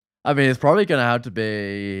 I mean, it's probably gonna have to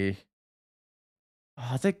be. Oh,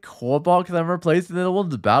 I think Korbok that I'm replacing. The other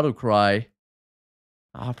one's Battle Cry.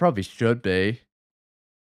 I probably should be.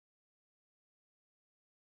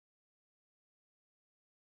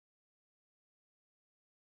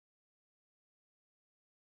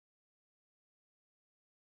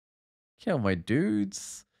 Kill my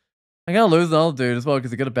dudes. I'm gonna lose another dude as well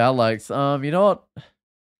because he got a battle axe. You know what?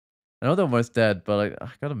 I know they're almost dead, but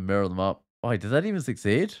I gotta mirror them up. Wait, did that even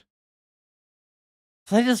succeed?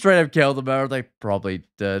 Did they just straight up kill the mirror? They probably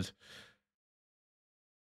did.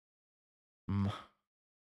 Mm.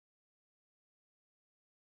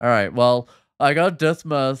 Alright, well, I got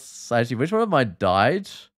Dismas. Actually, which one of mine died?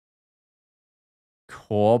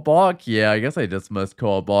 Korbok? Yeah, I guess I dismissed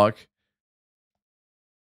Korbok.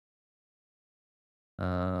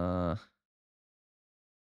 Uh,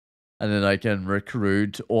 and then I can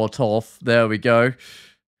recruit Ortolf. There we go.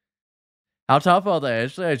 How tough are they?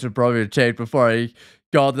 Actually, I should probably check before I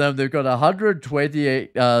got them. They've got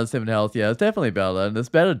 128 7 health. Yeah, it's definitely better. And there's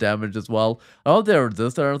better damage as well. I hope they're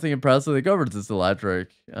resist. I don't think impressive. They got resist electric.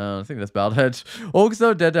 I think that's about it.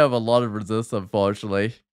 Also, dead to have a lot of resist,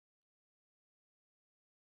 unfortunately.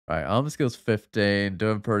 Right, armor skills 15.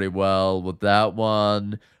 Doing pretty well with that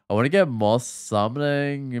one. I want to get more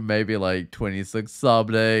summoning. Maybe like 26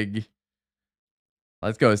 summoning.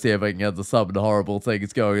 Let's go see if I can get the summon horrible thing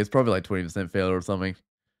it's going. It's probably like 20% failure or something.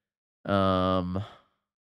 Um,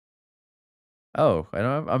 Oh,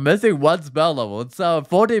 I'm missing one spell level. It's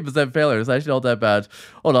 14% failure. It's actually not that bad.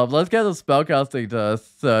 Hold on, let's get the spellcasting to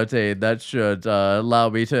 13. That should allow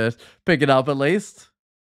me to pick it up at least.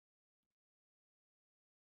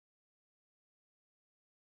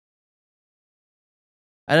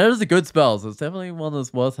 And it is a good spell, so it's definitely one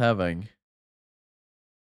that's worth having.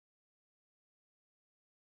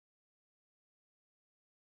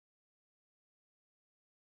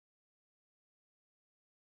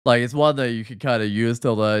 Like, it's one that you can kind of use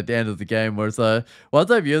till the end of the game, whereas ones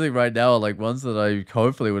I'm using right now are like ones that I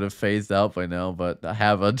hopefully would have phased out by now, but I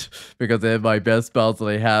haven't because they're my best spells that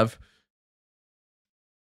I have.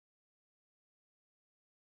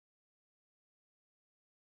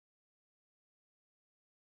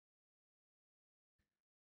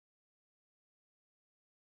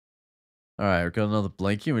 Alright, we've got another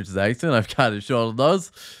blinking, which is excellent. I've kind of short on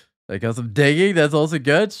those. They got some digging, that's also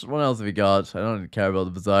good. What else have we got? I don't care about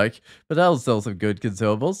the Berserk, but that'll sell some good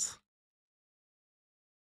consumables.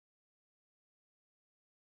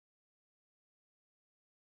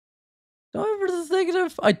 Do I resist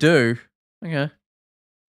negative? I do. Okay.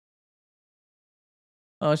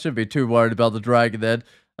 Oh, I shouldn't be too worried about the dragon then.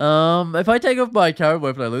 If I take off my current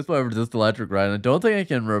weapon, I lose my resist electric, right? I don't think I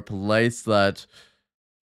can replace that.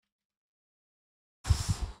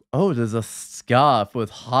 Oh, there's a scarf with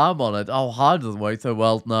harm on it. Oh, harm doesn't work so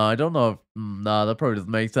well. No, I don't know. Nah, that probably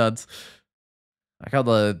doesn't make sense. I got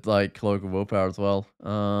the like cloak of willpower as well.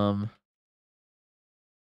 I'll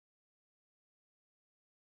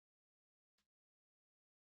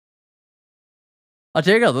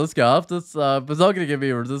check out this scarf. This it's not gonna give me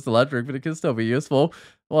a resist electric, but it can still be useful.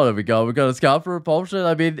 What have we got? We got a scarf for repulsion.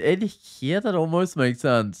 I mean, in here that almost makes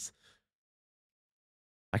sense.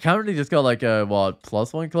 I currently just got like a what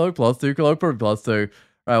 +1 cloak, +2 cloak, probably +2.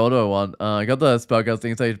 Right, what do I want? I got the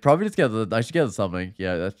spellcasting, so I should probably just get the. I should get the something.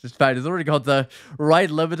 Yeah, that's just fact. It's already got the right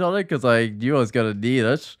limit on it because I knew I was gonna need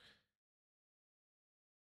it.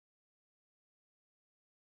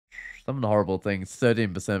 Some of the horrible things.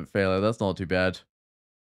 13% failure. That's not too bad.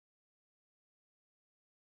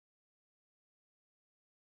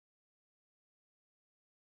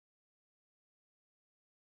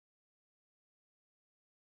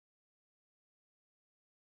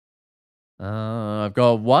 I've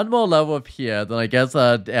got one more level up here. Then I guess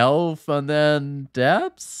elf and then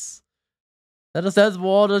depths. That just has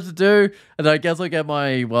water to do, and I guess I get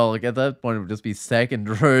my well. Like at that point, it would just be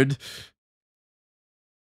second rune.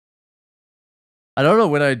 I don't know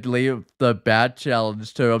when I'd leave the bat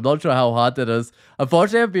challenge too. I'm not sure how hard that is.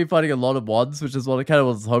 Unfortunately, I've been fighting a lot of wands, which is what I kind of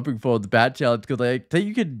was hoping for the bat challenge because I think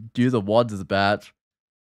you can use a wand as a bat.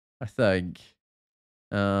 I think.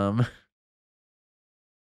 Um.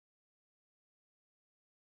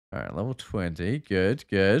 All right, level 20. Good,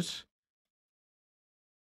 good.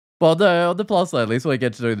 Well, no, on the plus side, at least when I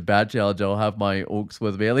get to do the bad challenge, I'll have my orcs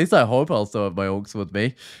with me. At least I hope I'll still have my orcs with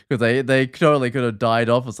me because they totally could have died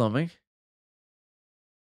off or something.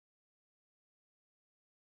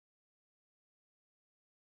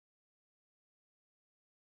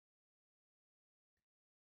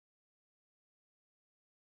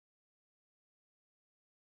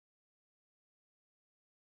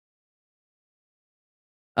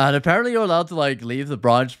 And apparently you're allowed to like leave the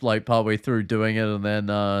branch like partway through doing it and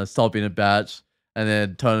then stop being a bat and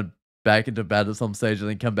then turn it back into a bat at some stage and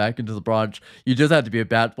then come back into the branch. You just have to be a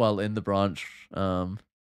bat while in the branch. So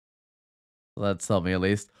that's something at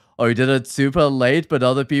least. Oh, you did it super late, but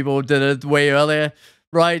other people did it way earlier.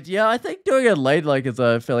 Right, yeah, I think doing it late like is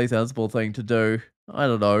a fairly sensible thing to do. I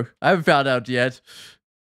don't know. I haven't found out yet.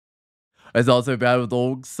 It's also bad with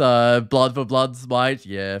orcs, blood for blood smite.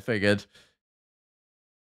 Yeah, figured.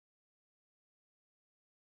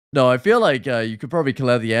 No, I feel like you could probably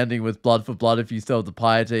clear the ending with blood for blood if you still have the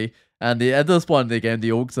piety. And at this point in the game, the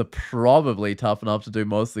orcs are probably tough enough to do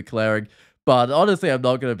most of the clearing. But honestly, I'm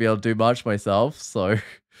not going to be able to do much myself. So,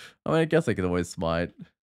 I mean, I guess I can always smite.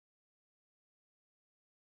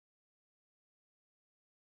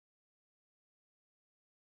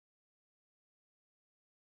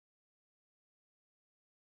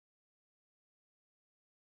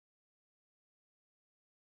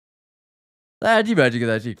 The anti-magic is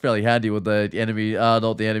actually fairly handy with the enemy,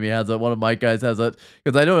 not the enemy has it, one of my guys has it,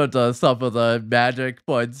 because I don't have to suffer the magic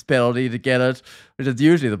points penalty to get it, which is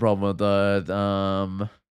usually the problem with the,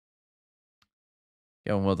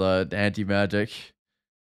 going with the anti-magic.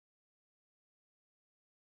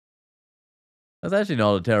 That's actually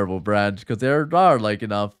not a terrible brand, because there are, like,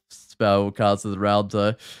 enough spell casters around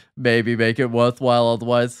to maybe make it worthwhile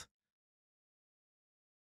otherwise.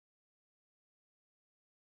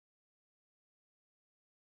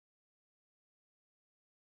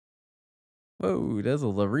 Whoa, there's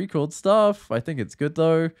all the recalled stuff. I think it's good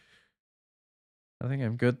though. I think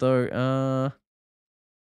I'm good though.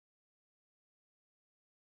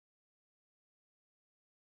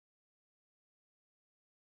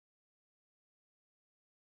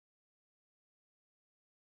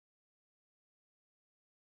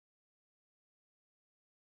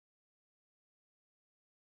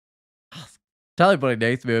 Totally putting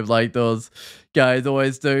next to me with like those guys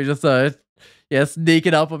always do. Just yeah,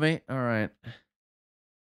 sneaking up on me. All right.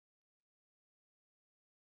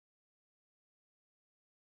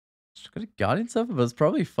 Just got a guardian server, but it's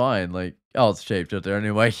probably fine. Like, oh, it's shapeshifter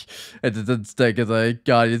anyway. It didn't stick as a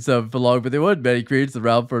guardian server for long, but there weren't many creatures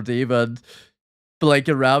around for it to even blink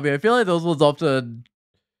around me. I feel like those ones often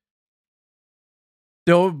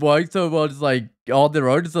don't work so well just like on their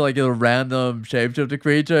own, just like a random shapeshifter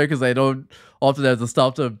creature because they don't often have the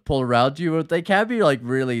stuff to pull around you. But they can be like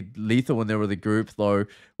really lethal when they're with a group though,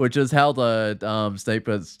 which is how the snake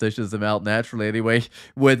pit stitches them out naturally anyway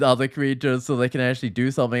with other creatures so they can actually do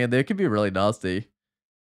something and they can be really nasty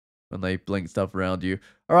when they blink stuff around you.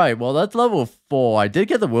 Alright, well that's level 4. I did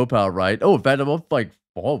get the willpower right. Oh, in fact I'm up like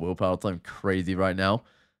 4 willpower, so I'm crazy right now.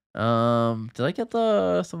 Did I get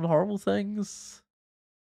the some horrible things?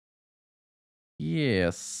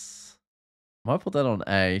 Yes. Might put that on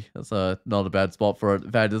A. That's not a bad spot for it. In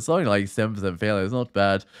fact, it's only like 7% failure. It's not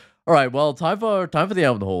bad. All right, well, time for the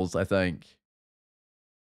Elven Halls, I think.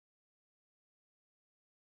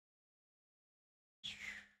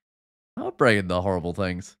 I'll bring in the horrible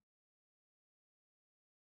things.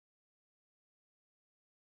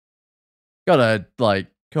 Gotta like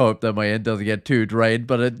hope that my end doesn't get too drained,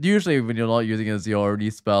 but usually when you're not using it as your only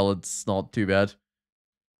spell, it's not too bad.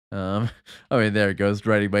 Um, I mean, there it goes,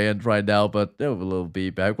 draining my end right now, but it will a little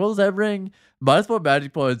beat back. What does that bring? -4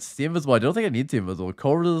 magic points. See invisible. I don't think I need to invisible.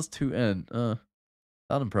 Corridors to end.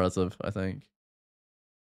 Not impressive, I think.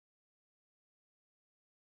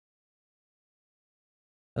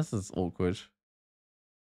 This is awkward.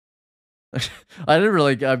 I didn't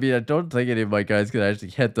really. I mean, I don't think any of my guys could actually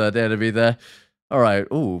hit that enemy there. All right.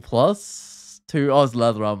 Ooh, +2. Oh, it's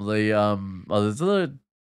leather armor. Oh, there's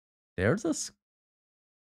a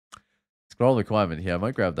scroll requirement here. I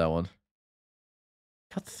might grab that one.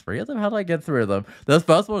 Got 3 of them? How did I get 3 of them? The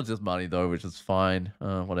first one is just money though, which is fine.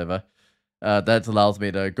 Whatever. That allows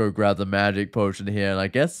me to go grab the magic potion here, and I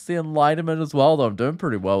guess the enlightenment as well, though I'm doing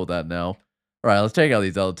pretty well with that now. Alright, let's check out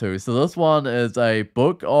these other 2. So this one is a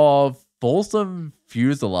Book of Fulsome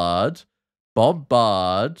Fusillade,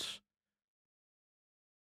 Bombard,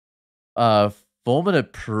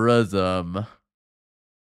 Fulminate Prism.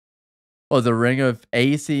 Oh, the Ring of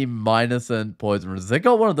AC minus and Poison Resist. I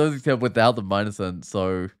got one of those except without the minus and,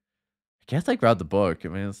 so I guess I grabbed the book. I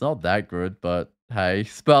mean, it's not that good, but hey,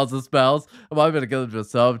 spells are spells. I might be able to get them to a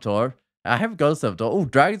servitor. I haven't got a servitor. Oh,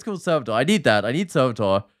 Dragon's School servitor. I need that. I need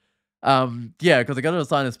servitor. Yeah, because I got to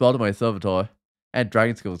assign a spell to my servitor. And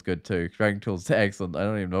Dragon School is good too. Dragon School is excellent. I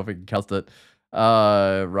don't even know if I can cast it.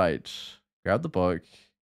 Right. Grab the book.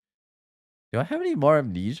 Do I have any more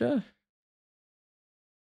amnesia?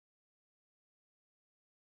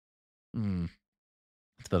 Hmm.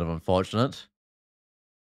 It's a bit of unfortunate.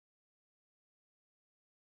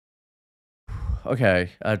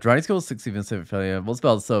 Okay, Dragon School 60% failure. What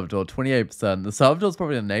spell the Servitor? 28%. The Servitor is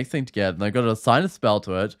probably the next thing to get, and I gotta assign a spell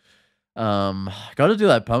to it. Gotta do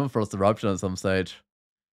that Permafrost Eruption at some stage.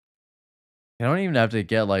 I don't even have to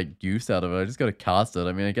get like use out of it. I just gotta cast it.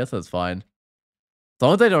 I mean, I guess that's fine. As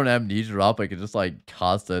long as I don't amnesia up, I can just like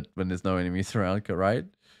cast it when there's no enemies around, right?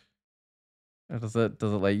 Or does it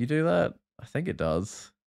let you do that? I think it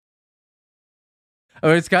does. I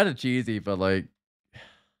mean, it's kind of cheesy, but like,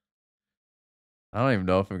 I don't even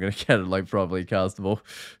know if I'm gonna get it like properly castable.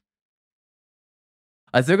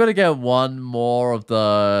 I still gotta get one more of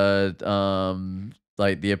the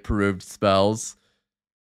like the approved spells.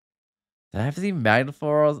 Did I have the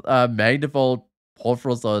Magnifold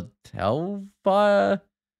Porphyros or Hellfire?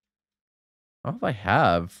 I don't know if I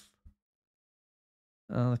have.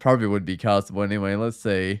 It probably would be castable anyway. Let's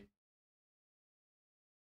see.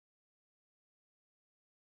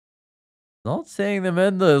 Not seeing them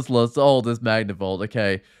in this list. Oh, this Magnifold.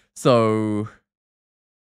 Okay. So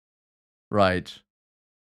right.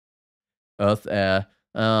 Earth Air.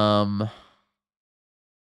 100%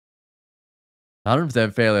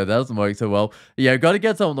 failure. That doesn't work so well. Yeah, gotta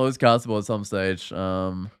get some of those castable at some stage.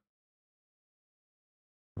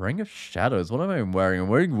 Ring of Shadows. What am I wearing? I'm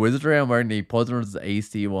wearing Wizardry. I'm wearing the Poisonous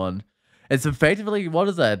AC one. It's effectively, what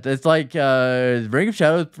is that? It's like Ring of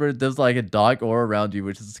Shadows. There's like a dark aura around you,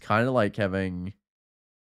 which is kind of like having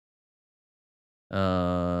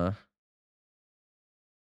uh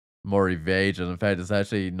more evasion. In fact, it's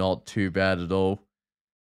actually not too bad at all.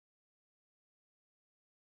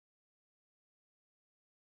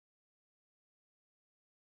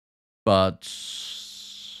 But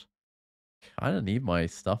I don't need my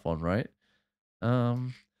stuff on, right?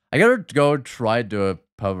 Um, I gotta go try and do a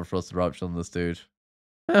permafrost eruption on this dude.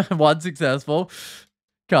 One successful.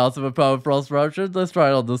 Cast of a permafrost eruption. Let's try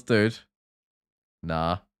it on this dude.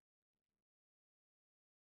 Nah.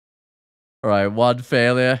 Alright, one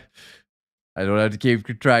failure. I don't have to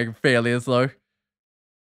keep track of failures though.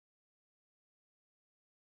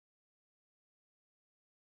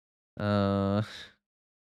 Uh,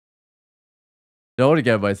 don't want to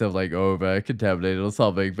get myself like over contaminated or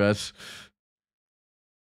something, but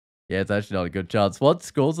yeah, it's actually not a good chance. What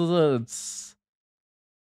scores is it? It's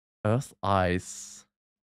Earth Ice.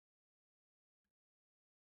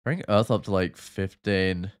 Bring Earth up to like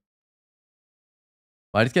 15.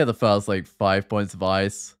 I just get the first like 5 points of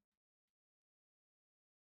ice.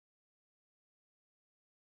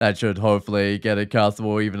 That should hopefully get it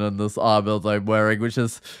castable even in this armor that I'm wearing, which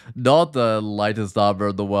is not the lightest armor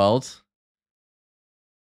in the world.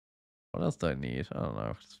 What else do I need? I don't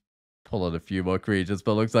know. Just pull out a few more creatures,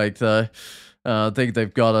 but looks like the things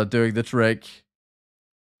they've got are doing the trick.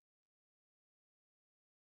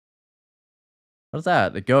 What's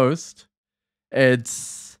that? A ghost?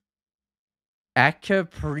 It's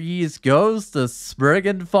Akapri's ghost, the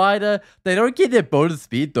Spriggan fighter. They don't get their bonus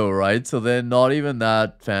speed though, right? So they're not even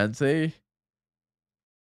that fancy.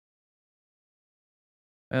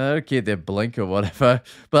 And I don't get their blink or whatever.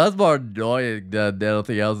 But that's more annoying than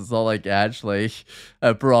anything else. It's not like actually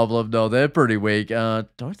a problem. No, they're pretty weak. Don't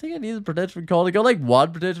think I need a protection from cold. I got like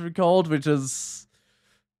one protection from cold, which is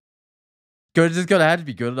good. Just gonna have to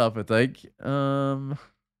be good enough, I think.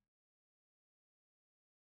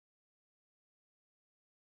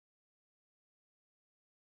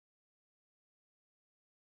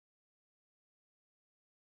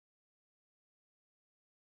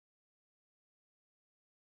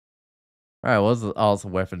 Alright, what's the oh, it's a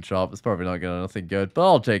weapon shop. It's probably not gonna nothing good, but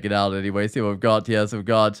I'll check it out anyway. See what we've got here. So we've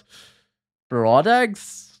got broad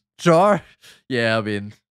eggs. Sure. Yeah, I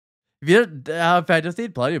mean, if you didn't, in fact, I just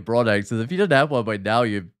need plenty of broad eggs. Because if you didn't have one by now,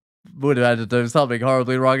 you would have had to do something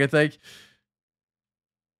horribly wrong, I think.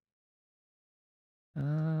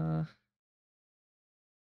 Uh,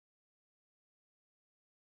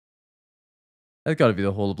 that's got to be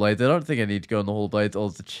the Hall of Blades. I don't think I need to go in the Hall of Blades. Oh,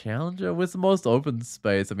 it's the Challenger with the most open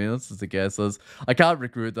space. I mean, that's just a guesses. I can't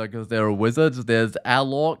recruit them because they're a wizard. There's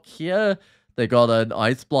Alok here. They got an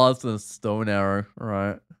Ice Blast and a Stone Arrow. All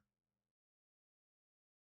right.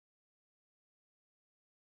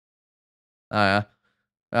 Ah, yeah.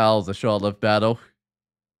 That was a short-lived battle.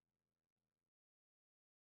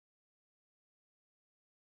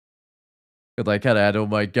 Because I kind of had all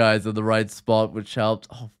my guys in the right spot, which helped.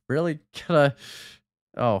 Oh, really? Kind of.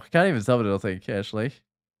 Oh, can't even summon it, I think, actually.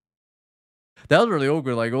 That was really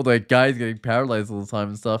awkward, like all the guys getting paralyzed all the time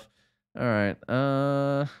and stuff. Alright,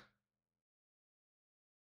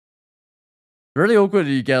 really awkward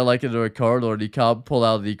you get like into a corridor and you can't pull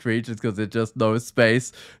out any creatures because there's just no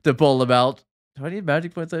space to pull them out. Do I need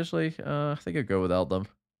magic points actually? I think I'll go without them.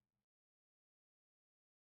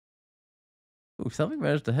 Ooh, something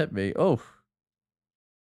managed to hit me. Oh.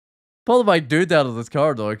 Pull my dude out of this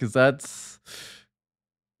corridor because that's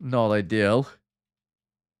not ideal.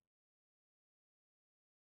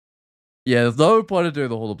 Yeah, there's no point in doing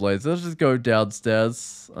the Hall of Blades. Let's just go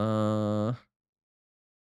downstairs.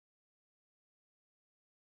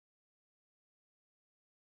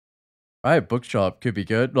 Alright, bookshop could be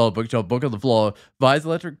good. No, bookshop, book on the floor. Vise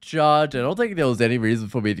electric charge. I don't think there was any reason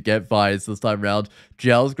for me to get Vise this time around.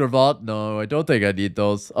 Gels Gravat. No, I don't think I need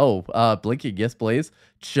those. Oh, blinking, yes please.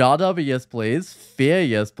 Chardaba, yes please. Fear,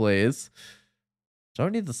 yes please.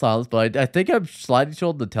 Don't need the silence, but I think I'm slightly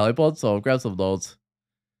short on the teleport, so I'll grab some of those.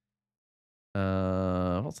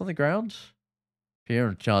 What's on the ground? Fear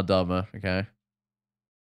and Chardama, okay.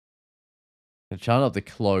 I chant up the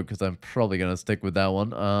cloak because I'm probably gonna stick with that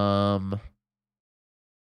one. I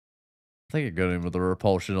think I got in with the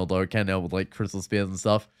repulsion, although it can help with like crystal spears and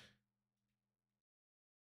stuff.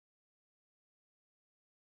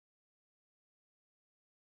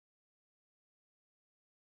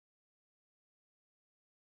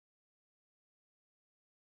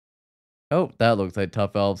 Oh, that looks like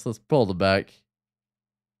tough elves. Let's pull them back.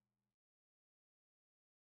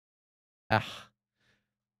 Ah,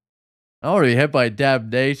 I'm already hit by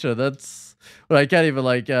damnation. That's when I can't even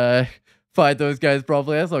like fight those guys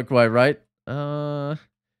properly. That's not quite right. I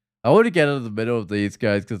want to get into the middle of these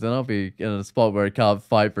guys because then I'll be in a spot where I can't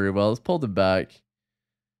fight very well. Let's pull them back.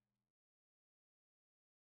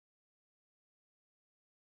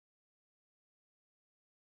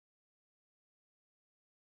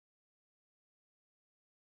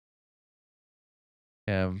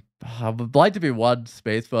 I would like to be one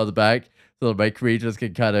space further back so that my creatures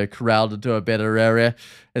can kind of crowd into a better area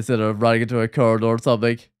instead of running into a corridor or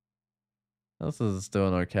something. This is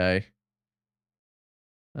doing okay.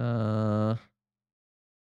 Uh,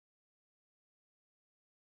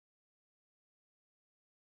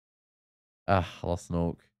 lost an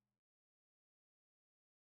orc.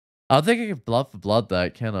 I don't think I can blood for blood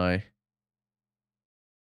that, can I? Or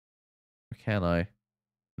can I?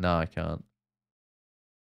 No, I can't.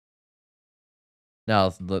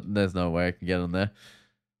 No, there's no way I can get in there.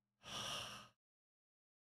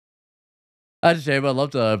 That's a shame. I'd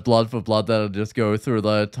love to blood for blood that and just go through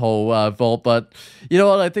the whole vault, but you know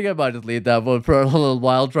what? I think I might just leave that one for a little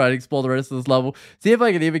while, try and explore the rest of this level. See if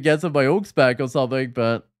I can even get some of my orcs back or something,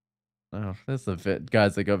 but oh, there's the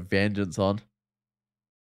guys that got vengeance on.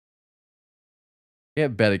 Yeah,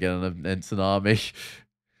 better get an instant army.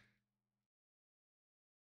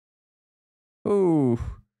 Ooh.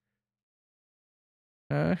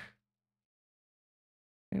 I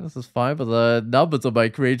think this is fine, but the numbers of my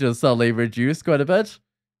creatures suddenly reduced quite a bit.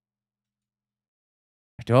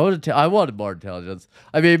 I wanted more intelligence.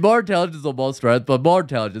 I mean, more intelligence or more strength, but more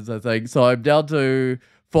intelligence, I think. So I'm down to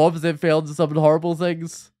 4% failed to summon horrible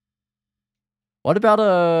things. What about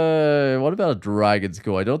a dragon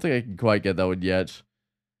school? I don't think I can quite get that one yet.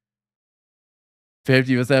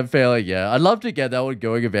 50% failing, yeah. I'd love to get that one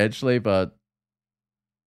going eventually, but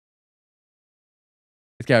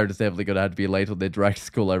this character's definitely gonna have to be late on their dragon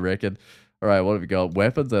school, I reckon. Alright, what have we got?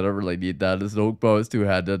 Weapons? I don't really need that. It's an oak bow, it's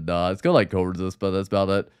two-handed. Nah, it's got like cold resist, but that's about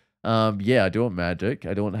it. Yeah, I do want magic.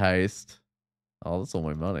 I do want haste. Oh, that's all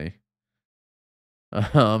my money.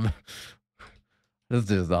 Um, this is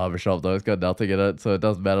just the armor shop though. It's got nothing in it, so it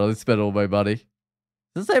doesn't matter. Let's spend all my money.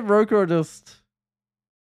 Does this say Roku or just...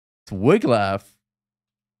 It's Wiglaf.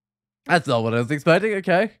 That's not what I was expecting,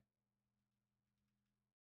 okay.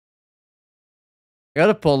 I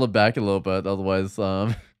gotta pull them back a little bit, otherwise,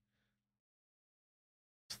 fighting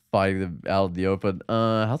them out in the open.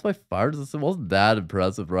 How's my fire resistance? It wasn't that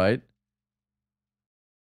impressive, right?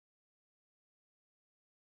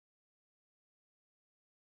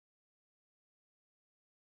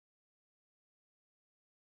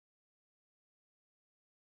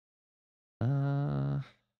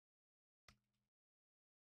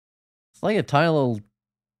 It's like a tiny little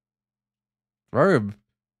room.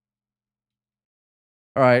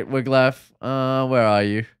 Alright, Wiglaf, where are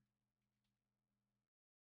you?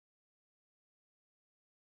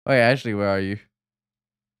 Wait, actually, where are you?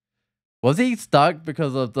 Was he stuck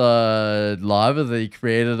because of the lava that he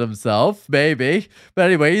created himself? Maybe. But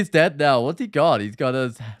anyway, he's dead now. What's he got? He's got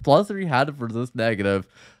his +3 handed for this negative.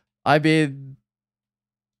 I mean,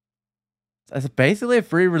 it's basically a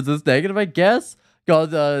free resist negative, I guess.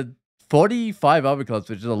 Got 45 armor class,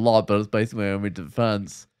 which is a lot, but it's basically my only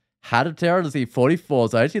defense. Hat of Terror to see 44,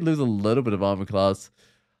 so I actually lose a little bit of armor class.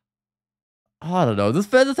 Oh, I don't know. This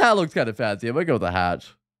hat looks kind of fancy. I might go with the hat.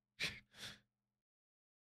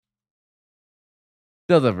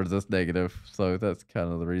 Doesn't resist negative, so that's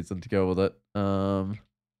kind of the reason to go with it. So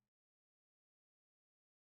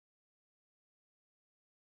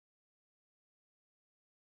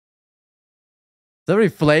many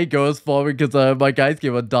flame ghosts forming because my guys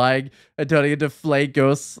keep on dying and turning into flame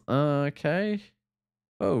ghosts. Okay.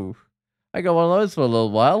 Oh, I got one of those for a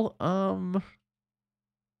little while.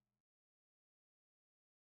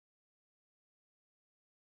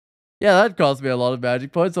 Yeah, that cost me a lot of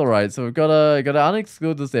magic points. All right, so we've got to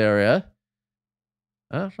unexclude this area.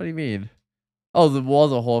 Huh? What do you mean? Oh, there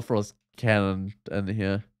was a Hoarfrost cannon in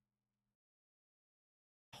here.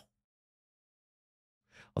 I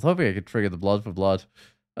was hoping I could trigger the blood for blood.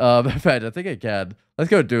 In fact, I think I can. Let's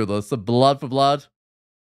go do this. The blood for blood.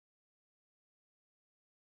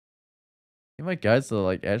 Get my guys to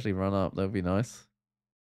like actually run up. That would be nice.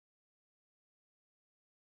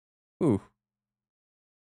 Ooh.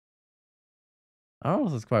 I don't know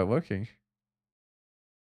if this is quite working.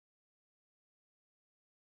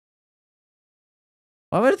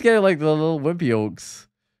 Why am I just getting like the little wimpy orcs?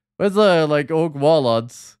 Where's the like orc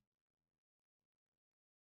warlords?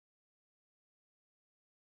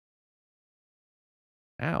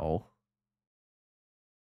 Ow.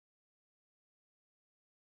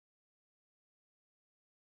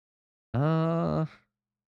 Uh,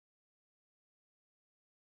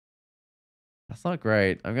 that's not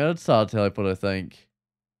great. I'm gonna start teleport, I think.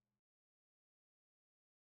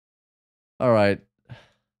 Alright.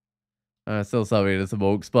 Still subbing to some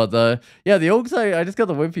orcs, but yeah, the orcs, I just got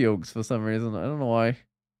the wimpy orcs for some reason. I don't know why.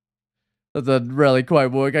 That doesn't really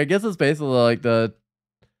quite work. I guess it's basically like the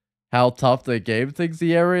how tough the game thinks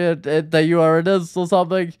the area that you are in is or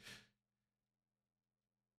something.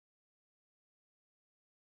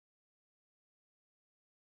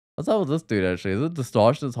 What's up with this dude, actually? Is it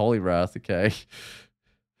Distortion's Holy Wrath? Okay.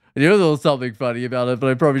 I knew there was something funny about it,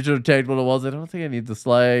 but I probably should have changed what it was. I don't think I need the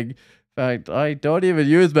slang. In fact, I don't even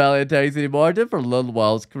use melee attacks anymore. I did for a little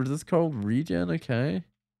while. Is this called regen? Okay.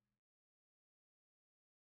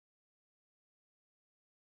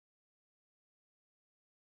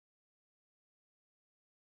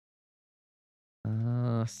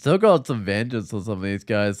 Still got some vengeance on some of these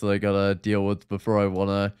guys that I gotta deal with before I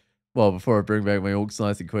wanna, well, before I bring back my orcs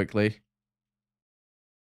nice and quickly.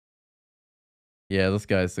 Yeah, this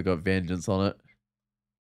guy's still got vengeance on it.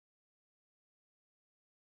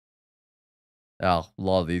 Oh, a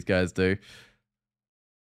lot of these guys do.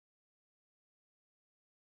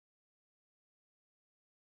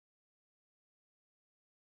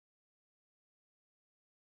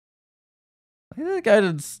 I think that guy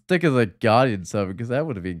didn't stick as a guardian servant because that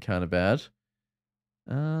would have been kind of bad.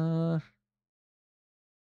 I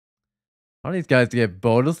want these guys to get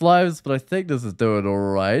bonus lives, but I think this is doing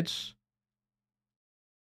alright.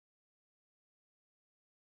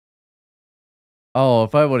 Oh,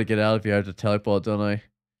 if I want to get out of here, I have to teleport, don't I?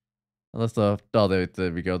 Unless oh,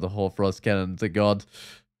 there we go. The whole frost cannon. Thank God.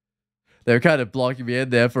 They were kind of blocking me in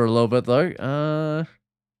there for a little bit, though.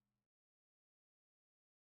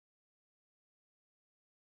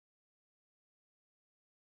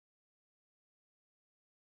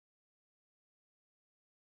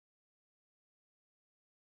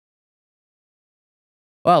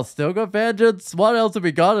 Well, still got vengeance. What else have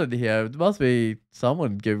we got in here? There must be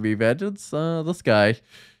someone giving me vengeance. This guy.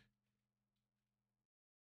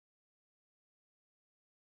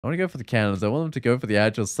 I want to go for the cannons. I want them to go for the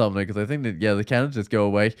actual summoner because I think that, yeah, the cannons just go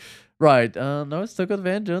away. Right. No, it's still got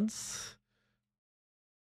vengeance.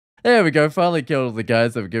 There we go. Finally killed all the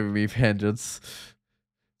guys that were giving me vengeance.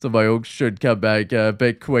 So my orcs should come back a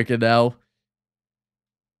bit quicker now.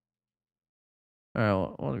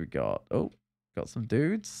 Alright, what do we got? Oh, got some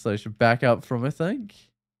dudes. So I should back up from, I think.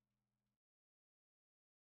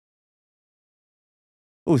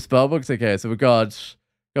 Oh, spellbooks. Okay, so we got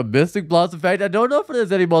Mystic Blast Effect. I don't know if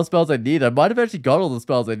there's any more spells I need. I might have actually got all the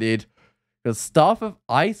spells I need. Because Staff of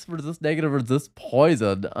Ice resist negative, resist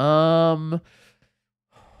poison. I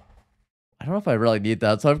don't know if I really need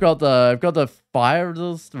that. So I've got the fire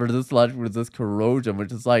resist electric, resist corrosion,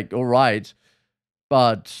 which is like alright.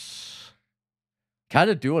 But kind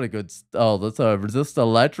of do want a good oh, that's a resist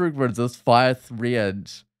electric, resist fire 3,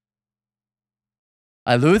 and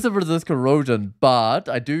I lose it resist corrosion, but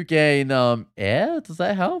I do gain air. Does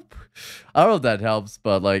that help? I don't know if that helps,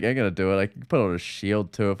 but like I'm gonna do it. I can put on a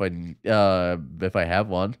shield too if I have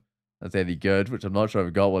one. That's any good, which I'm not sure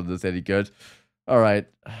I've got one that's any good. Alright,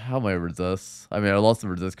 how am I resist? I mean I lost the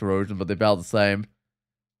resist corrosion, but they're about the same.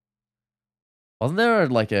 Wasn't there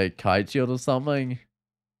like a kite shield or something?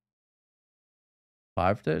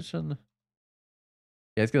 Fire protection?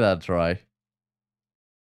 Yeah, let's give that a try.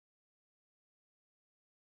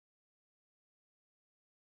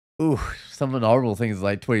 Ooh, some of the horrible things is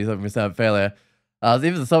like 27% failure.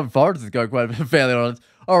 Even the Southern Forest has got quite a bit of failure on it.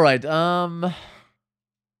 Alright,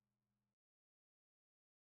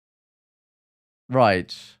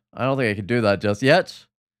 right. I don't think I can do that just yet.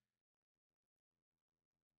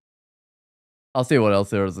 I'll see what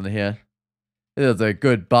else there is in here. There's a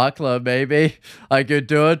good buckler, maybe. I could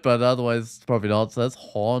do it, but otherwise, probably not. So that's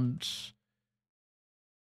Haunt.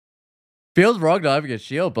 Feels wrong not having a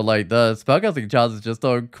shield, but like the spellcasting chances just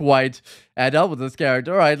don't quite add up with this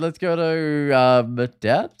character. Alright, let's go to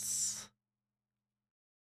depths.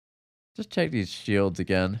 Just check these shields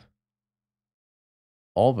again.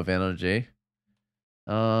 Orb of energy.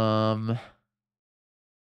 How's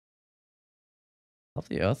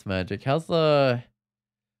the earth magic? How's the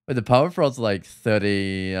wait, the power frost's like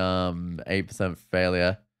 8%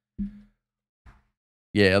 failure.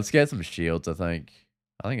 Yeah, let's get some shields, I think.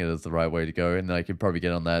 I think it is the right way to go, and I could probably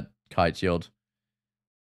get on that kite shield.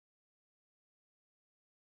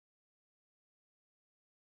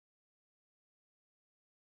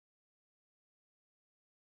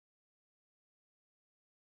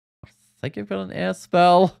 I think I've got an air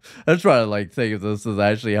spell. I'm trying to like think if this is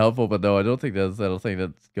actually helpful, but no, I don't think there's anything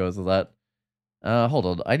that goes with that. Hold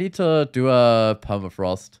on. I need to do a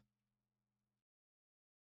permafrost.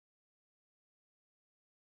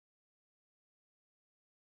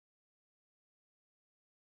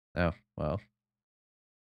 Oh, well.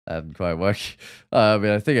 That didn't quite work. I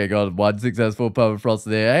mean, I think I got one successful permafrost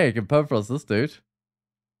there. Hey, I can permafrost this dude.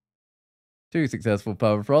 Two successful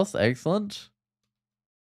permafrost. Excellent.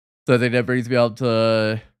 So I think that brings me up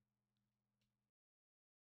to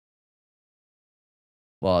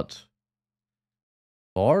what?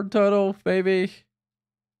 4 total, maybe?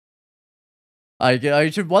 I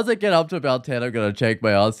should, once I get up to about 10, I'm gonna check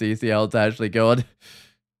my RC, see how it's actually going.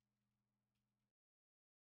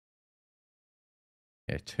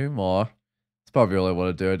 Okay, 2 more. That's probably all I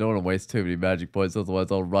want to do. I don't want to waste too many magic points,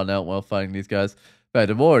 otherwise I'll run out while fighting these guys. But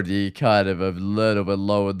I'm already kind of a little bit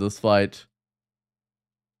low in this fight.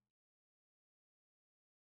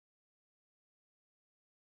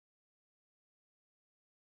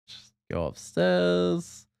 Just go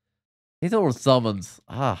upstairs. These are all summons.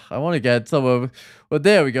 I want to get some of... Well,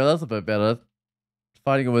 there we go. That's a bit better.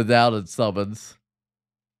 Fighting it without its summons.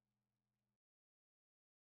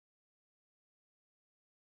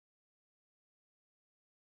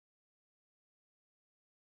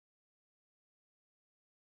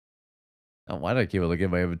 Oh, why do I keep looking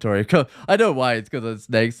at my inventory? I know why. It's because it's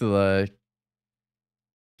next to the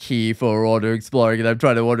key for auto exploring, and I'm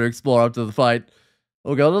trying to auto explore up to the fight.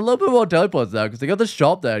 Oh, got a little bit more teleports now because they got the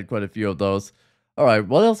shop there, had quite a few of those. Alright,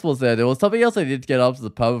 what else was there? There was something else I needed to get up to the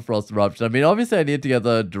permafrost eruption. I mean, obviously I need to get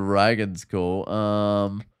the dragon's cool.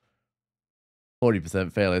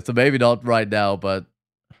 40% failure, so maybe not right now, but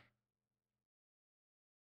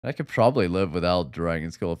I could probably live without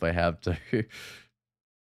dragon's cool if I have to.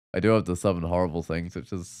 I do have to summon horrible things,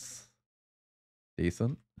 which is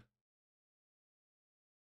decent.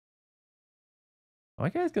 Am I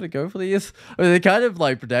guys gonna go for these? I mean, they kind of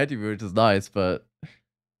like protecting me, which is nice, but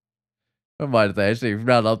never mind if they actually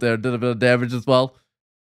ran up there and did a bit of damage as well.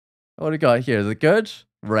 What do we got here? Is it good?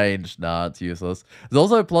 Range? Nah, it's useless. There's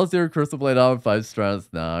also a +0 crystal blade armor, 5 strength.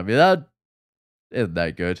 Nah, I mean, that isn't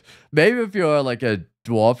that good. Maybe if you're like a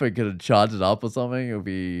dwarf and could charge it up or something, it would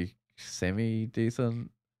be semi-decent.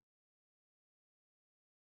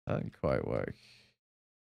 That didn't quite work.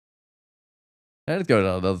 Let's go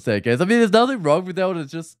down another staircase. I mean, there's nothing wrong with that one.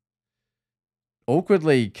 It's just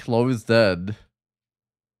awkwardly closed in.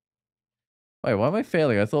 Wait, why am I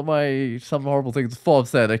failing? I thought my some horrible things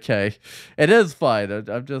 4%. Okay, it is fine.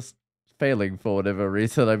 I'm just failing for whatever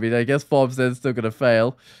reason. I mean, I guess 4% is still gonna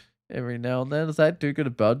fail every now and then. Is that too good to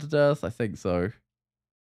burn to death? I think so.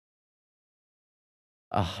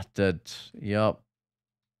 Did. Yup.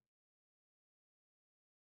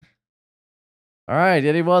 Alright,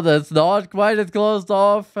 anyone that's not quite as closed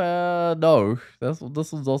off? No. This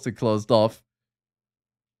one's also closed off.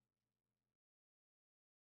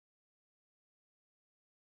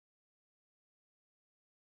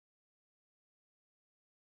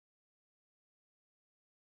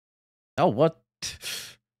 Oh, what?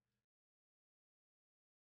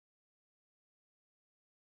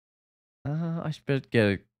 I should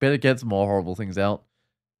better get some more horrible things out.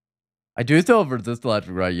 I do still have resist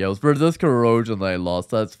electric right, yeah. It was resist corrosion that I lost.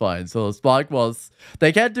 That's fine. So the spark was,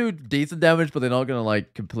 they can't do decent damage, but they're not gonna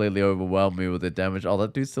like completely overwhelm me with the damage. Oh,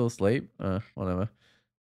 that dude's still asleep. Whatever.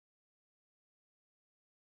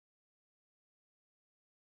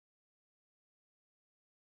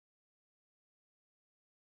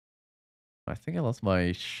 I think I lost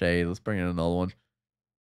my shade. Let's bring in another one.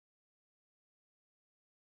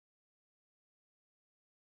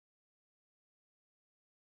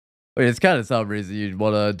 Wait, it's kind of some reason you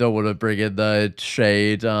don't wanna bring in the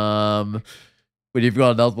shade. When you've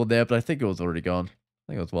got another one there, but I think it was already gone.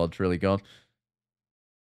 I think it was well, it's really gone.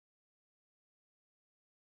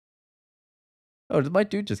 Oh, did my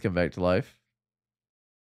dude just come back to life?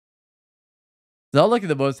 It's not looking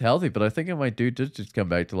the most healthy, but I think my dude did just come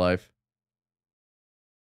back to life.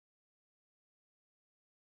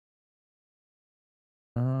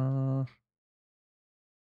 Uh,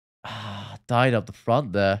 died up the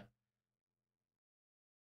front there.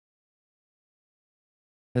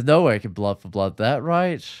 There's no way I can blood for blood that,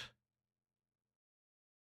 right?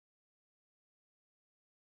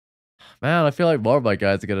 Man, I feel like more of my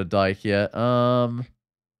guys are gonna die here.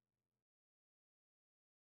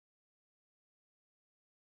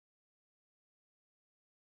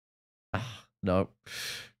 No.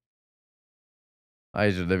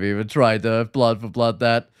 I shouldn't have even tried to blood for blood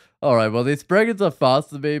that. Alright, well, these brigands are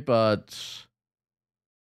faster than me, but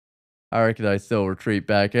I reckon I still retreat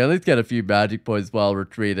back. At least get a few magic points while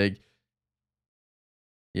retreating.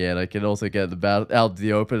 Yeah, and I can also get them out of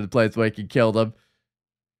the open in a place where I can kill them.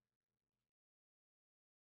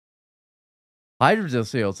 Hydrogen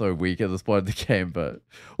feels so weak at this point in the game, but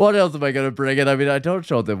what else am I going to bring in? I mean, I don't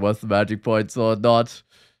show them what's the magic points or not.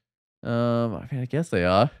 I mean, I guess they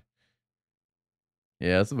are.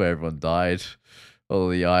 Yeah, that's where everyone died. All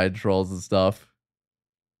the iron trolls and stuff.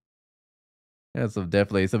 Yeah,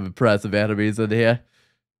 definitely some impressive enemies in here.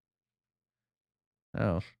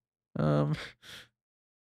 Oh. Um,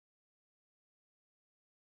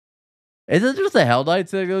 is it just the Hell Knight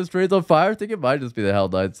setting those trees on fire? I think it might just be the Hell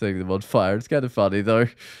Knight setting them on fire. It's kind of funny, though.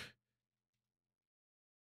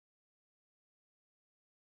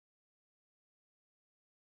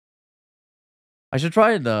 I should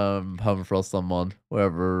try and permafrost someone,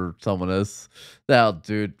 wherever someone is. That'll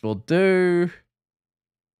do. We'll do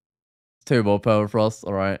 2 more permafrost.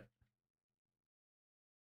 All right.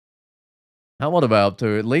 How what am I up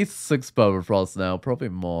to? At least 6 permafrost now. Probably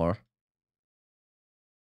more.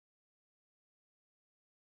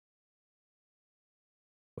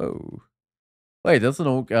 Whoa. Wait, that's an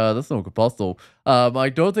oak apostle. I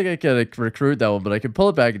don't think I can recruit that one, but I can pull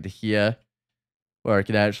it back into here, where I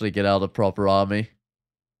can actually get out a proper army.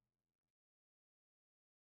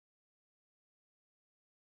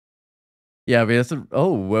 Yeah, I mean, it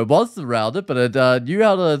was surrounded, but it knew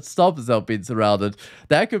how to stop itself being surrounded.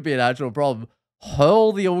 That could be an actual problem.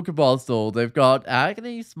 Holy Orc Apostle, they've got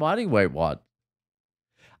Agony Smiting. Wait, what?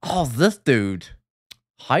 Oh, this dude.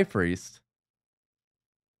 High Priest.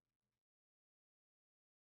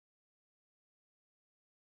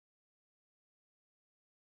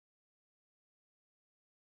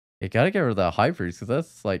 You gotta get rid of that High Priest, because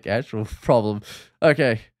that's, like, actual problem.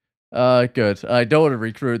 Okay. Good. I don't want to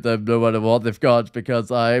recruit them no matter what they've got,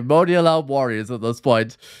 because I'm only allowed warriors at this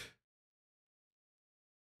point.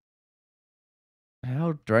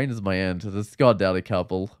 How drained is my end? This gone down a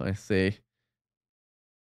couple, I see.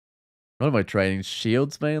 What am I training?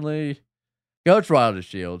 Shields mainly? Go try out a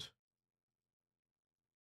shield.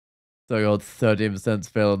 So I got 13%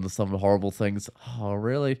 fail into some horrible things. Oh,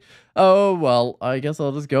 really? Oh, well, I guess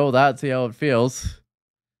I'll just go with that, see how it feels.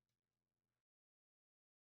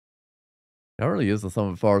 I don't really use the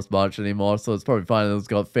Summon Forest much anymore, so it's probably fine that it's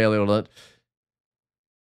got failure on it.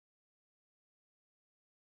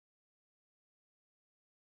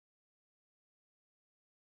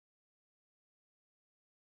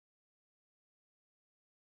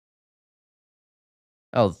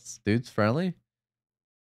 Oh, this dude's friendly?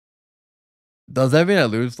 Does that mean I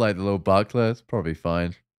lose, like, the little buckler? It's probably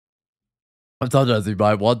fine. Sometimes you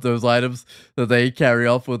might want those items that they carry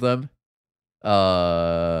off with them.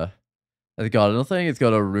 It's got nothing. It's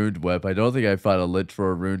got a ruined whip. I don't think I find a lich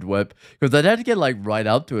for a ruined whip, because I'd have to get, like, right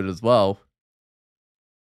up to it as well.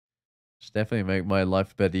 Should definitely make my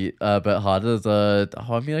life a bit harder. Oh,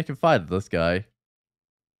 I mean, I can fight this guy.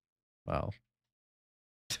 Wow.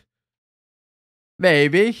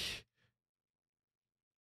 Maybe.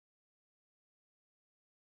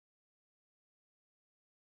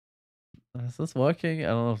 Is this working? I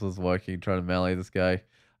don't know if this is working. Trying to melee this guy.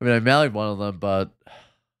 I mean, I meleeed one of them, but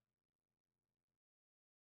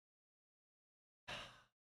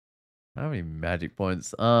how many magic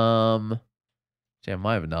points? Gee, I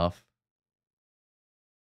might have enough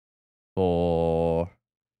for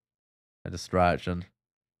a distraction.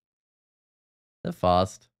 They're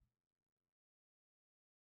fast.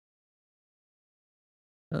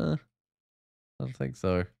 I don't think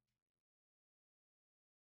so.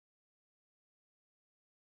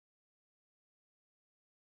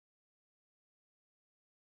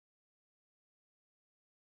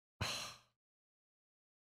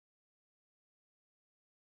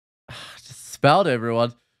 Just spout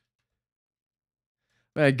everyone.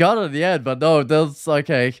 Man, I got it in the end, but no, that's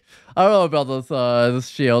okay. I don't know about this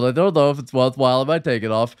shield. I don't know if it's worthwhile. I might take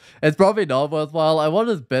it off. It's probably not worthwhile. I want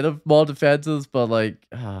a bit of more defenses, but like,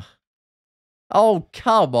 oh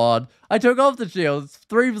come on! I took off the shield. It's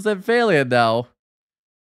 3% failure now.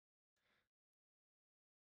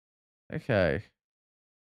 Okay.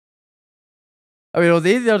 I mean, it was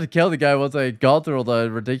easier to kill the guy once I got through all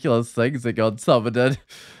the ridiculous things that got summoned in.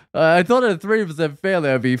 I thought at 3%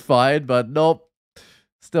 failure I'd be fine, but nope.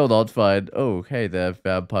 Still not fine. Oh, hey there,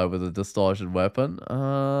 vampire with a distortion weapon.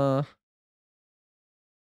 So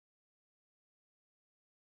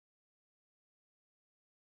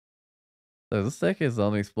this deck is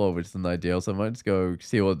unexplored, which is an ideal, so I might just go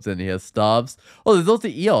see what's in here. Stabs. Oh, there's also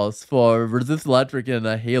EOS for resist electric and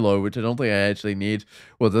a Halo, which I don't think I actually need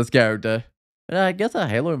with this character. And I guess a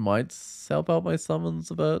Halo might help out my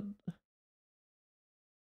summons a bit.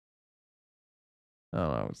 I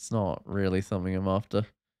don't know, it's not really something I'm after.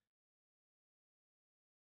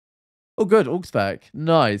 Oh, good, Orcs back.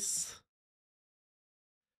 Nice.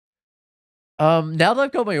 Now that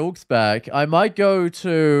I've got my Orcs back, I might go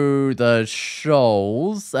to the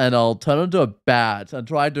shoals and I'll turn into a bat and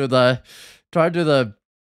try to do the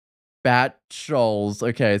bat shoals.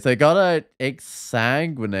 Okay, so I gotta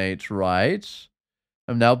exsanguinate, right?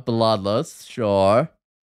 I'm now bloodless, sure.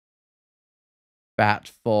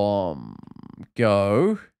 Bat form,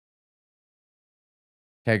 go.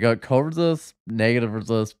 Okay, I got cold resist, negative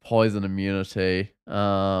resist, poison immunity.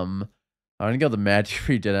 I only got the magic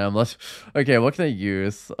regen amulet. Okay, what can I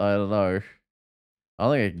use? I don't know. I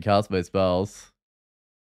don't think I can cast my spells.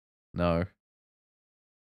 No.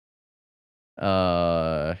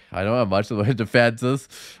 I don't have much of the defenses.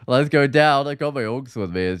 Let's go down. I got my orcs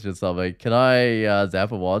with me. It's just something. Can I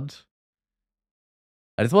zap a wand?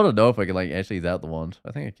 I just want to know if I can like actually zap the wand.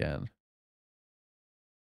 I think I can.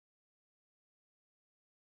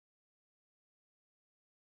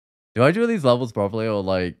 Do I do these levels properly or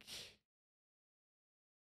like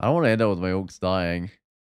I don't want to end up with my orcs dying.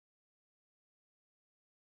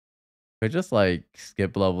 If I just like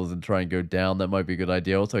skip levels and try and go down, that might be a good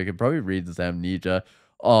idea. Also, I could probably read this amnesia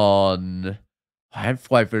on I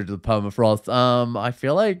fly through to the permafrost. I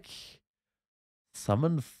feel like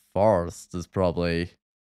summon forest is probably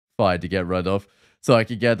fine to get rid of. So I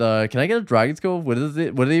could get can I get a dragon skull? Would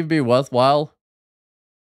it even be worthwhile?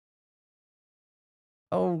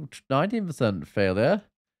 Oh, 19% failure.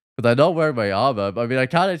 But I'm not wearing my armor. I mean I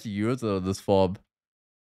can't actually use it in this form.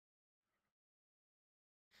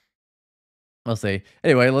 I'll see.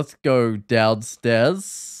 Anyway, let's go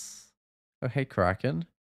downstairs. Oh hey Kraken.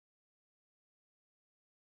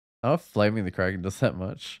 I don't know if flaming the Kraken does that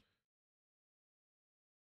much.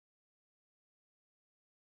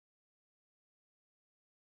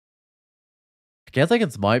 I guess I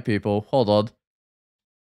can smite people. Hold on.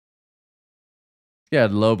 Yeah, a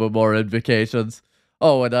little bit more invocations.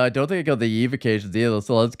 Oh, and I don't think I got the evocations either,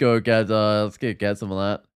 so let's go get some of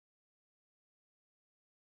that.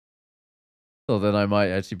 So then I might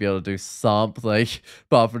actually be able to do something,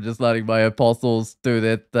 apart from just letting my apostles do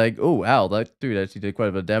their thing. Oh, ow, that dude actually did quite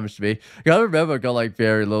a bit of damage to me. I gotta remember I got like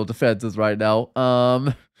very low defenses right now.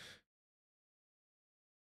 I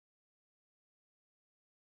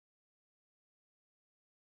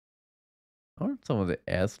want someone to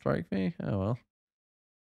airstrike me. Oh well.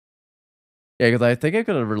 Yeah, because I think I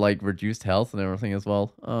could have like reduced health and everything as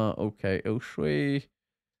well. Okay, Oshwe.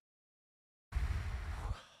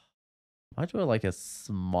 Why do I like a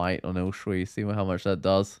smite on Oshwe? See how much that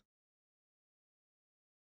does.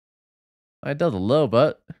 It does a little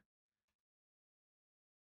bit.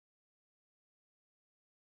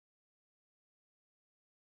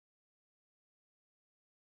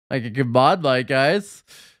 I can command my guys.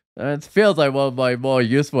 It feels like one of my more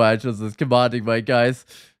useful actions is commanding my guys.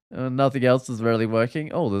 Nothing else is really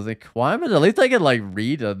working. Oh, there's a requirement. At least I can like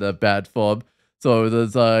read in the bad form. So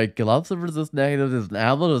there's gloves of resist negative. There's an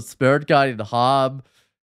amulet of spirit guiding harm.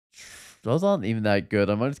 Those aren't even that good.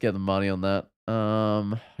 I might just get the money on that.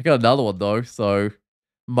 I got another one though. So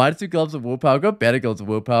 -2 gloves of willpower. I got better gloves of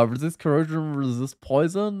willpower. Resist corrosion. Resist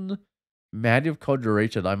poison. Manual of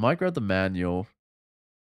conjuration. I might grab the manual.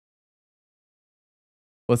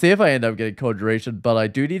 We'll see if I end up getting conjuration, but I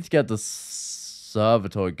do need to get the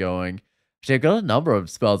servitor going. Actually, I've got a number of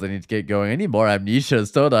spells I need to get going. I need more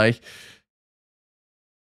amnesias, don't I?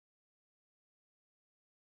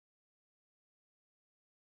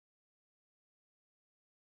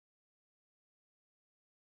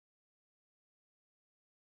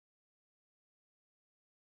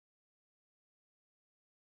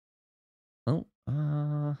 Oh,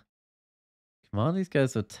 come on, these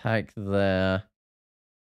guys attack there.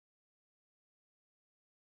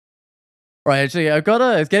 Right, actually,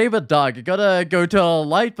 it's getting a bit dark. I gotta go to a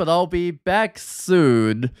light, but I'll be back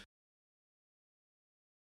soon.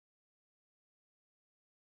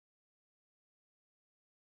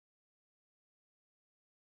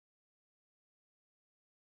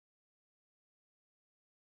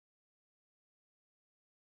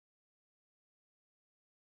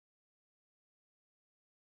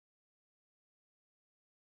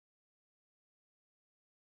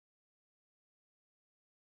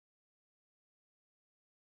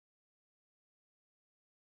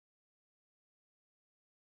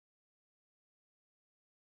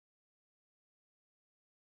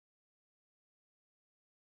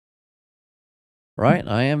 Right,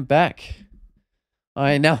 I am back.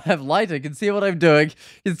 I now have light. I can see what I'm doing.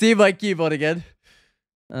 You can see my keyboard again.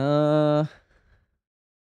 Love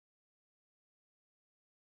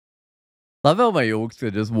how my orcs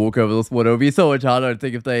could just walk over this water. It would be so much harder, I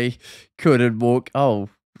think, if they couldn't walk. Oh,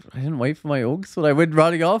 I didn't wait for my orcs when I went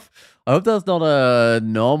running off. I hope that's not a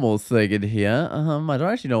normal thing in here. I don't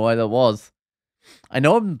actually know why that was. I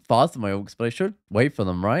know I'm faster than my orcs, but I should wait for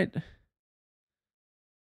them, right?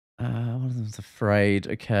 One of them's afraid.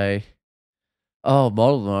 Okay. Oh,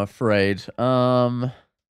 model of them are afraid. I'm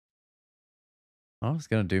not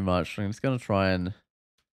just gonna do much. I'm just gonna try and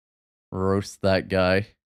roast that guy.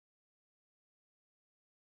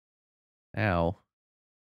 Ow.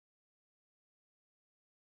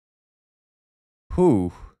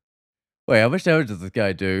 Whew. Wait, how much damage does this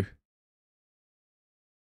guy do?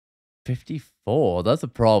 54? That's a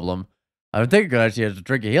problem. I don't think I could actually have to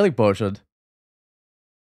drink a healing potion.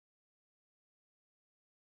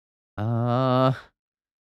 Uh,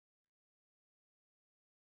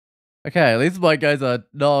 okay, at least my guys are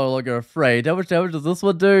no longer afraid. How much damage does this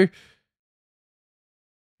one do?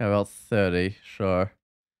 About 30, sure.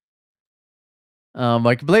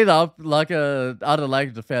 My complete out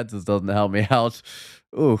of defenses doesn't help me out.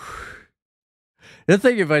 Ooh. Just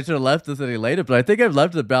thinking if I should have left this any later, but I think I've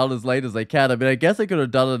left it about as late as I can. I mean, I guess I could have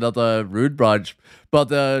done another rune branch, but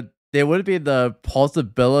there would be the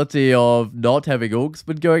possibility of not having orcs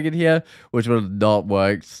been going in here, which would have not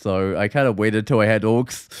worked. So I kind of waited till I had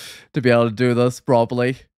orcs to be able to do this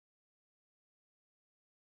properly.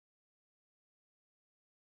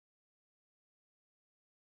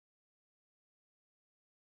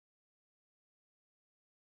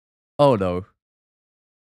 Oh no.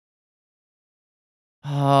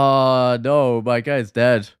 Ah, no, my guy's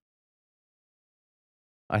dead.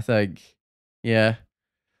 I think. Yeah.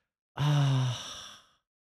 Ah,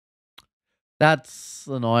 that's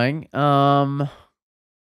annoying. Ow.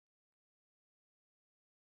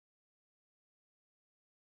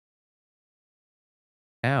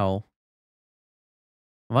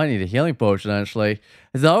 I might need a healing potion actually.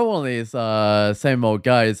 There's another one of these same old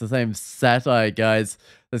guys, the same satire guys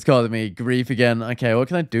that's causing me grief again. Okay, what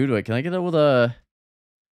can I do to it? Can I get it with a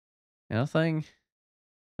anything?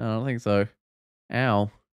 I don't think so. Ow.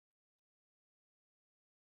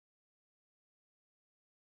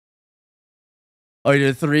 Oh, you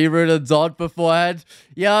did 3 rooted dot beforehand?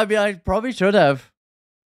 Yeah, I mean I probably should have.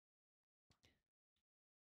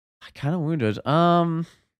 I kinda wounded. I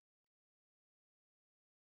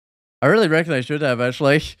really reckon I should have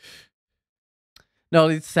actually. No,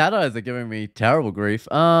 these satires are giving me terrible grief.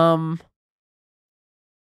 Okay,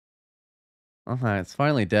 it's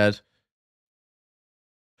finally dead.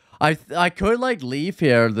 I could like leave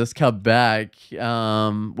here and just come back,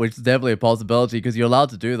 which is definitely a possibility because you're allowed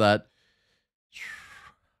to do that.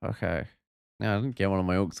 Okay. Yeah, I didn't get one of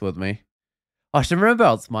my orcs with me. Oh, I should remember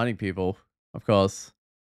outsmarting people, of course.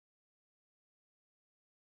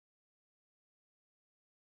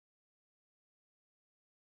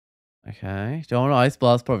 Okay. Do I want to ice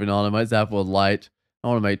blast? Probably not. I might zap with light. I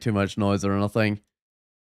don't want to make too much noise or anything.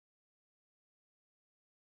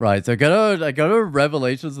 Right, so I go to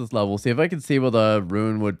Revelations this level, see if I can see what the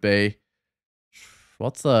rune would be.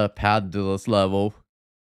 What's the pattern to this level?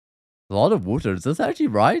 A lot of water. Is this actually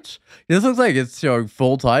right? This looks like it's showing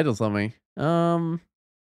full tide or something. Not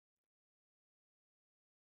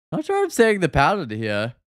sure I'm saying the pattern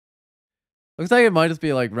here. Looks like it might just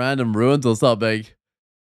be like random ruins or something.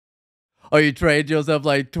 Oh, you trained yourself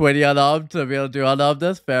like 20 unarmed to be able to do unarmed?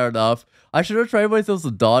 That's fair enough. I should have trained myself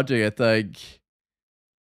some dodging, I think.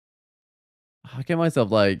 I'll get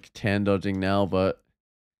myself like 10 dodging now, but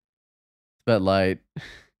it's a bit late.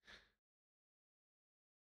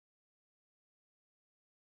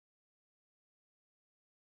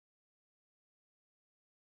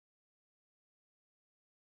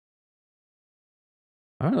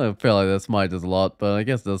 I don't really feel like this might does a lot, but I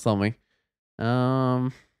guess there's something.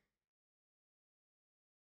 Um,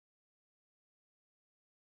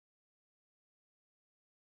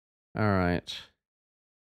 all right.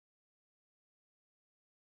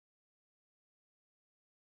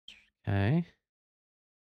 Okay.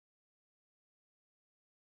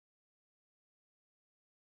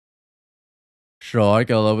 Sure, I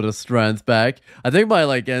got a little bit of strength back. I think my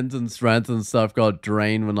like ends and strength and stuff got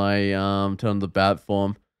drained when I turned the bat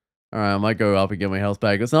form. Alright, I might go up and get my health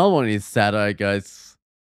back. It's another one of these satire guys.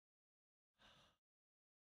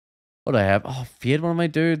 What do I have? Oh, feared one of my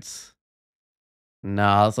dudes.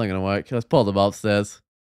 Nah, that's not gonna work. Let's pull them upstairs.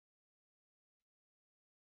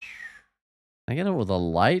 I get it with a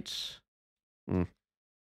light? Hmm.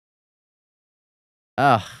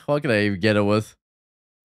 Ah, what can I even get it with?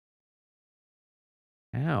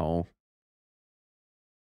 Ow.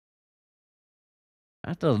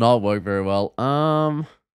 That does not work very well.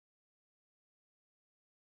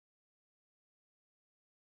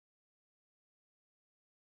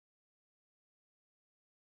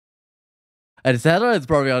 And Santa is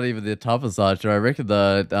probably not even the toughest archer. I reckon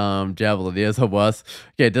the Javeliniers are worse.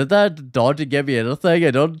 Okay, did that dodging get me anything?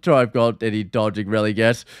 I don't know I've got any dodging really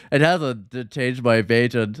yet. It hasn't changed my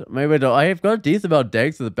evasion. Maybe I don't. I have got a decent amount of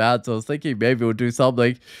dex in the bat, so I was thinking maybe it would do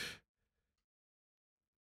something.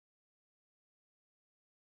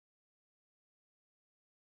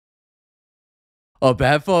 Oh,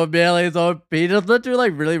 bad for melee is OP. Does that do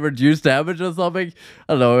like really reduced damage or something?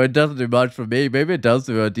 I don't know. It doesn't do much for me. Maybe it does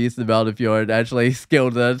do a decent amount if you're actually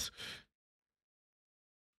skilled at it.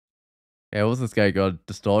 Yeah, what's this guy got?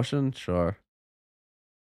 Distortion? Sure.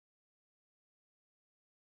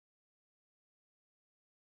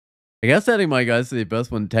 I guess sending my guys to the abyss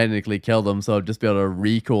wouldn't technically kill them, so I'll just be able to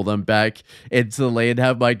recall them back instantly and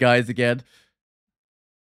have my guys again.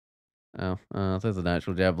 Oh, there's a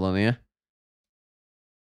natural javelin here.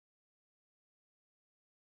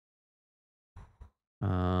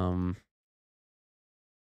 Um,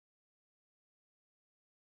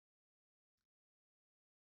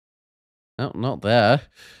 no, not there.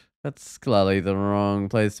 That's clearly the wrong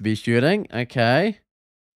place to be shooting. Okay.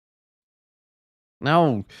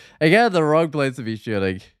 No, again, the wrong place to be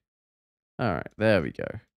shooting. All right, there we go.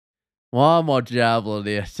 One more javelin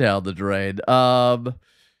here down the drain. Oh,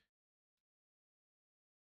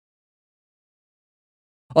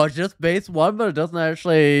 it's just base one, but it doesn't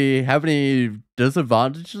actually have any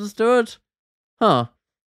disadvantages to it? Huh.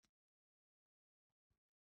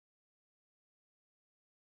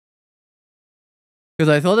 Because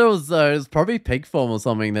I thought it was probably pig form or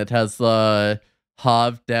something that has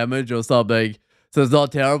half damage or something. So it's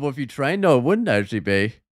not terrible if you train? No, it wouldn't actually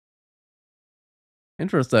be.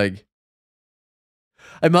 Interesting.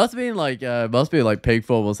 It must be like pig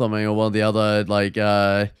form or something, or one of the other like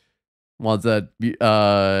ones that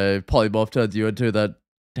polymorph turns you into that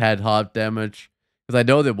had half damage. Because I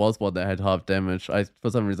know there was one that had half damage. For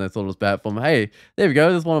some reason I thought it was bat form. Hey, there we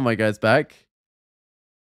go. There's one of my guys back.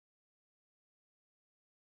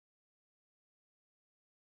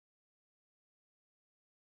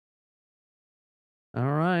 All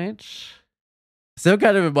right. Still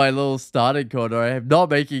kind of in my little starting corner. I am not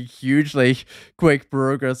making hugely quick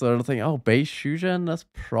progress or anything. Oh, base Shujin? That's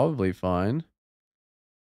probably fine.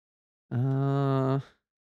 Uh,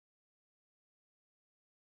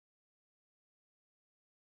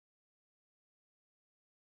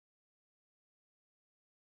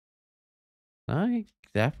 I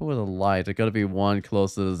Zapper with a light. I gotta be one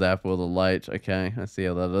closer to Zapper with a light. Okay, I see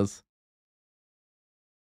how that is.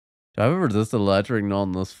 Do I have a resisted electric? Not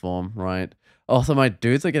in this form, right? Also, my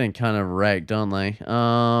dudes are getting kind of wrecked, aren't they?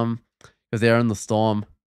 Because they're in the storm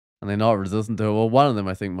and they're not resistant to it. Well, one of them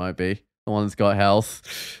I think might be the one that's got health.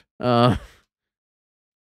 Is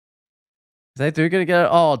that dude gonna get it?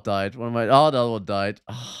 Oh, it died. One of my the other one died.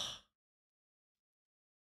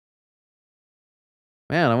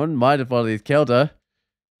 Man, I wouldn't mind if one of these killed her.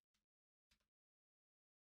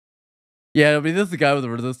 Yeah, I mean, this is the guy with the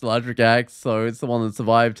resistant electric axe, so it's the one that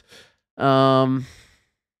survived. Man,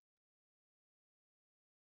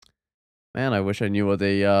 I wish I knew what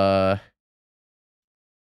where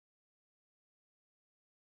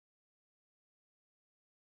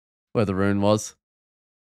the rune was.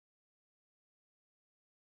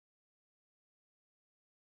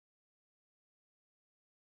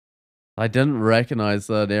 I didn't recognize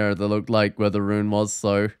that area that looked like where the rune was,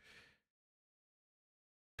 so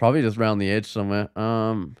probably just around the edge somewhere.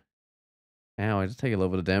 Ow, I just take a little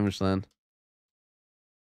bit of damage then.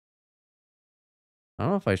 I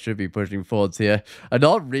don't know if I should be pushing forwards here. I'm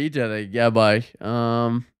not regenerating, am I?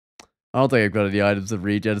 I don't think I've got any items of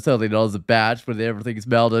regen. Certainly not as a batch when everything's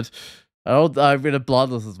melted. I'm in a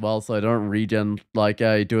bloodless as well, so I don't regen like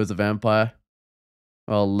I do as a vampire.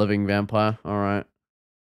 Well, living vampire. Alright.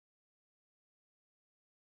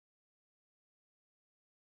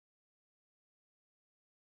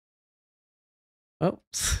 Oh,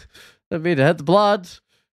 didn't mean to hit the blood.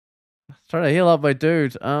 Trying to heal up my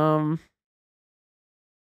dude.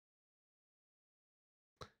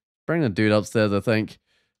 Bring the dude upstairs, I think.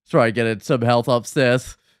 Try and get it some health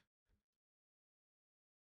upstairs.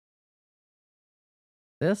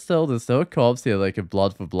 There's still a corpse here that can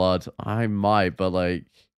blood for blood. I might, but like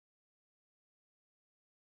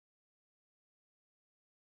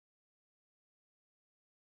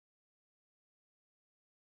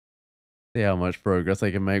see how much progress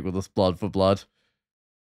I can make with this blood for blood.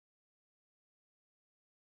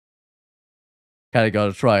 Kind of got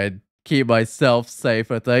to try and keep myself safe,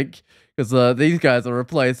 I think, because these guys are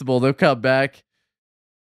replaceable. They'll come back.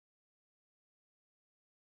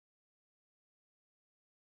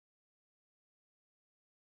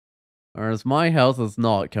 Whereas my health is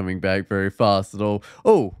not coming back very fast at all.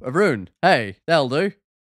 Oh, a rune. Hey, that'll do.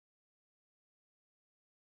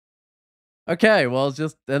 Okay, well, it's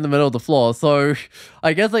just in the middle of the floor, so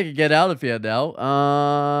I guess I can get out of here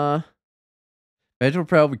now. Major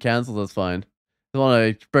probably cancel, that's fine. I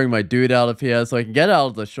want to bring my dude out of here so I can get out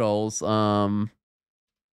of the shoals. Remember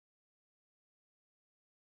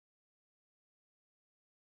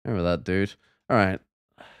that dude. Alright.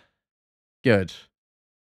 Good.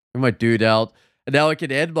 Bring my dude out. And now I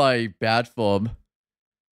can end my bat form.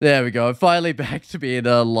 There we go. I'm finally back to being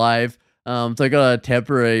alive. So I got a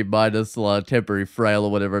temporary minus, temporary frail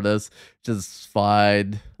or whatever it is, which is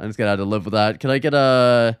fine. I'm just gonna have to live with that. Can I get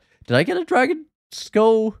a? Did I get a dragon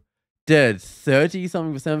skull did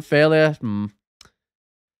 30-something% failure.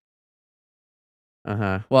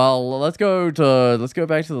 Well, let's go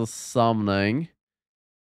back to the summoning.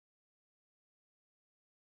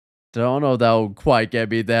 Don't know if that'll quite get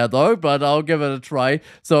me there though, but I'll give it a try.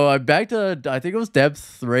 So I'm back to, I think it was depth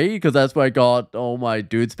 3, because that's where I got all my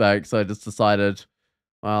dudes back. So I just decided,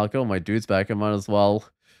 well, I'll get all my dudes back. I might as well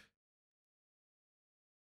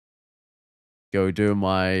go do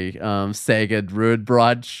my Sega Rude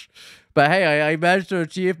Brunch. But hey, I managed to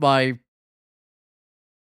achieve my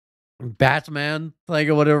Batman thing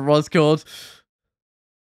or whatever it was called.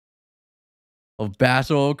 Or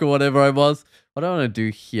Battle or whatever I was. What do I want to do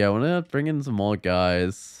here? I want to bring in some more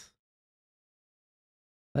guys.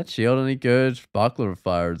 That shield any good? Buckler of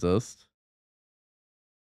fire resist.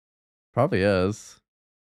 Probably is.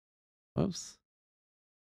 Whoops.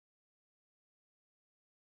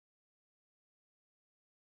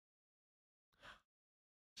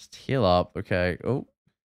 Just heal up. Okay. Oh.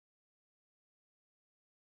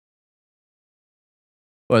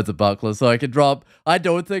 Where's the buckler? So I can drop. I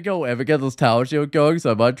don't think I'll ever get this tower shield going,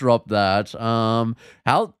 so I might drop that. How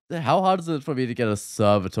hard is it for me to get a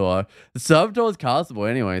servitor? The servitor is castable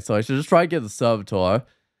anyway, so I should just try and get the servitor.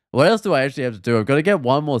 What else do I actually have to do? I've got to get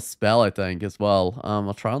one more spell, I think, as well.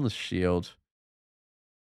 I'll try on the shield.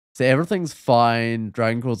 See, everything's fine.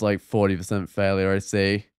 Dragon Claw's like 40% failure, I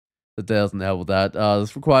see. That doesn't help with that.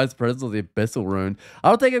 This requires the presence of the Abyssal Rune. I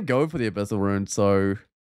don't think I'm going for the Abyssal Rune, so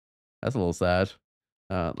that's a little sad.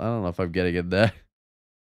 I don't know if I'm getting in there.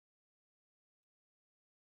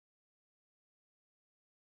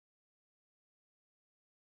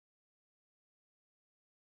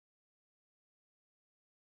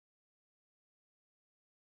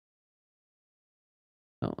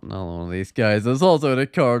 Oh, another one of these guys. There's also the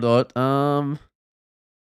corridor.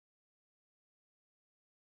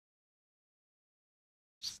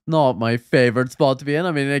 It's not my favorite spot to be in.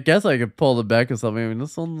 I mean, I guess I could pull it back or something. I mean,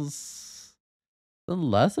 this one's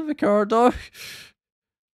less of a corridor.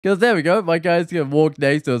 Because there we go. My guy's gonna walk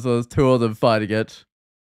next to us, so there's two of them fighting it.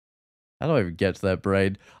 How do I even get to that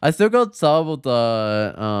braid? I still got some of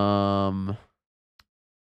the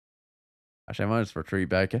actually, I might just retreat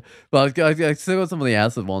back. But I still got some of the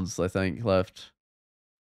acid ones, I think, left.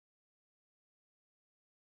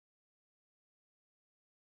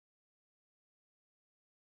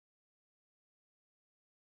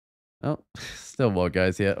 Oh, still more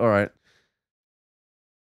guys here. All right.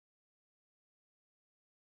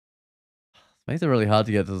 Makes it really hard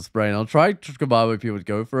to get to the spray. And I'll try to combine with people to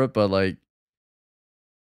go for it, but like,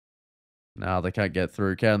 no, they can't get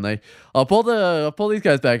through, can they? I'll pull these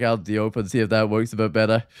guys back out in the open, see if that works a bit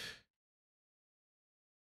better.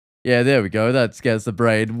 Yeah, there we go. That gets the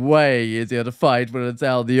brain way easier to fight when it's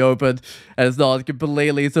out in the open and it's not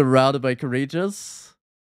completely surrounded by creatures.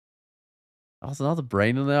 Oh, there's another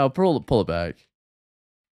brain in there. I'll pull it back.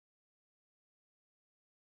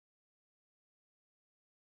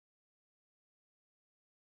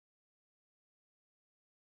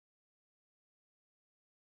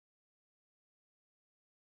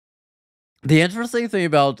 The interesting thing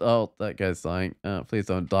about that guy's dying. Please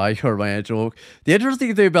don't die. You're my angel. The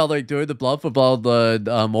interesting thing about like doing the blood for blood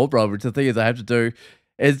Orbra, which the thing is I have to do,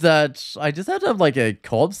 is that I just have to have like a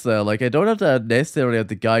corpse there. Like I don't have to necessarily have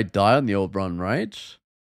the guy die on the old run, right?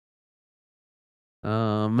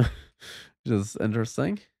 Which is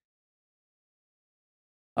interesting.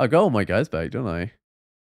 I'll go all my guys back, don't I?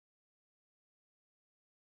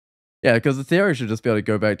 Yeah, because the theory should just be able to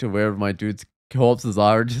go back to wherever my dude's corpses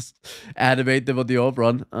are and just animate them on the orb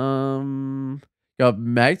run. Got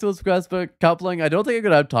Maxwell's Grasper coupling. I don't think I'm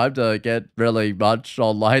gonna have time to get really much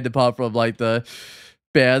online apart from like the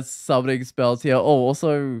bear summoning spells here. Oh,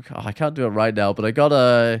 also, I can't do it right now, but I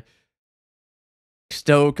gotta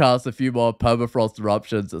still cast a few more permafrost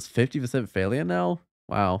eruptions. It's 50% failure now?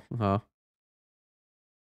 Wow.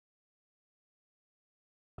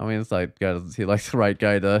 I mean, it's like, guy doesn't seem like the right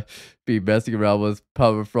guy to be messing around with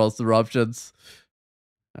permafrost eruptions.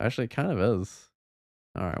 Actually, it kind of is.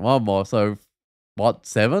 All right, one more. So, what,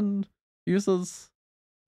 7 uses?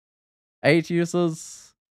 8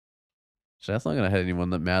 uses? Actually, that's not going to hit anyone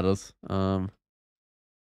that matters. Still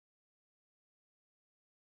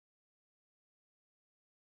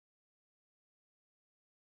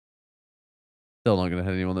not going to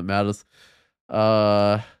hit anyone that matters.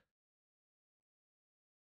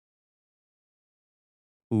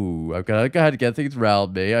 I've got to go ahead and get things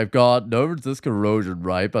around me. I've got no resist corrosion,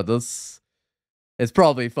 right? But this is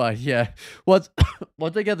probably fine. Yeah. Once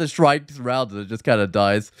I get the strikes around it, it just kind of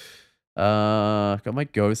dies. Got my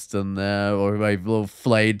ghost in there, or my little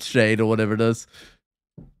flayed shade, or whatever it is.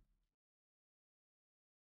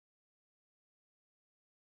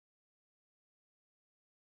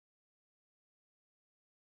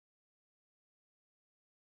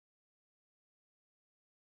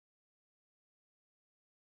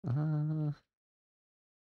 Alright,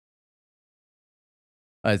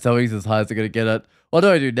 so he's as high as I'm gonna get it. What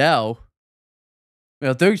do I do now?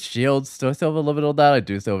 I'm doing shields. Do I still have a little bit on that? I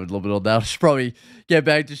do still have a little bit on that. I should probably get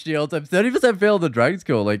back to shields. I'm 30% fail the Dragon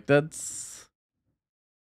School. Like, that's...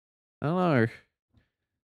 I don't know.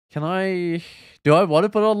 Can I... Do I want to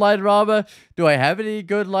put on lighter armor? Do I have any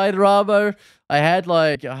good lighter armor? I had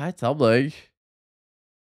something.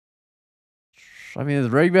 I mean, there's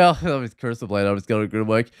ring mail. Oh, it's cursive blade. I'm just going to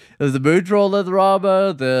work. There's a moon troll leather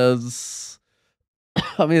armor. There's...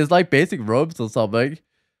 I mean, it's like basic robes or something.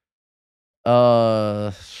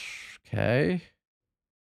 Okay.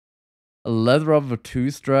 A leather armor for 2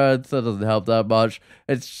 strands. That doesn't help that much.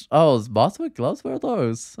 It's Masterwork gloves? Where are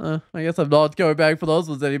those? I guess I'm not going back for those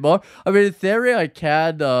ones anymore. I mean, in theory, I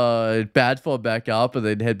can bad form back up and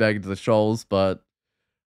then head back into the shoals, but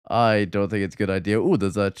I don't think it's a good idea. Ooh,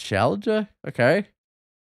 there's a challenger. Okay.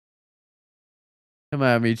 Come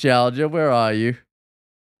at me, challenger. Where are you?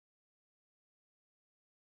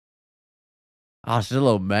 Ah, she's a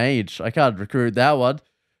little mage. I can't recruit that one.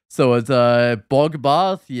 So it's a bog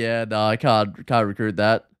bath. Yeah, no, I can't recruit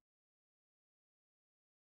that.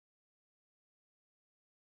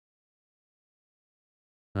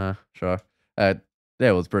 Sure. That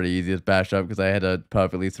was pretty easy to bash up because I had it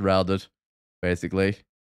perfectly surrounded, basically.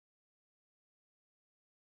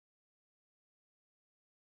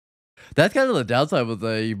 That's kind of the downside with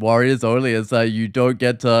the warriors only is that you don't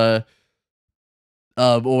get to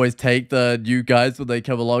always take the new guys when they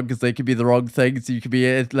come along because they could be the wrong things. You could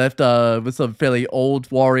be left with some fairly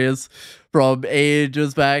old warriors from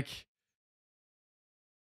ages back.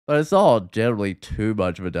 But it's not generally too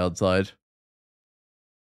much of a downside.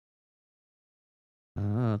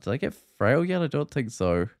 Did I get frail yet? I don't think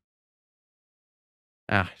so.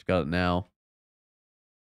 Got it now.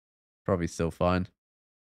 Probably still fine.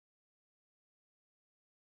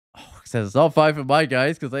 Oh, says it's not fine for my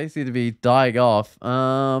guys because they seem to be dying off.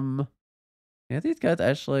 Yeah, these guys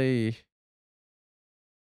actually.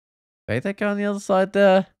 Wait, that guy on the other side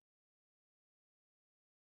there.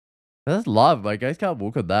 There's lava. My guys can't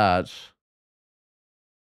walk on that. I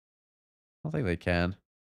don't think they can.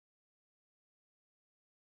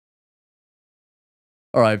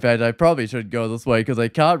 Alright, in fact, I probably should go this way because I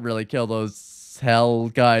can't really kill those hell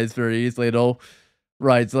guys very easily at all.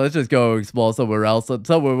 Right, so let's just go explore somewhere else.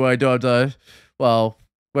 Somewhere where I don't have to, well,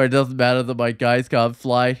 where it doesn't matter that my guys can't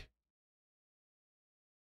fly.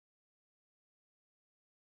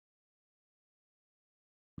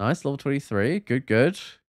 Nice, level 23. Good, good.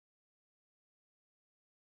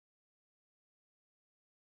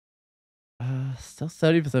 Still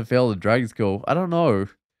 30% fail in Dragon School. I don't know.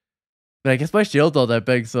 But I guess my shield's not that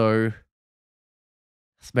big, so...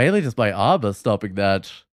 It's mainly just my armor stopping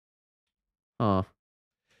that. Huh.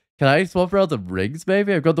 Can I swap around the rings,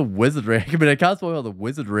 maybe? I've got the wizardry. I mean, I can't swap out the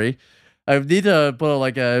wizardry. I need to put on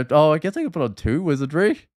like a... Oh, I guess I can put on 2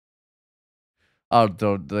 wizardry. I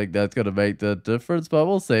don't think that's going to make the difference, but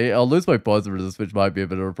we'll see. I'll lose my poison resist, which might be a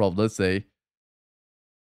bit of a problem. Let's see.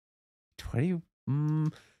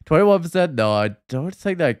 21%? No, I don't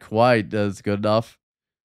think that quite is good enough.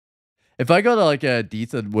 If I got like a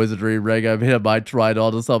decent wizardry ring, I mean, I might try it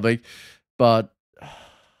on or something, but...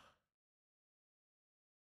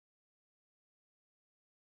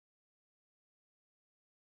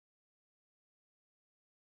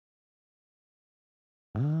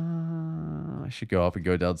 I should go up and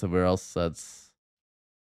go down somewhere else. That's...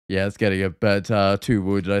 Yeah, it's getting a bit too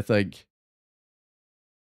wounded, I think.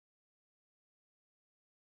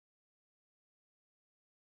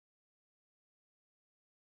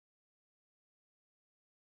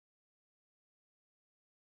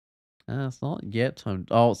 It's not yet time.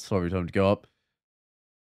 Oh, sorry, time to go up.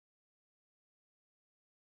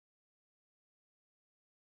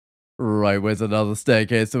 Right, where's another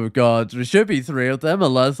staircase? So there should be 3 of them,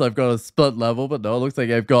 unless I've got a split level, but no, it looks like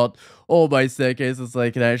I've got all my staircases I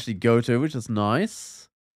can actually go to, which is nice.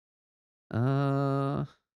 A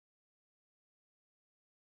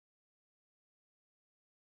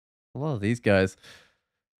lot of these guys.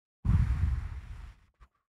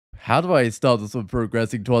 How do I stop this one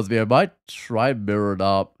progressing towards me? I might try mirror it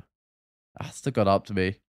up. Still got up to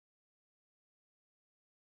me.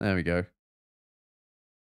 There we go.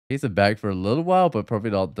 He's back for a little while, but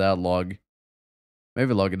probably not that long.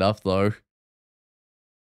 Maybe long enough, though.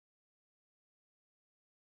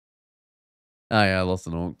 Oh yeah, I lost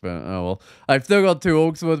an orc, but oh well. I've still got 2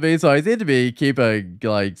 orcs with me, so I seem to be keeping,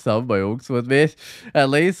 like, some of my orcs with me. At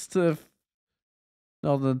least, if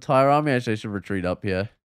not the entire army. Actually, I should retreat up here.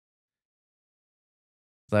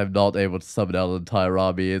 I'm not able to summon out an entire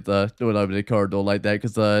army when I'm in a corridor like that,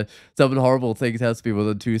 because summon horrible things has to be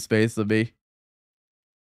within 2 space of me.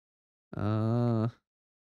 Uh,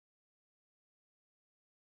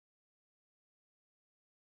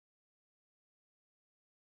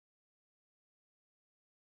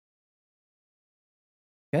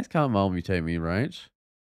 guys can't malmutate me, right?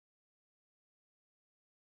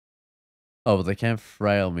 Oh, but they can't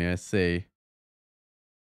frail me, I see.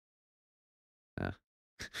 Yeah.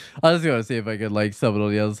 I was gonna see if I could like summon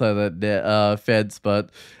on the other side of that fence, but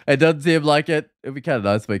it doesn't seem like it. It'd be kind of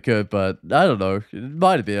nice if I could, but I don't know. It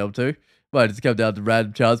might have been able to. Might just come down to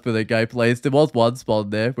random chance where that guy placed. There was one spot in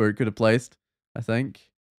there where it could have placed, I think.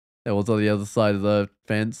 That was on the other side of the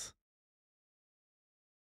fence.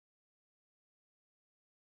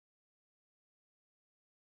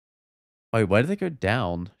 Wait, why did they go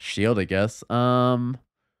down? Shield, I guess.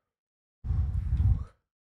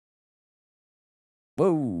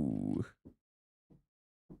 Whoa.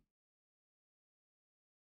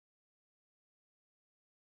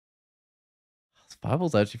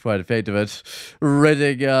 Survival's actually quite effective at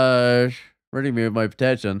ridding me of my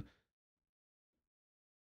protection.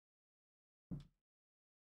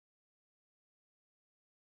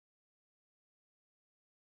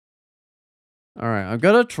 Alright, I'm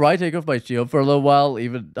gonna try take off my shield for a little while,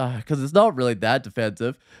 even because it's not really that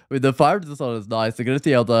defensive. I mean, the fire resist on it is nice. I'm gonna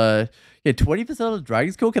see how the 20% of the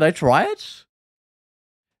dragon's cool. Can I try it? Is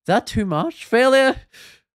that too much? Failure?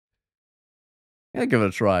 Yeah, give it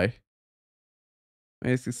a try.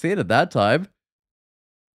 I succeeded that time.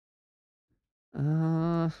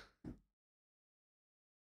 Uh,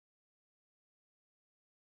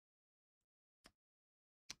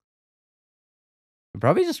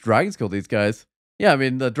 Probably just dragons kill these guys. Yeah, I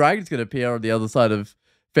mean, the dragon's gonna appear on the other side of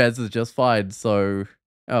fences just fine, so...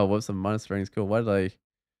 Oh, what's some minus dragon's cool? Why did I...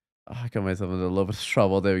 Oh, I got myself into a little bit of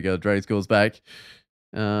trouble. There we go, dragon's cool's back.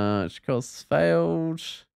 Course failed.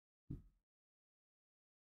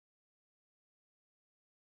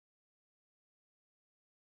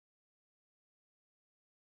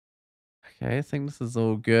 Okay, I think this is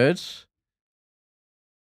all good.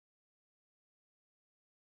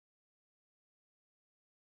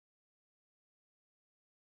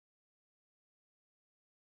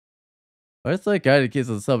 Where's that guy that keeps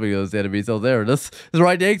on summoning those enemies? Oh, there it is. It's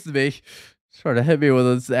right next to me. Trying to hit me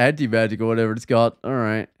with its anti-magic or whatever it's got.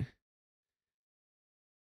 Alright.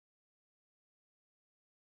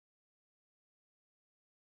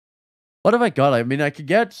 What have I got? I mean, I could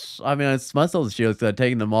get... I mean, I smudged all the shields because I've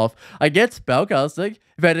taken them off. I get spellcasting.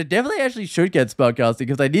 In fact, I definitely actually should get spellcasting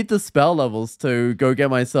because I need the spell levels to go get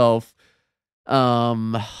myself...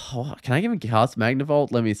 Can I even cast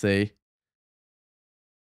Magnavolt? Let me see.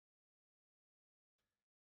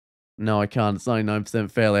 No, I can't. It's 99%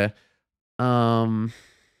 failure. I'm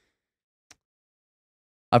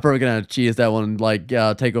probably gonna cheese that one, like,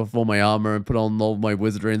 take off all my armor and put on all my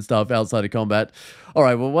wizardry and stuff outside of combat.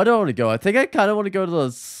 Alright, well, where do I want to go? I think I kind of want to go to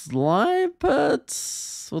the slime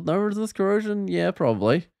pits with no resist corrosion. Yeah,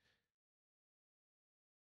 probably.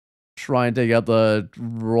 Try and take out the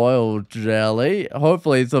royal jelly.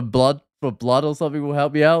 Hopefully some blood for blood or something will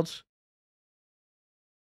help me out.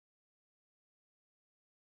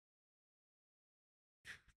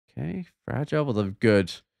 Okay, fragile, but I'm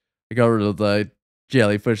good. I got rid of the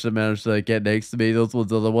jellyfish that managed to get next to me. Those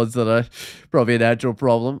ones are the ones that are probably a natural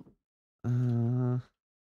problem. Uh,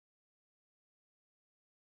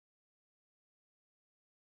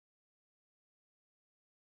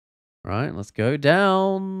 right, let's go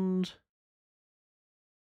down.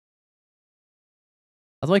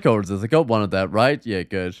 How's my cold resist? I got one of that, right? Yeah,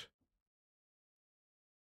 good.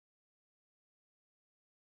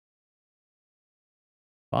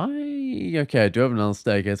 Okay, I do have another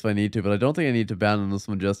staircase if I need to, but I don't think I need to abandon this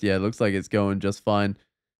one just yet. It looks like it's going just fine.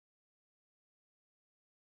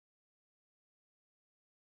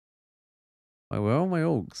 Wait, where are my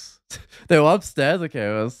orcs? They were upstairs? Okay,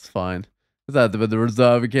 well, that's fine. Is that the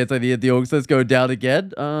reserve in case I need the orcs? Let's go down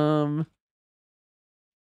again.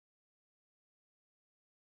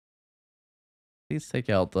 Please take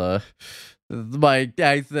out my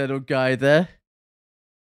accidental guy there.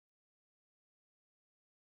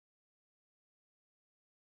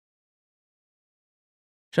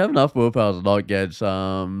 Should have enough willpower to not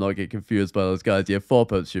get confused by those guys. Yeah, 4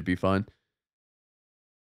 pips should be fine.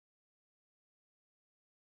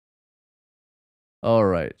 All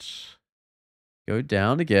right, go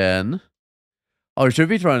down again. Oh, we should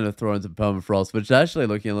be trying to throw in some permafrost, which is actually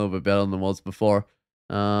looking a little bit better than it was before.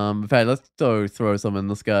 In fact, let's go throw some in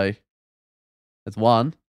this guy. That's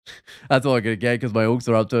one. That's all I'm gonna get because my orcs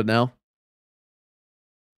are up to it now.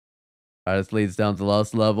 Alright, this leads down to the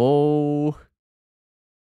last level.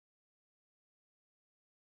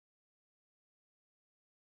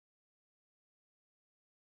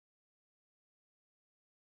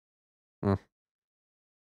 Hmm.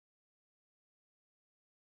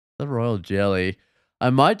 The royal jelly.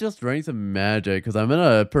 I might just drink some magic because I'm in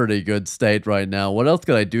a pretty good state right now. What else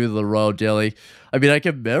could I do to the royal jelly? I mean, I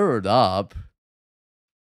can mirror it up.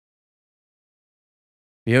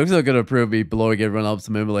 He also gonna prove me blowing everyone up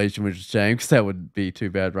some immolation, which is a shame because that would be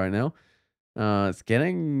too bad right now. It's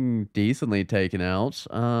getting decently taken out.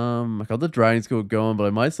 I got the dragon school going, but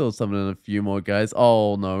I might still summon in a few more guys.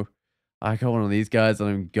 Oh no, I got one of these guys and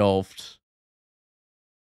I'm engulfed.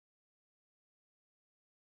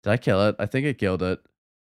 Did I kill it? I think I killed it.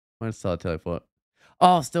 Might still teleport.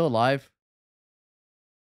 Oh, still alive.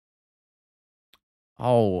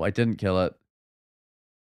 Oh, I didn't kill it.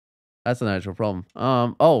 That's an actual problem.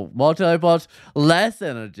 Oh, more teleports, less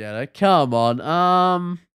energetic. Come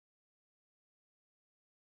on.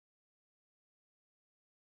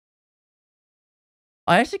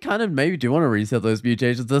 I actually kind of maybe do want to reset those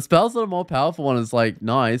mutations. The spells that are more powerful one is like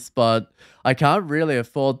nice, but I can't really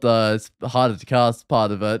afford the harder to cast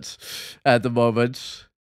part of it at the moment.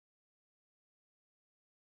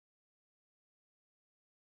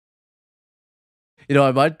 You know,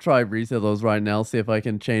 I might try reset those right now, see if I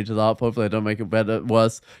can change it up. Hopefully I don't make it better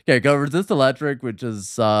worse. Okay, got resist electric, which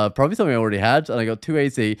is probably something I already had, and I got 2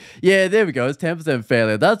 AC. Yeah, there we go. It's 10%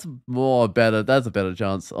 failure. That's more better. That's a better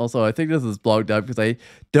chance. Also, I think this is blocked up because I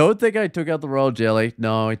don't think I took out the royal jelly.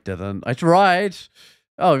 No, I didn't. I tried.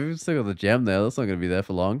 Oh, we still got the gem there. That's not gonna be there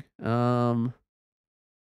for long. Oh,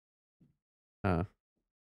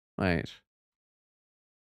 wait.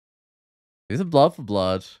 These are blood for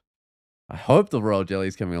blood. I hope the royal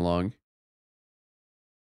jelly's coming along.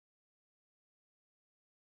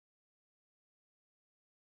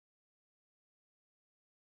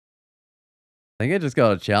 I think I just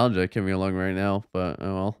got a challenger coming along right now, but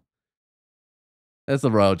oh well. That's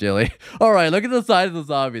the royal jelly. All right, look at the size of this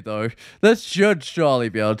army, though. This should surely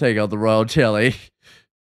be able to take out the royal jelly.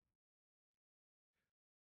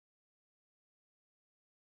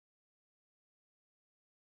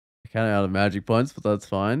 Kind of out of magic points, but that's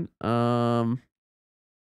fine. I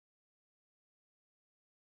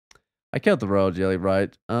killed the royal jelly,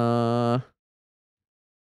 right? And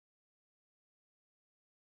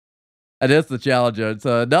it's the challenger. It's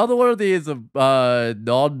another one of these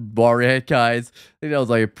non-warrior guys. I think that was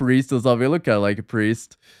like a priest or something. It looked kind of like a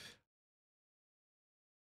priest.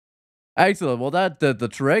 Excellent. Well, that did the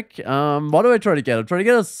trick. What do I try to get? I'm trying to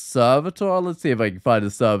get a servitor. Let's see if I can find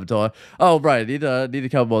a servitor. Oh, right. Need a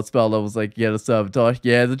couple more spell levels. Like get a servitor.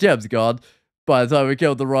 Yeah, the gem's gone. By the time we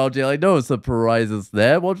killed the royal jelly, no surprises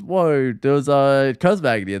there. What? Whoa, there was a curse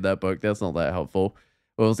magnet in that book. That's not that helpful.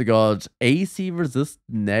 We also got AC resist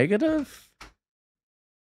negative.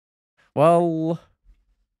 Well,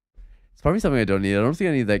 it's probably something I don't need. I don't think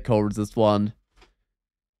I need that cold resist one.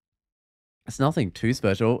 It's nothing too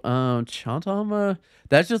special. Chant armor.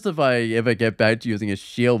 That's just if I ever get back to using a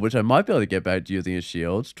shield, which I might be able to get back to using a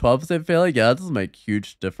shield. 12% failure. Yeah, that doesn't make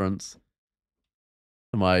huge difference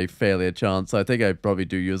to my failure chance. So I think I probably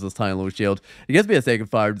do use this tiny little shield. It gives me a second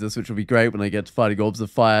fire resist, which will be great when I get to fighting orbs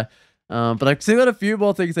of fire. But I've still got a few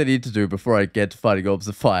more things I need to do before I get to fighting orbs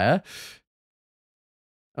of fire.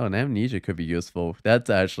 Oh, and amnesia could be useful. That's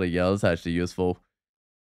actually useful.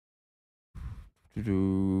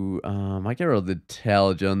 I get rid of the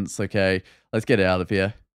intelligence. Okay, let's get out of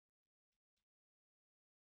here.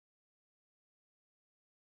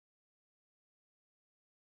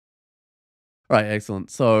 Right,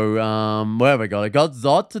 excellent. So, where have I got? I got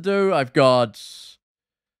Zot to do. I've got.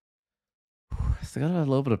 Still got a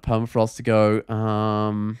little bit of permafrost to go.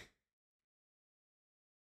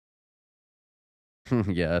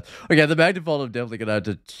 Yeah. Okay, the Magnifold I'm definitely gonna have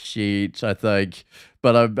to cheat, I think.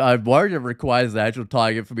 But I'm worried it requires an actual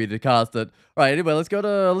target for me to cast it. Right, anyway, let's go to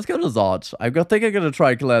Zot. think I'm gonna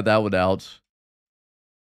try and clear that one out.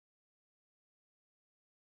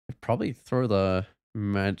 Probably throw the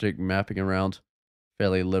magic mapping around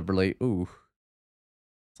fairly liberally. Ooh,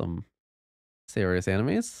 some serious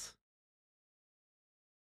enemies.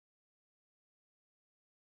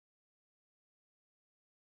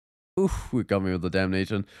 Oof, we got me with the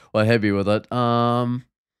damnation. Well, heavy with it. I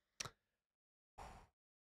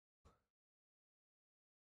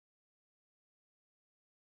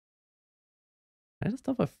just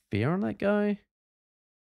have a fear on that guy.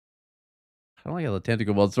 I don't like how the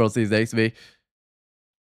tentacle monstrosities next to me.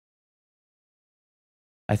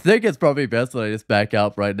 I think it's probably best that I just back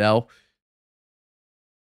up right now.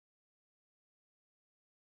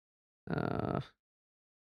 Uh,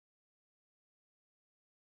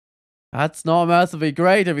 That's not massively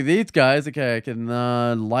great. I mean, these guys, okay, I can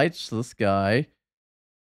light this guy,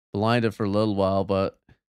 blind it for a little while, but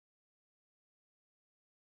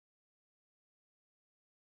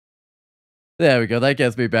there we go. That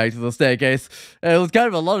gets me back to the staircase. It was kind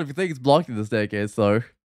of a lot of things blocking the staircase, though.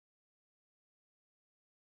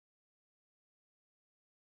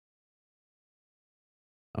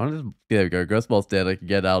 There we go. Ghost Ball's dead. I can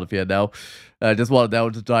get out of here now. I just wanted that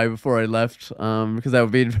one to die before I left. Because that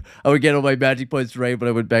would mean I would get all my magic points drained, but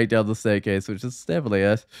I would back down the staircase, which is definitely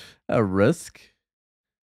a risk.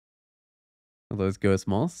 Those ghost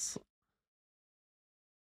moths.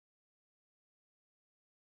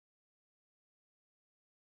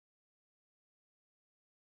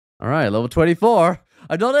 All right, level 24.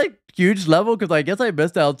 I'm not a huge level because I guess I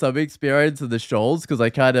missed out some experience in the shoals because I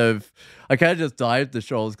kind of just died at the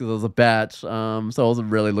shoals because I was a bat. So I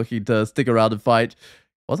wasn't really looking to stick around and fight.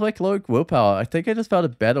 What's my cloak willpower? I think I just found a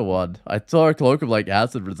better one. I saw a cloak of like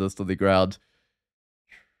acid resist on the ground.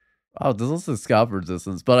 Oh, there's also scarf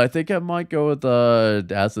resistance, but I think I might go with the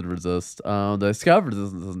acid resist. The scarf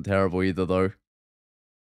resistance isn't terrible either though.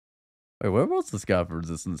 Wait, where was the scarf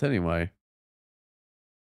resistance anyway?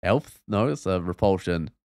 Elf? No, it's a repulsion.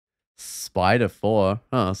 Spider 4.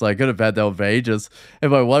 Huh, so I could have had that for ages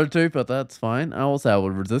if I wanted to, but that's fine. I also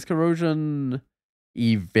have resist corrosion,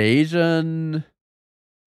 evasion,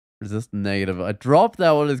 resist negative. I dropped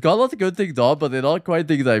that one. It's got lots of good things on, but they're not quite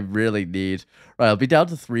things I really need. Right, I'll be down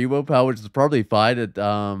to 3 willpower, which is probably fine at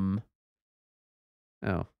oh,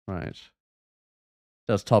 right.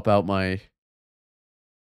 Just top out my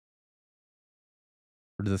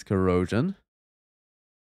resist corrosion.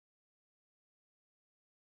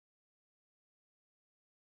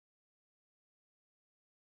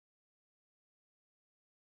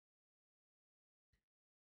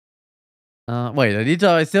 Wait,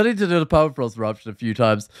 I still need to do the power frost eruption a few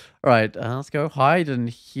times. Alright, let's go hide in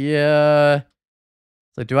here.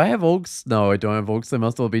 So do I have Orcs? No, I don't have Orcs. They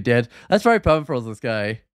must all be dead. Let's try permafrost this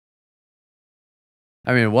guy.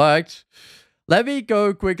 I mean, it worked. Let me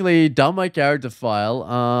go quickly dump my character file,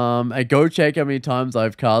 and go check how many times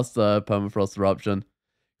I've cast the permafrost eruption.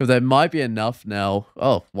 Because there might be enough now.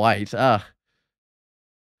 Oh, wait.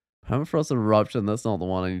 Permafrost eruption, that's not the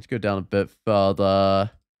one. I need to go down a bit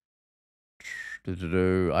further.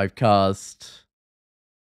 I've cast...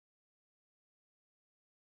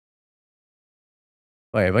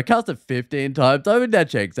 Wait, if I cast it 15 times, I mean, that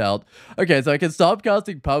checks out. Okay, so I can stop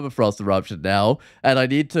casting permafrost eruption now, and I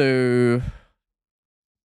need to...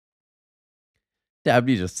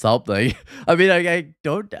 Amnesia something. I mean, I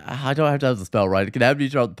don't have to have the spell right. Can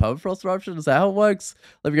amnesia on the permafrost eruption? Is that how it works?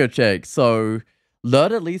 Let me go check. So,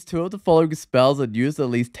 learn at least 2 of the following spells and use at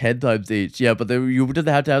least 10 times each. Yeah, but then you wouldn't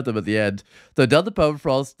have to have them at the end. So, done the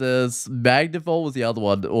permafrost. There's Magnifol was the other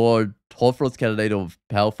one, or Horfrost Cannonade or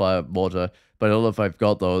Hellfire Mortar. But I don't know if I've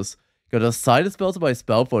got those. Got assign a spell to my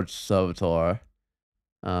Spellforge Servitor.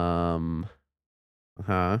 Huh.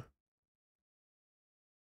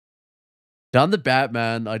 Done the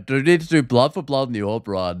Batman. I do need to do Blood for Blood in the Orb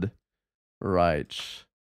Run. Right.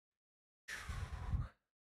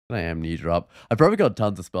 I am knee drop. I've probably got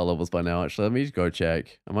tons of spell levels by now, actually. Let me just go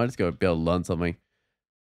check. I might just go be able to learn something.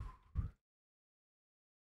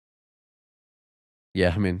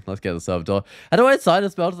 Yeah, I mean, let's get the Servitor. How do I assign a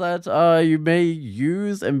spell to that? You may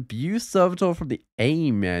use Imbue Servitor from the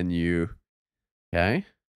A menu. Okay.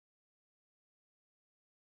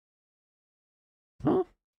 Huh?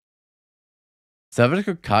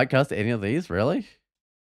 Servitor can't cast any of these, really?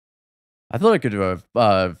 I thought I could do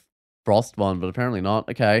a Frost one, but apparently not.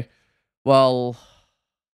 Okay. Well...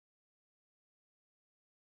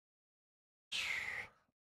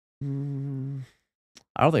 I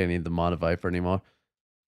don't think I need the Mana Viper anymore.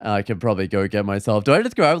 I can probably go get myself... Do I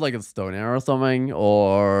just grab like a Stone Arrow or something?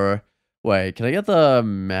 Or... Wait, can I get the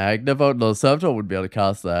Magnavote? No, Servitor would be able to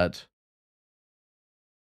cast that.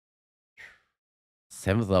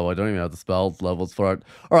 7th level, I don't even have the spell levels for it.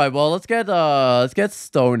 Alright, well, let's get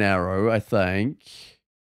Stone Arrow, I think.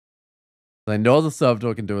 I know the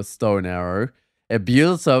Servitor can do a Stone Arrow.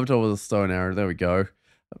 Imbue the Servitor with a Stone Arrow. There we go.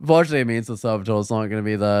 Unfortunately, it means the Servitor is not going to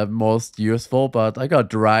be the most useful, but I got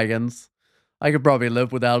dragons. I could probably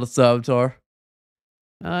live without a Servitor.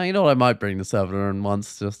 You know what? I might bring the Servitor in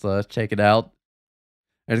once just to check it out.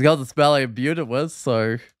 It's got the spell I imbued it with,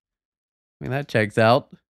 so... I mean, that checks out.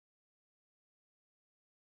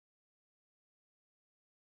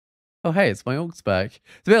 Oh, hey, it's my Orcs back.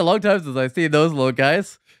 It's been a long time since I've seen those little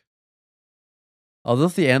guys. Oh,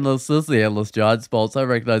 this is the endless giant spots. I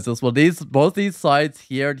recognize this one. Both these sides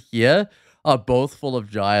here and here are both full of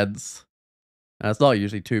giants. And it's not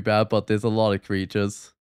usually too bad, but there's a lot of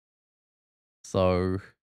creatures. So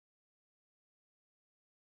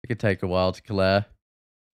it could take a while to clear.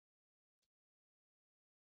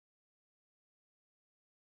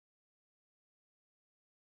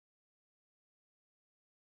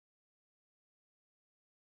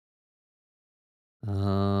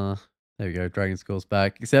 Uh, there we go. Dragon Skull's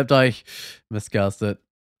back. Except I miscast it.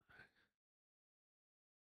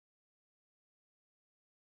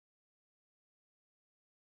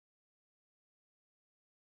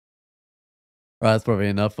 Right, that's probably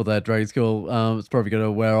enough for that Dragon Skull. It's probably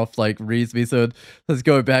gonna wear off like reasonably soon. Let's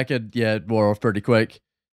go back and yeah, it wore off pretty quick.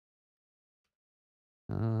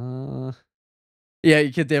 Uh, yeah,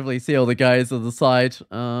 you can definitely see all the guys on the side.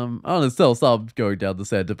 Oh, there's still some going down the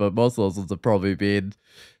center, but most of those ones have probably been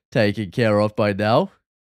taken care of by now.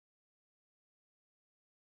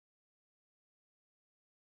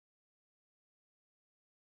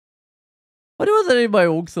 I wonder whether any of my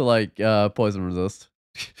orcs are like poison resist.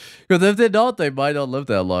 Because if they're not, they might not live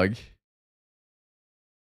that long.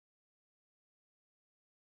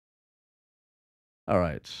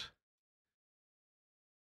 Alright.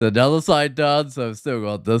 The other side done, so I've still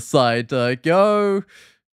got this side to go.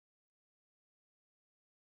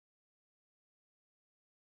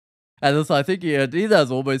 And this, I think, yeah, either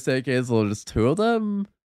has almost staircase or just two of them.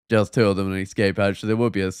 Just two of them in an escape hatch. There will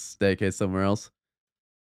be a staircase somewhere else.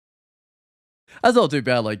 That's not too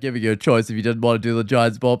bad, like giving you a choice if you didn't want to do the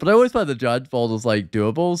Giant's Vault. But I always find the Giant's Vault is like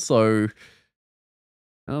doable, so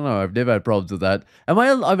I don't know. I've never had problems with that. I'm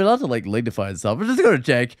allowed to like lignify and stuff. I'm just gonna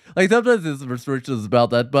check. Like sometimes there's some restrictions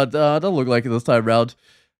about that, but it doesn't look like it this time around.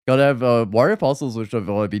 Gotta have warrior apostles, which I've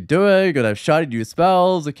already been doing. Gotta have shiny new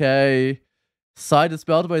spells. Okay, side a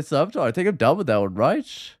spell to my Subtar. I think I'm done with that one,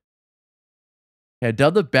 right? Okay,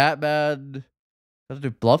 done the Batman. Gotta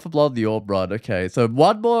do blood for blood on the orb run. Okay, so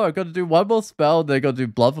one more. I gotta do one more spell. Then I gotta do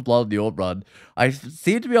blood for blood on the orb run. I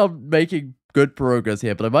seem to be on making good progress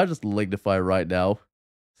here, but I might just lignify right now.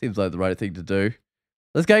 Seems like the right thing to do.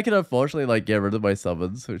 This guy can unfortunately like get rid of my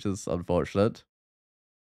summons, which is unfortunate.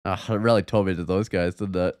 Ah, it really tormented those guys,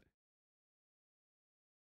 didn't it?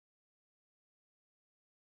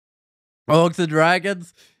 Orcs and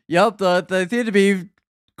dragons. Yep, they seem to be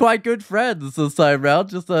quite good friends this time around.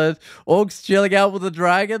 Just orcs chilling out with the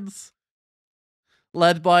dragons,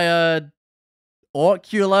 led by a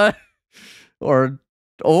Orcula or an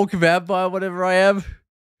orc vampire, whatever I am.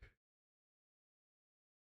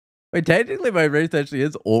 Wait, technically my race actually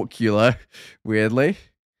is Orcula, weirdly.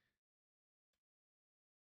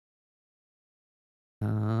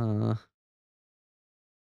 Uh,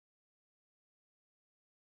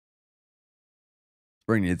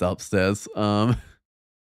 bring these upstairs. Oh,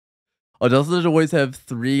 doesn't it always have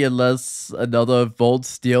 3 unless another vault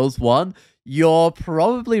steals 1? You're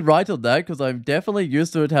probably right on that, because I'm definitely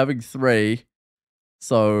used to it having 3.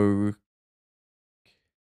 So...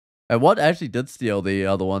 And what actually did steal the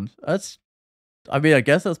other one? I mean, I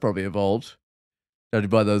guess that's probably a vault. Judging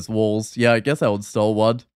by those walls. Yeah, I guess that one stole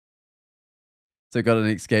one. So I got an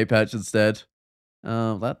escape hatch instead.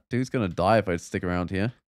 That dude's gonna die if I stick around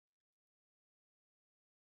here.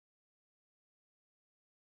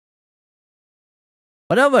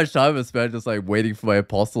 I know how much time I spent just like waiting for my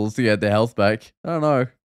apostles to get their health back. I don't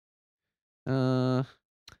know.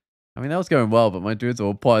 I mean that was going well, but my dudes are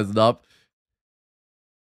all poisoned up.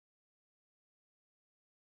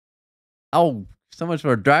 Oh, so much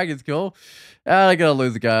for a dragon's kill. I gotta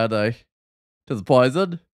lose a guy, aren't I? To the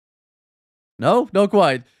poison. No, not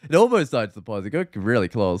quite. It almost died to the poison. Got really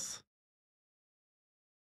close.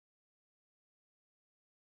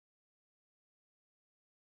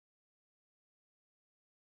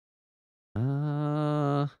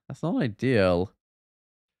 That's not ideal.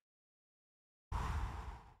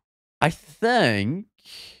 I think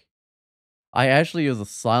I actually use a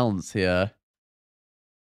silence here.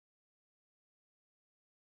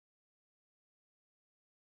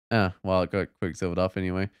 Well, it got quicksilvered off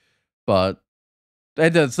anyway. But it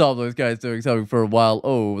did stop those guys doing something for a while.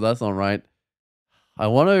 Oh, that's not right. I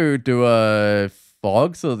want to do a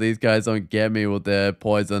fog so these guys don't get me with their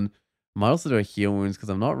poison. Might also do a heal wounds because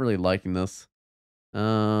I'm not really liking this.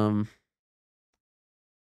 Okay,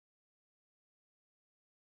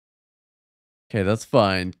 that's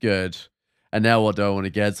fine. Good. And now what do I want to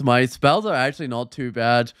get? So my spells are actually not too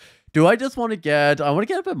bad. Do I just want to get... I want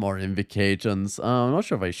to get a bit more invocations. I'm not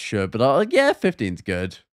sure if I should, but yeah, 15's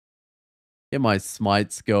good. Get my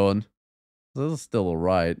smites going. This is still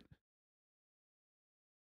alright.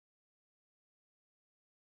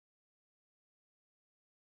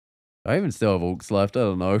 I even still have orcs left. I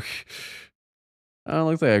don't know.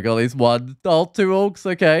 Looks like I got at least 1. Oh, 2 orcs.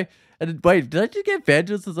 Okay. And wait, did I just get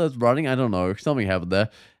vengeance as I was running? I don't know. Something happened there.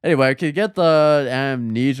 Anyway, I can get the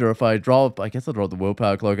amnesia if I drop. I guess I dropped the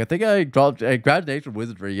willpower cloak. I think I dropped a grabbed nature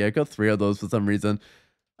wizardry. Yeah, I got 3 of those for some reason.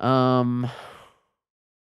 I've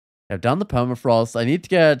done the permafrost. I need to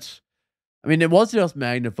get. I mean, it was just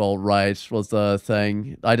Magnavolt, right? Was the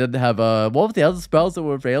thing. I didn't have what were the other spells that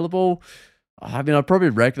were available? I mean, I probably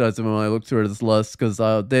recognize them when I look through this list because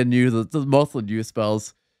they're new. The mostly new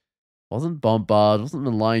spells. Wasn't Bombard. Wasn't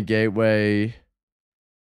Malign Gateway.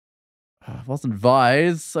 Wasn't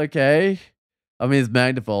Vise. Okay. I mean, it's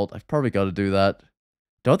Magnavolt. I've probably got to do that.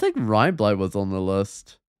 Don't think Rhyme Blight was on the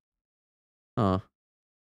list. Huh.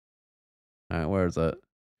 Alright, where is it?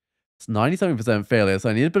 It's 97% failure, so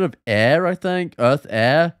I need a bit of air, I think. Earth,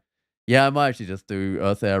 air. Yeah, I might actually just do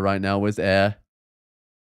Earth, air right now. Where's air?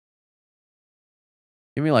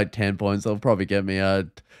 Give me like 10 points. That'll probably get me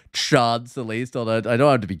a chance at least on it. I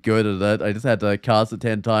don't have to be good at it. I just had to cast it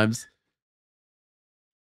 10 times.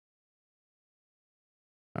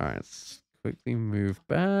 Alright, let's quickly move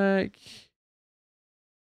back.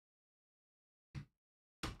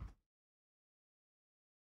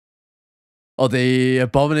 Oh, the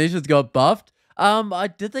abominations got buffed.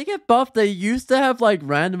 Did they get buffed? They used to have like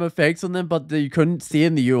random effects on them, but you couldn't see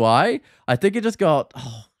in the UI. I think it just got.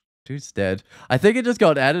 Oh, dude's dead. I think it just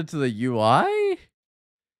got added to the UI.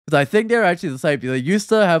 Because I think they're actually the same. They used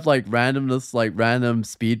to have like randomness, like random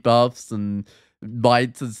speed buffs and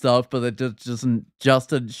bites and stuff, but it just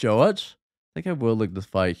didn't show it. I think I will look this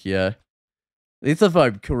fight here. At least if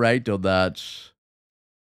I'm correct on that.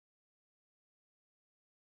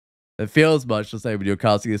 It feels much the same when you're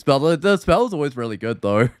casting a spell. The spell is always really good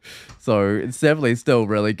though. So it's definitely still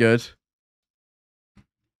really good.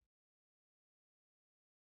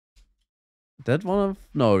 Dead one of...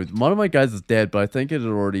 No, one of my guys is dead, but I think it had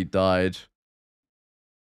already died.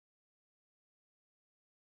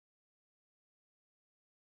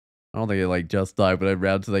 I don't think it like just died when I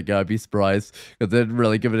ran to that guy. I'd be surprised. Because they didn't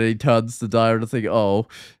really give it any tons to die. I'm just thinking, oh,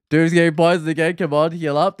 dude's getting poisoned again. Come on,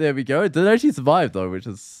 heal up. There we go. It did actually survive though, which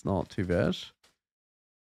is not too bad.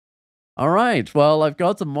 Alright, well, I've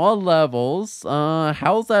got some more levels.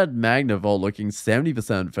 How's that Magnavolt looking?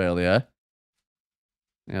 70% failure.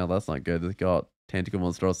 Yeah, that's not good. It's got Tentacle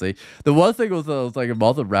Monstrosity. The worst thing was that it was like a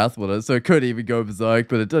Moth of Wrath with it, so it could even go Berserk,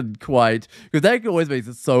 but it didn't quite. Because that always makes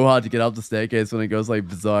it so hard to get up the staircase when it goes like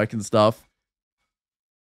Berserk and stuff.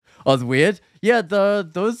 Oh, it's weird? Yeah,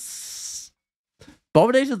 those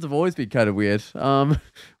abominations have always been kind of weird.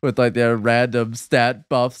 With like their random stat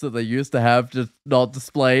buffs that they used to have just not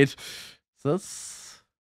displayed. So that's...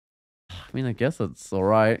 I mean, I guess it's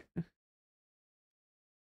alright.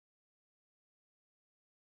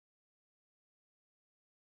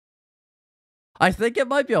 I think it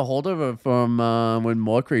might be a holdover from when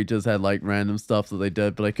more creatures had like random stuff that they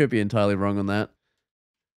did, but I could be entirely wrong on that.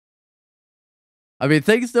 I mean,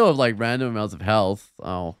 things still have like random amounts of health.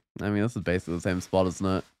 Oh, I mean, this is basically the same spot, isn't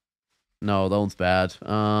it? No, that one's bad.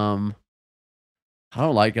 I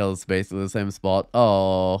don't like how it's basically the same spot.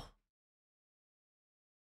 Oh,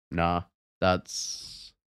 nah,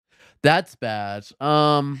 that's bad.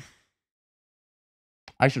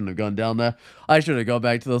 I shouldn't have gone down there. I should have gone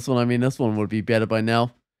back to this one. I mean, this one would be better by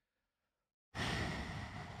now.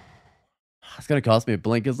 It's gonna cost me a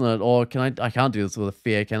blink, isn't it? Or can I can't do this with a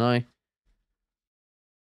fear, can I?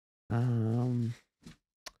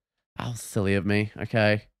 How silly of me.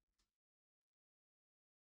 Okay.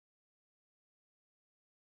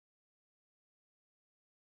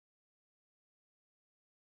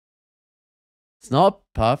 It's not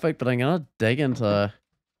perfect, but I'm gonna dig into...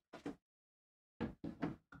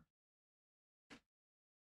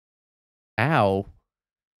 Ow.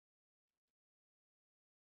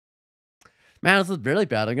 Man, this is really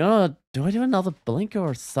bad. I'm gonna... Do I do another blink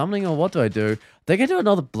or something, or what do I do? I think I do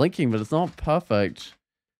another blinking, but it's not perfect.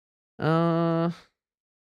 Not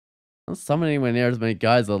summoning anywhere near as many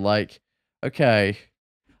guys are like... Okay.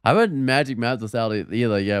 I haven't magic mapped this out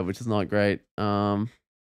either yet, which is not great.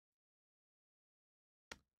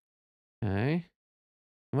 Okay.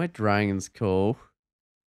 My dragon's cool.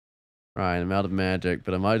 Right, I'm out of magic,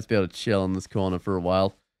 but I might just be able to chill in this corner for a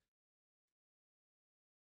while.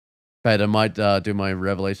 Right, I might do my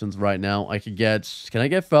revelations right now. Can I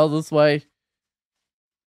get further this way?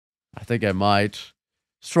 I think I might.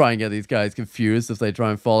 Just try and get these guys confused if they try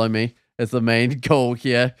and follow me. It's the main goal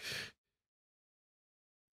here.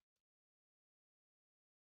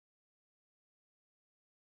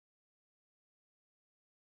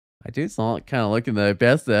 I do not kind of looking their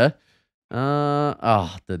best there.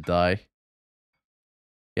 Oh, did die.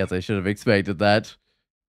 Guess I should have expected that.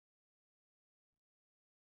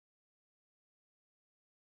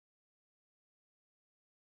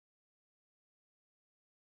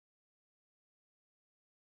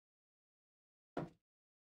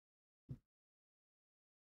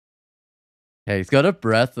 Yeah, he's got a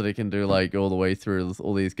breath that he can do like all the way through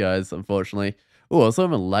all these guys, unfortunately. Oh, also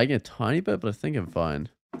I'm lagging a tiny bit, but I think I'm fine.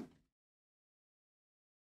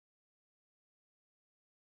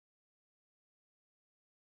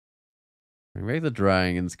 Make the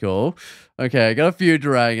dragons cool. Okay, I got a few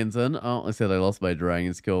dragons in. Oh, I said I lost my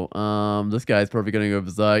dragons cool. This guy's probably gonna go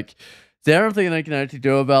berserk. Is there anything I can actually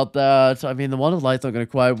do about that? I mean, the one of light's not gonna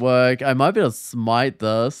quite work. I might be able to smite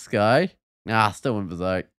this guy. Ah, still went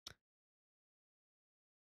berserk.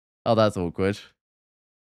 Oh, that's awkward.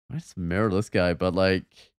 I just mirror this guy, but like,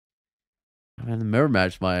 I mean, the mirror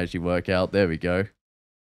match might actually work out. There we go.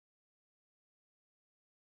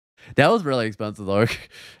 That was really expensive though.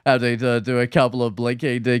 Having to do a couple of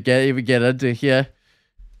blinking to even get into here.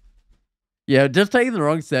 Yeah, just taking the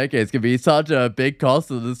wrong staircase can be such a big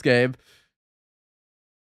cost in this game.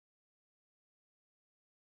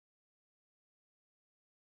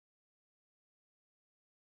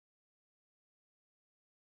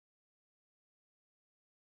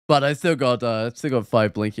 But I still got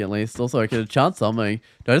 5 blinking at least. Also, I could chant something.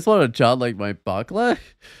 Do I just want to chant like my buckler?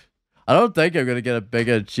 I don't think I'm gonna get a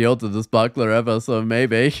bigger shield to this buckler ever, so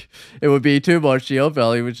maybe it would be too much shield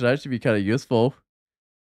value, which would actually be kind of useful.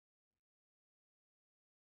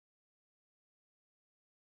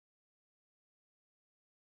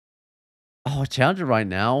 Oh, challenge it right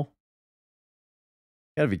now?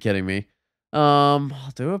 You gotta be kidding me. I'll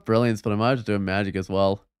do a brilliance, but I might have to do a magic as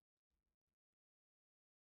well.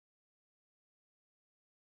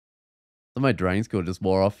 So my drain skill just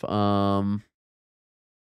wore off.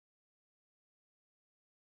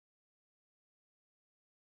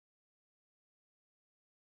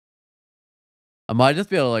 I might just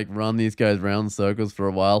be able to like run these guys around in circles for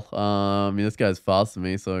a while. I mean, this guy's faster than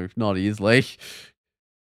me, so not easily.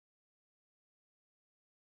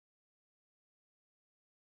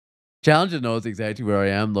 Challenger knows exactly where I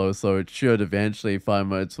am though, so it should eventually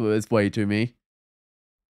find its way to me.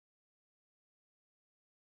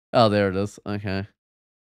 Oh, there it is. Okay.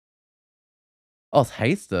 Oh, it's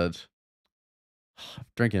hasted.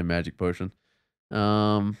 Drinking a magic potion.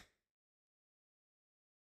 Um,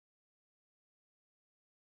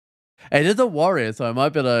 it is a warrior, so I might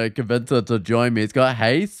be able to convince it to join me. It's got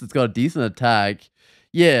haste. It's got a decent attack.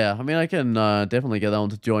 Yeah, I mean, I can definitely get that one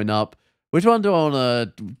to join up. Which one do I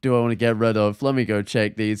want to get rid of? Let me go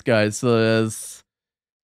check these guys. So there's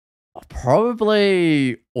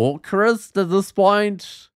probably Orchrist at this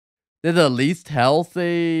point. They're the least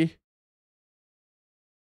healthy.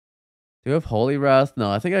 Do you have Holy Wrath? No,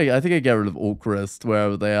 I think I get rid of Orchrist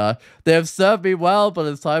wherever they are. They have served me well, but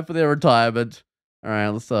it's time for their retirement. All right,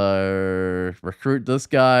 let's recruit this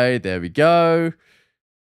guy. There we go.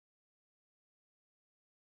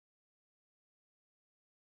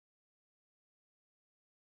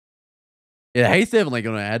 Yeah, haste definitely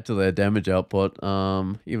going to add to their damage output.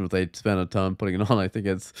 Even if they spend a ton putting it on, I think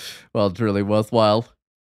it's it's really worthwhile.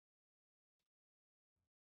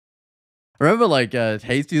 I remember like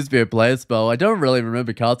haste used to be a player spell. I don't really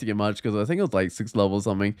remember casting it much because I think it was like 6 level or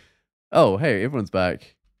something. Oh, hey, everyone's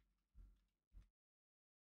back.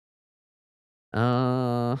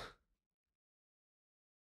 Uh,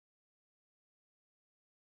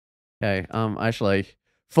 okay. Actually,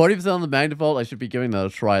 40% on the mag default. I should be giving that a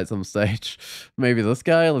try at some stage. Maybe this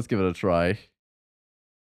guy. Let's give it a try.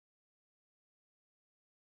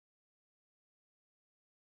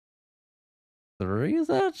 3 is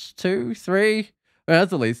that? 2, 3? Well,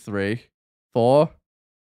 that's at least 3, 4,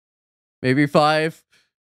 maybe 5.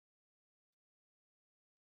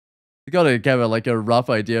 You gotta give it like a rough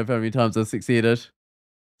idea of how many times I succeeded.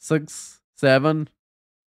 6, 7.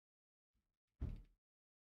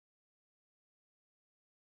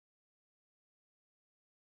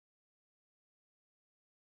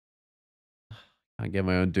 I get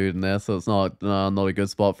my own dude in there, so it's not a good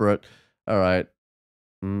spot for it. All right.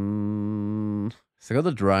 So I got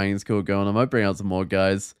the drying skill going. I might bring out some more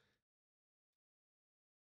guys.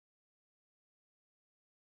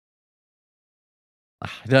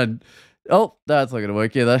 Done. Oh, that's not gonna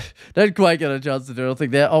work either. Didn't quite get a chance to do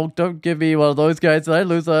anything there. Oh, don't give me one of those guys. Did I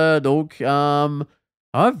lose a Nook? I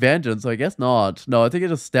have vengeance, so I guess not. No, I think it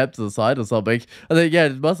just stepped to the side or something. I think yeah,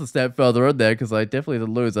 it must have stepped further in there because I definitely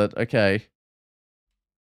didn't lose it. Okay.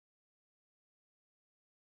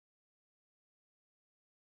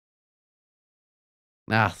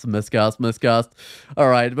 Ah, some miscast. All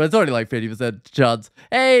right, but it's only like 50% chance.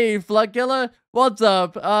 Hey, Blorkula, what's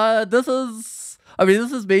up? This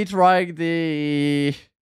is me trying the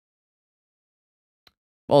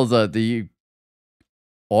what was that? The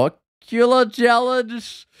Ocular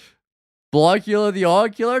challenge. Blorkula the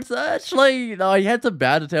Ocular. It's actually, no, I had some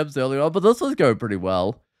bad attempts earlier on, but this was going pretty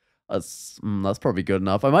well. That's probably good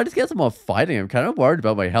enough. I might just get some more fighting. I'm kind of worried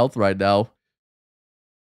about my health right now.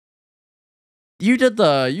 You did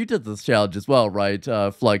this challenge as well, right?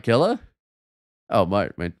 Flood Killer? Oh my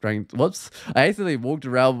dragon, whoops. I accidentally walked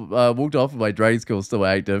off of my dragon skill still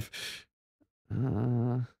active.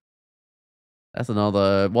 Uh, that's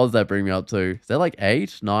another, what does that bring me up to? Is that like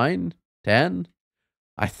 8, 9, 10?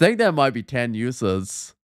 I think that might be 10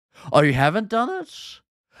 uses. Oh, you haven't done it?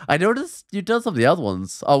 I noticed you done some of the other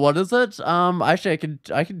ones. Oh, what is it? Actually,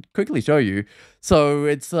 I can quickly show you. So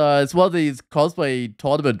it's one of these cosplay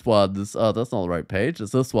tournament ones. Oh, that's not the right page.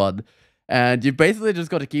 It's this one, and you basically just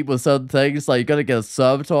got to keep with certain things. Like you got to get a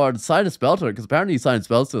servitor and sign a spell to it because apparently you sign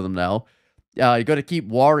spells to them now. You got to keep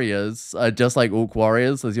warriors, just like Orc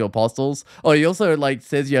warriors, as your apostles. Oh, he also like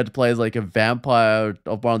says you have to play as like a vampire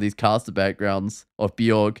of one of these caster backgrounds of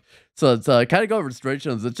Beogh. So it's kind of got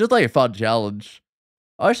restrictions. It's just like a fun challenge.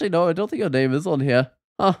 Actually, no, I don't think your name is on here.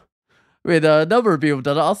 Huh. I mean, a number of people have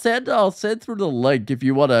done it. I'll send through the link if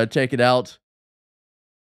you want to check it out.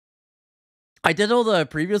 I did all the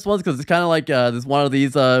previous ones because it's kind of like there's one of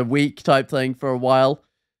these week type thing for a while.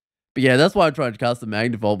 But yeah, that's why I'm trying to cast the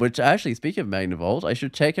Magnavolt, which actually, speaking of Magnavolt, I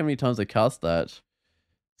should check how many times I cast that.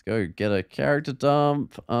 Let's go get a character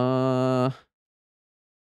dump.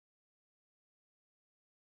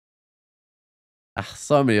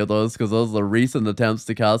 So many of those because those are the recent attempts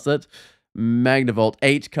to cast it. Magnavolt,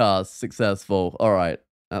 8 casts successful. All right,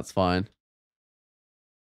 that's fine.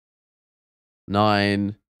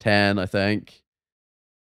 9, 10, I think.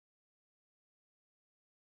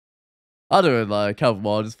 I'll do it like a couple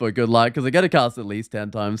more just for good luck because I got to cast at least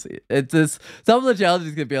 10 times. It's just some of the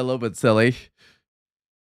challenges can be a little bit silly,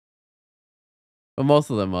 but most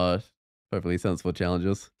of them are perfectly sensible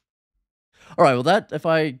challenges. All right, well that if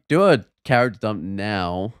I do a character dump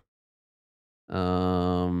now,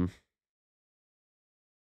 um,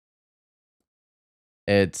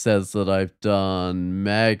 it says that I've done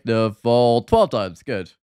Magnavolt 12 times.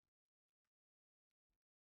 Good.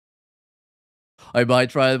 I might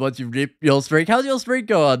try it once you rip your streak. How's your streak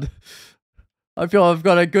going? I feel I've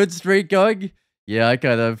got a good streak going. Yeah, I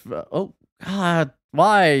kind of. Oh God,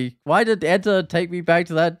 why? Why did enter take me back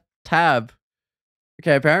to that tab?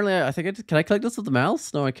 Okay, apparently I think can I click this with the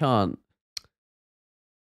mouse? No, I can't.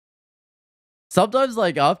 Sometimes,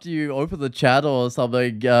 like after you open the chat or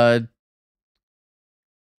something,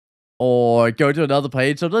 or go to another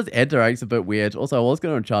page, sometimes enter acts a bit weird. Also, I was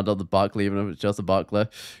going to enchant on the buckler, even if it's just a buckler,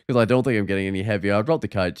 because I don't think I'm getting any heavier. I dropped the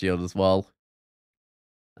kite shield as well.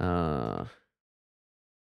 Uh.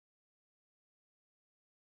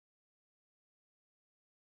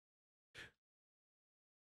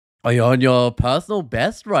 Are you on your personal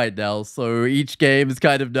best right now? So each game is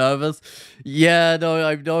kind of nervous. Yeah, no,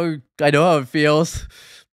 I know how it feels.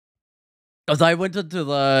 As I went into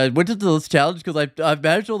this challenge because I've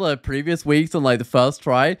managed all the previous weeks on like the first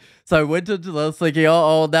try. So I went into this thinking,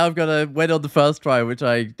 oh now I'm gonna win on the first try, which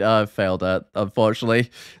I failed at,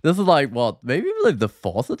 unfortunately. This is like what, maybe like the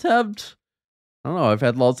 4th attempt? I don't know, I've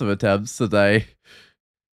had lots of attempts today.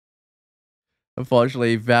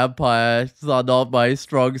 Unfortunately, vampires are not my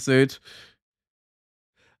strong suit.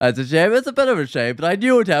 It's a shame. It's a bit of a shame, but I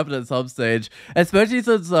knew it would happen at some stage. Especially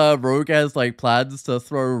since Rogue has like plans to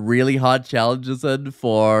throw really hard challenges in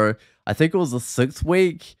for, I think it was the 6th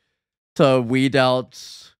week, to weed out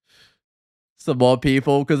some more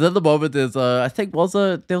people. Because at the moment, there's I think there was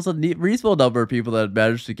a reasonable number of people that had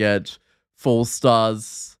managed to get full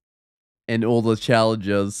stars in all the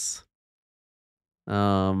challenges.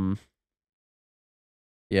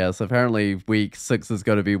 Yeah, so apparently week 6 is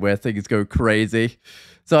going to be where things go crazy.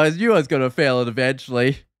 So I knew I was going to fail it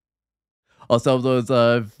eventually. Or some of those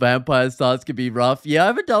vampire starts can be rough. Yeah, I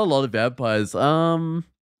haven't done a lot of vampires. I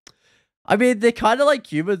mean, they're kind of like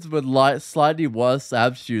humans with slightly worse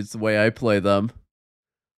aptitudes the way I play them.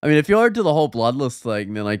 I mean, if you're into the whole bloodless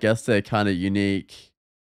thing, then I guess they're kind of unique.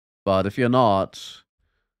 But if you're not,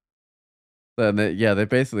 then yeah, they're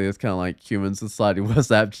basically just kind of like humans with slightly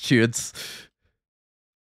worse aptitudes.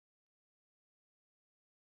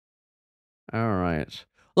 All right.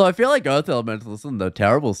 Well, I feel like Earth Elementalist isn't a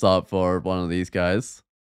terrible start for one of these guys.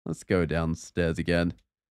 Let's go downstairs again.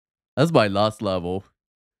 That's my last level.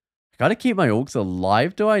 I gotta keep my orcs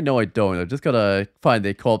alive, do I? No, I don't. I just gotta find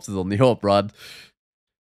their corpses on the orc run.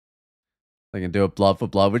 I can do a blood for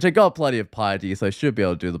blood, which I got plenty of piety, so I should be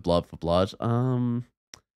able to do the blood for blood.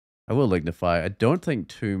 I will lignify. I don't think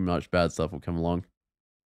too much bad stuff will come along.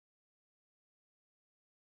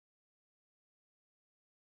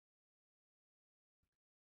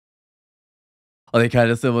 Are they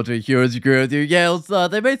kind of similar to heroes you grew with you? Yeah,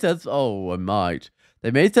 they made sense. Oh, I might.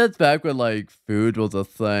 They made sense back when like food was a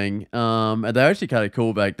thing. And they're actually kind of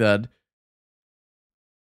cool back then.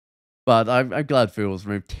 But I'm glad food was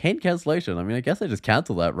removed. 10 cancellation. I mean, I guess I just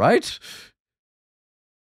cancel that, right?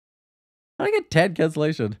 I get 10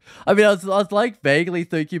 cancellation. I mean, I was like vaguely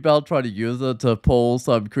thinking about trying to use it to pull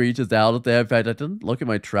some creatures out of there. In fact, I didn't look at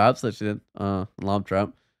my traps. I didn't. Alarm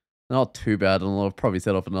trap. Not too bad, and I'll probably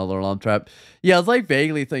set off another alarm trap. Yeah, I was like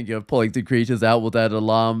vaguely thinking of pulling some creatures out with that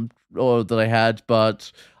alarm or that I had,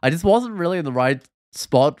 but I just wasn't really in the right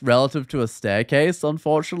spot relative to a staircase,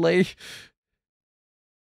 unfortunately.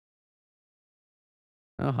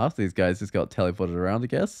 Oh, half these guys just got teleported around, I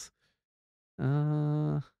guess.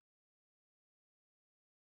 Uh,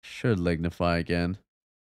 should lignify again.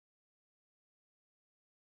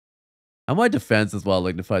 And my defense as well,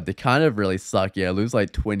 lignified. They kind of really suck. Yeah, I lose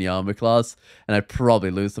like 20 armor class, and I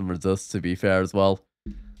probably lose some resist to be fair as well.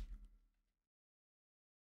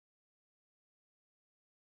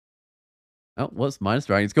 Oh, what's minus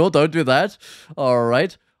dragon school? Don't do that. All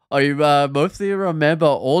right. Are you mostly remember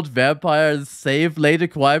old vampires save late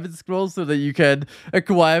acquirement scrolls so that you can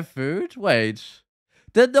acquire food? Wait.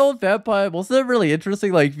 Did the old vampire wasn't it really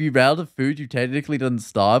interesting? Like if you ran out of food, you technically didn't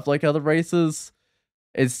starve like other races.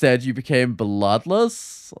 Instead, you became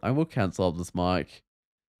bloodless. I will cancel this mic.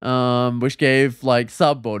 Which gave like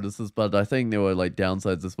sub bonuses, but I think there were like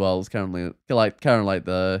downsides as well. It's currently like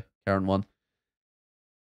the current one.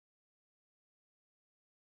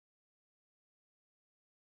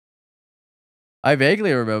 I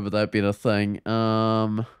vaguely remember that being a thing.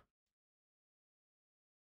 Oh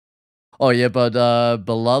yeah, but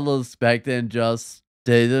bloodless back then just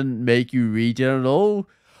didn't make you regen at all.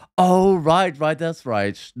 Oh right, that's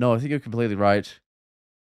right. No, I think you're completely right.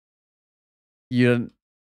 You didn't.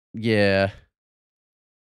 Yeah.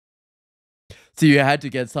 So you had to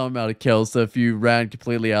get some amount of kills. So if you ran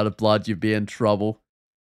completely out of blood, you'd be in trouble.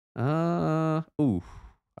 Ooh,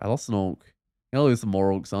 I lost an orc. I'm gonna lose some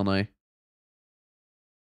more orcs, aren't I?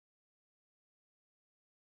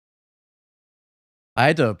 I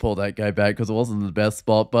had to pull that guy back because it wasn't the best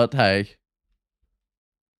spot, but hey.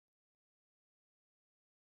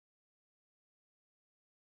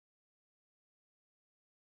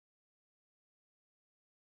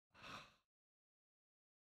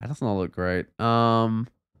 That does not look great. I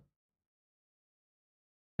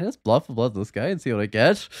just blood for blood this guy and see what I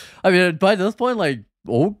get. I mean, by this point, like,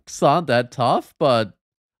 orcs aren't that tough, but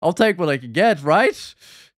I'll take what I can get, right?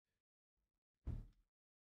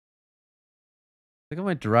 Look at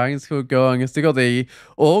my dragon school going. I still got the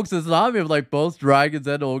orcs. There's an army of like both dragons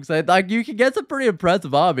and orcs. And, like you can get some pretty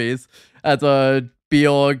impressive armies as a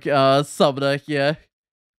Beogh summoner here.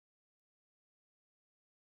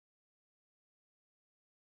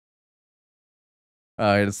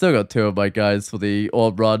 Alright, I still got two of my guys for the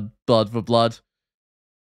orb run, blood for blood.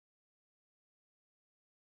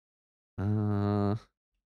 Uh,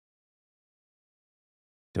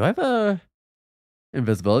 do I have a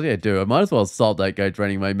invisibility? I do. I might as well stop that guy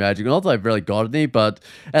draining my magic. Not that I've really got any, but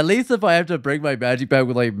at least if I have to bring my magic back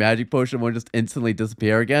with like magic potion, it won't just instantly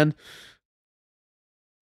disappear again.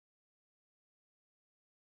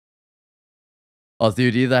 Oh, so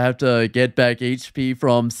you'd either have to get back HP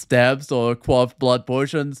from stabs or quaff blood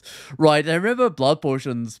potions. Right, I remember blood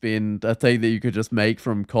potions being a thing that you could just make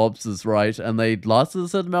from corpses, right? And they lasted a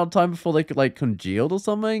certain amount of time before they could like congeal or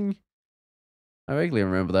something. I vaguely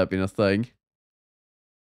remember that being a thing.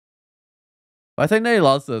 I think they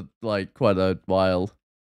lasted like quite a while.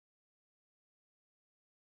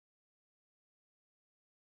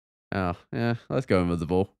 Oh, yeah, let's go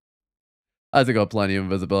invisible. I think I got plenty of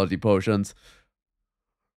invisibility potions.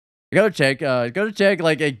 I gotta check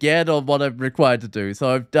like again on what I'm required to do.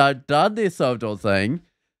 So I've done the Sovdor thing.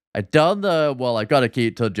 I've done the, well, I gotta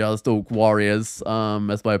keep to just Orc Warriors,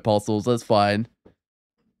 as my apostles, that's fine.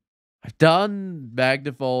 I've done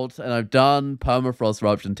Magnifold, and I've done Permafrost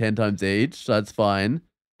Eruption 10 times each, so that's fine.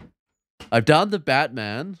 I've done the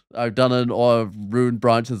Batman. I've done an Rune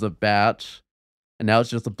Branch as a bat. And now it's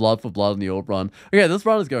just a blood for blood on the Orb run. Okay, this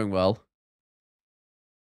run is going well.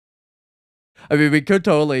 I mean, we could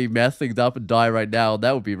totally mess things up and die right now.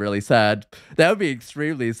 That would be really sad. That would be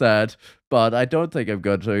extremely sad. But I don't think I'm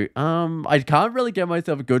going to. I can't really get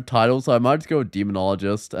myself a good title, so I might just go with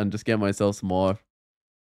Demonologist and just get myself some more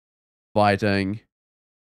fighting.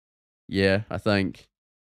 Yeah, I think.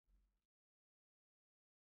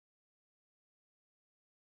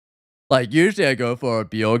 Like, usually I go for a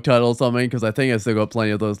Beogh title or something, because I think I still got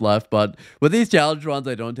plenty of those left, but with these challenge runs,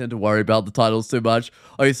 I don't tend to worry about the titles too much.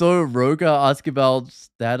 Oh, you saw Roga ask about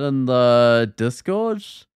that in the Discord?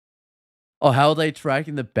 Oh, how are they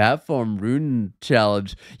tracking the Bat Form Rune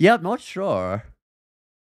challenge? Yeah, I'm not sure.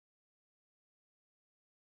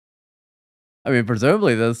 I mean,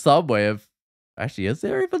 presumably there's some way of. Actually, is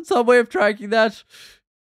there even some way of tracking that?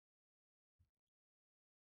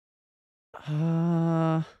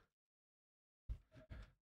 Uh,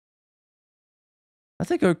 that's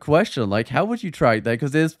a good question. Like, how would you track that?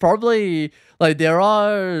 Because there's probably like there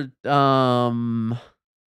are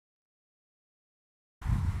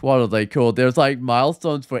what are they called? There's like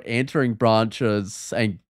milestones for entering branches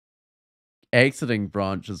and exiting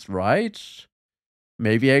branches, right?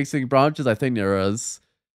 Maybe exiting branches. I think there is,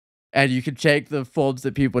 and you can check the forms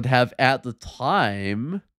that people would have at the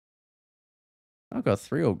time. I've got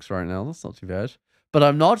 3 orcs right now. That's not too bad. But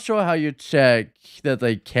I'm not sure how you check that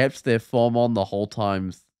they kept their form on the whole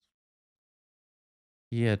time.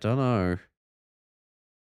 Yeah, don't know.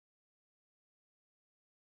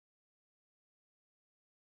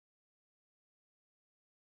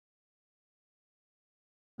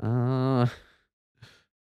 Uh,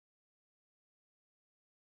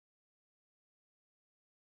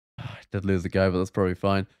 I did lose a guy, but that's probably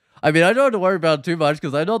fine. I mean, I don't have to worry about it too much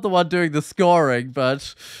because I'm not the one doing the scoring,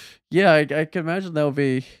 but yeah, I can imagine that would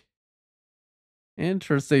be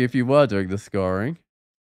interesting if you were doing the scoring.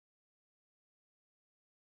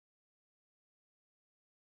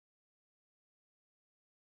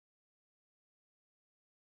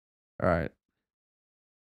 All right.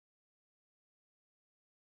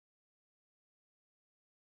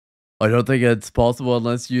 I don't think it's possible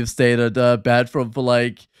unless you've stayed at bad from for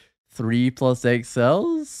like 3 plus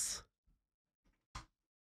XLs.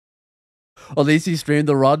 At least you streamed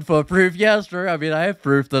the run for proof. Yeah, sure. I mean, I have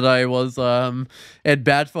proof that I was in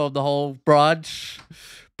bad form the whole branch,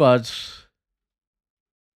 but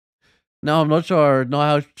no, I'm not sure.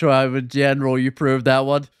 Not how sure how in general you proved that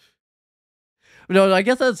one. No, I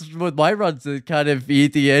guess that's with my runs. It's kind of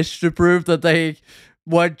easy-ish to prove that they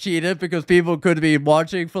weren't cheated because people could be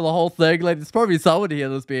watching for the whole thing. Like, there's probably someone here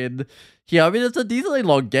that's been here. I mean, it's a decently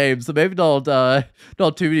long game, so maybe not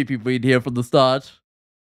too many people in here from the start.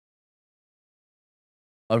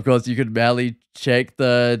 Of course, you could barely check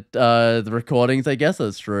the recordings. I guess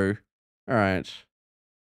that's true. All right.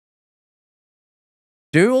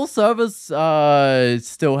 Do all servers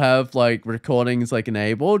still have like recordings like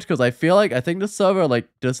enabled? Because I think the server like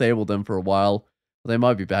disabled them for a while. They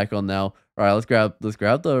might be back on now. All right, let's grab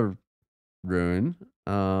the rune.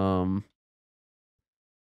 I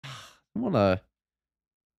wanna.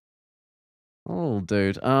 Oh,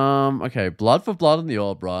 dude. Okay, blood for blood in the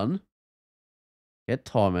orb run. Get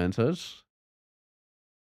tormented.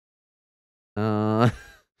 Uh,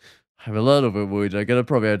 I'm a little bit wounded. I'm gonna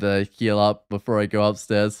probably have to heal up before I go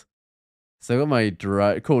upstairs. So I got my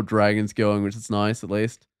cool dragons going, which is nice at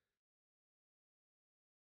least.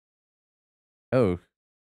 Oh,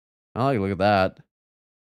 I like look at that.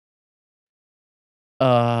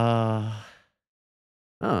 Huh.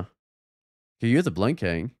 Can you use a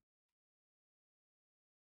blinking?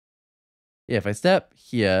 Yeah, if I step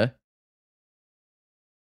here,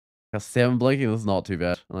 got 7 blinking, that's not too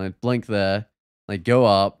bad. And I blink there, like go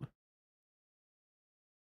up.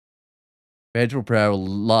 Vengeful prayer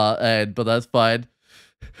will end, but that's fine.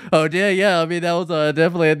 Oh dear, yeah, I mean that was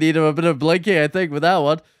definitely a need of a bit of blinking, I think, with that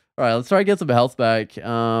one. Alright, let's try and get some health back. Do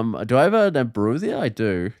I have an ambrosia? I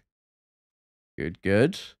do. Good,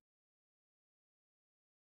 good.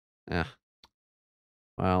 Yeah.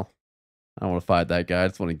 Well, I don't want to fight that guy. I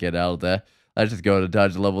just want to get out of there. I just go to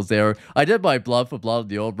dungeon level 0. I did my blood for blood in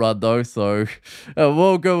the old run though, so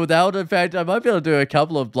we'll go without. In fact, I might be able to do a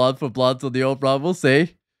couple of blood for bloods on the old run. We'll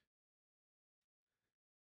see.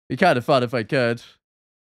 Be kind of fun if I could.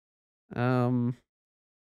 Um,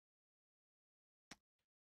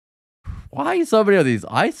 why so many of these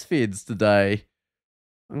ice feeds today?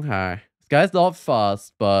 Okay, this guy's not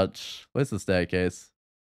fast, but where's the staircase?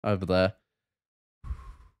 Over there.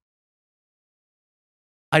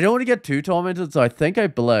 I don't want to get too tormented, so I think I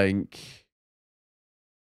blink.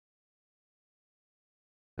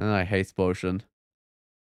 And I haste potion.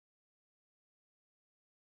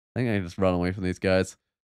 I think I can just run away from these guys.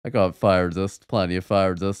 I got fire resist, plenty of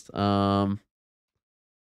fire resist. I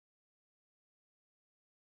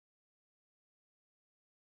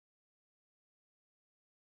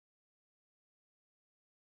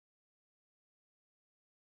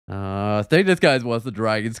think this guy's worth the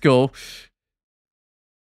dragon skull.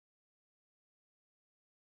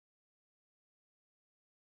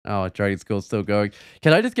 Oh, dragon skull's still going.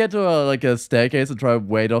 Can I just get to a staircase and try and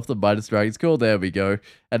wait off the minus dragon skull? There we go.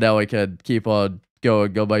 And now I can keep on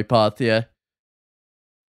going on my path here.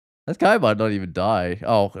 This guy might not even die.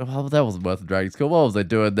 Oh, well, that wasn't worth the dragon skull. What was I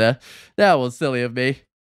doing there? That was silly of me.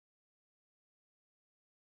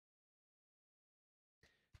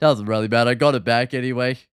 Doesn't really matter. I got it back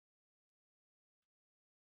anyway.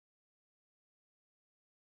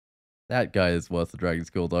 That guy is worth the Dragon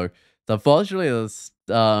School, though. So unfortunately, this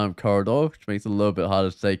corridor, which makes it a little bit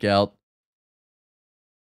harder to take out.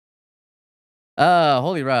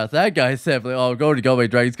 Holy wrath. That guy's definitely. Oh, I'm going to go my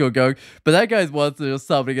Dragon School going. But that guy's wants to just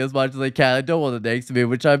summoning as much as they can. I don't want it next to me,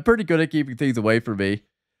 which I'm pretty good at keeping things away from me.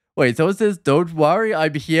 Wait, so it says, don't worry,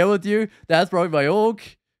 I'm here with you. That's probably my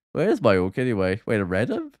orc. Where's my orc anyway? Wait, a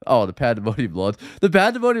random? Oh, the Pandemonium Lord. The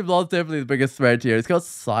Pandemonium Lord's definitely the biggest threat here. It's got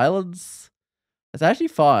silence. It's actually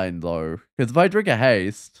fine, though. Because if I drink a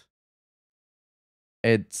haste,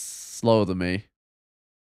 it's slower than me.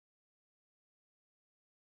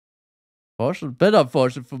 Fortunate, bit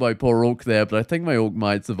unfortunate for my poor orc there, but I think my orc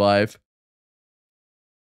might survive.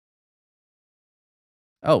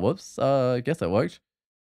 Oh, whoops. I guess that worked.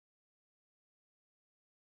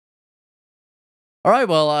 Alright,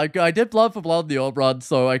 well, I did blood for blood in the orb run,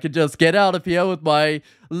 so I can just get out of here with my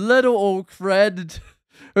little orc friend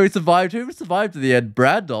who survived. Who survived in the end?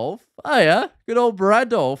 Brandolph? Oh, yeah. Good old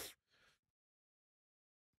Brandolph.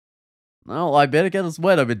 Well, I better get this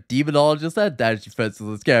win. I'm a demonologist and damage defense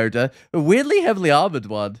with this character. A weirdly heavily armored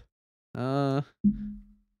one.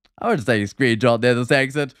 I would just take a screenshot there, this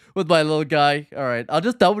exit with my little guy. Alright, I'll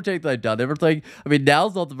just double check that I've done everything. I mean,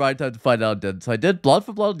 now's not the right time to find out I did. So I did blood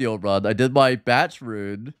for blood in the old run. I did my batch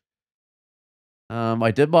rune.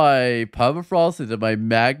 I did my permafrost. I did my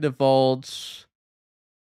magnavolt.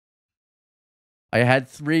 I had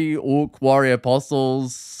 3 orc warrior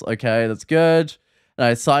apostles. Okay, that's good. And I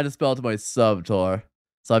assigned a spell to my servitor.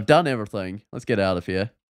 So I've done everything. Let's get out of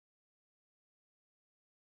here.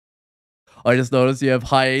 I just noticed you have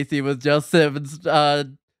high AC with just 7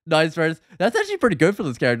 9 strengths. That's actually pretty good for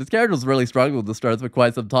this character. This character was really struggling with the strength for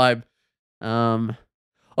quite some time. Oh,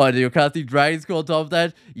 and you're casting Dragon School on top of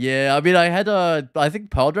that? Yeah, I mean, I had I think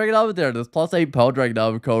Pearl Dragon Armor there. There's +8 Pearl Dragon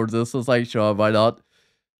Armor code resistance. Like, sure, why not?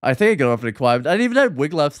 I think I got off an requirement. I even had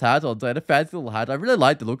Wigleft's hat on, so I had a fancy little hat. I really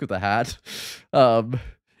liked the look of the hat. Even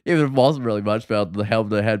if it wasn't really much better than the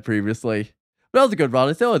helmet I had previously. But that was a good run.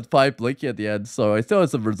 I still had 5 Blinky at the end, so I still had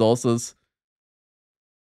some resources.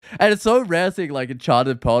 And it's so rare seeing like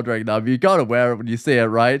enchanted Pearl Dragon Armor. You gotta wear it when you see it,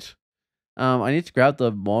 right? I need to grab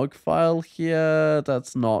the Mog file here.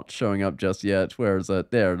 That's not showing up just yet. Where is it?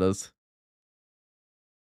 There it is.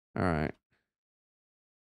 Alright.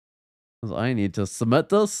 I need to submit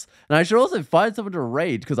this. And I should also find someone to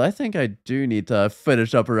raid, because I think I do need to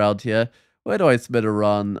finish up around here. Where do I submit a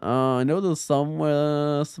run? I know there's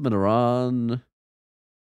somewhere. Submit a run.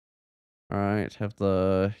 Alright, have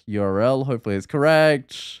the URL. Hopefully it's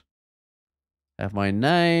correct. Have my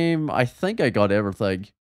name. I think I got everything.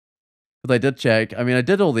 Because I did check. I mean, I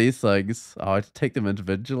did all these things. Oh, I had to take them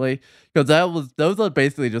individually. Because those are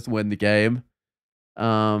basically just win the game.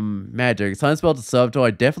 Magic. Science spell to Servitor.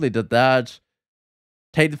 I definitely did that.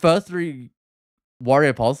 Take the first 3 Warrior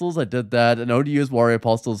Apostles. I did that. And only use Warrior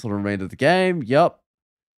Apostles for the remainder of the game. Yep.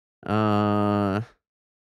 I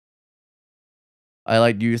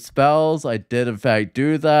like use spells. I did in fact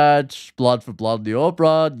do that. Blood for blood in the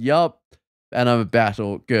Orbron. Yup. And I'm a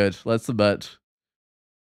battle. Good. Let's submit.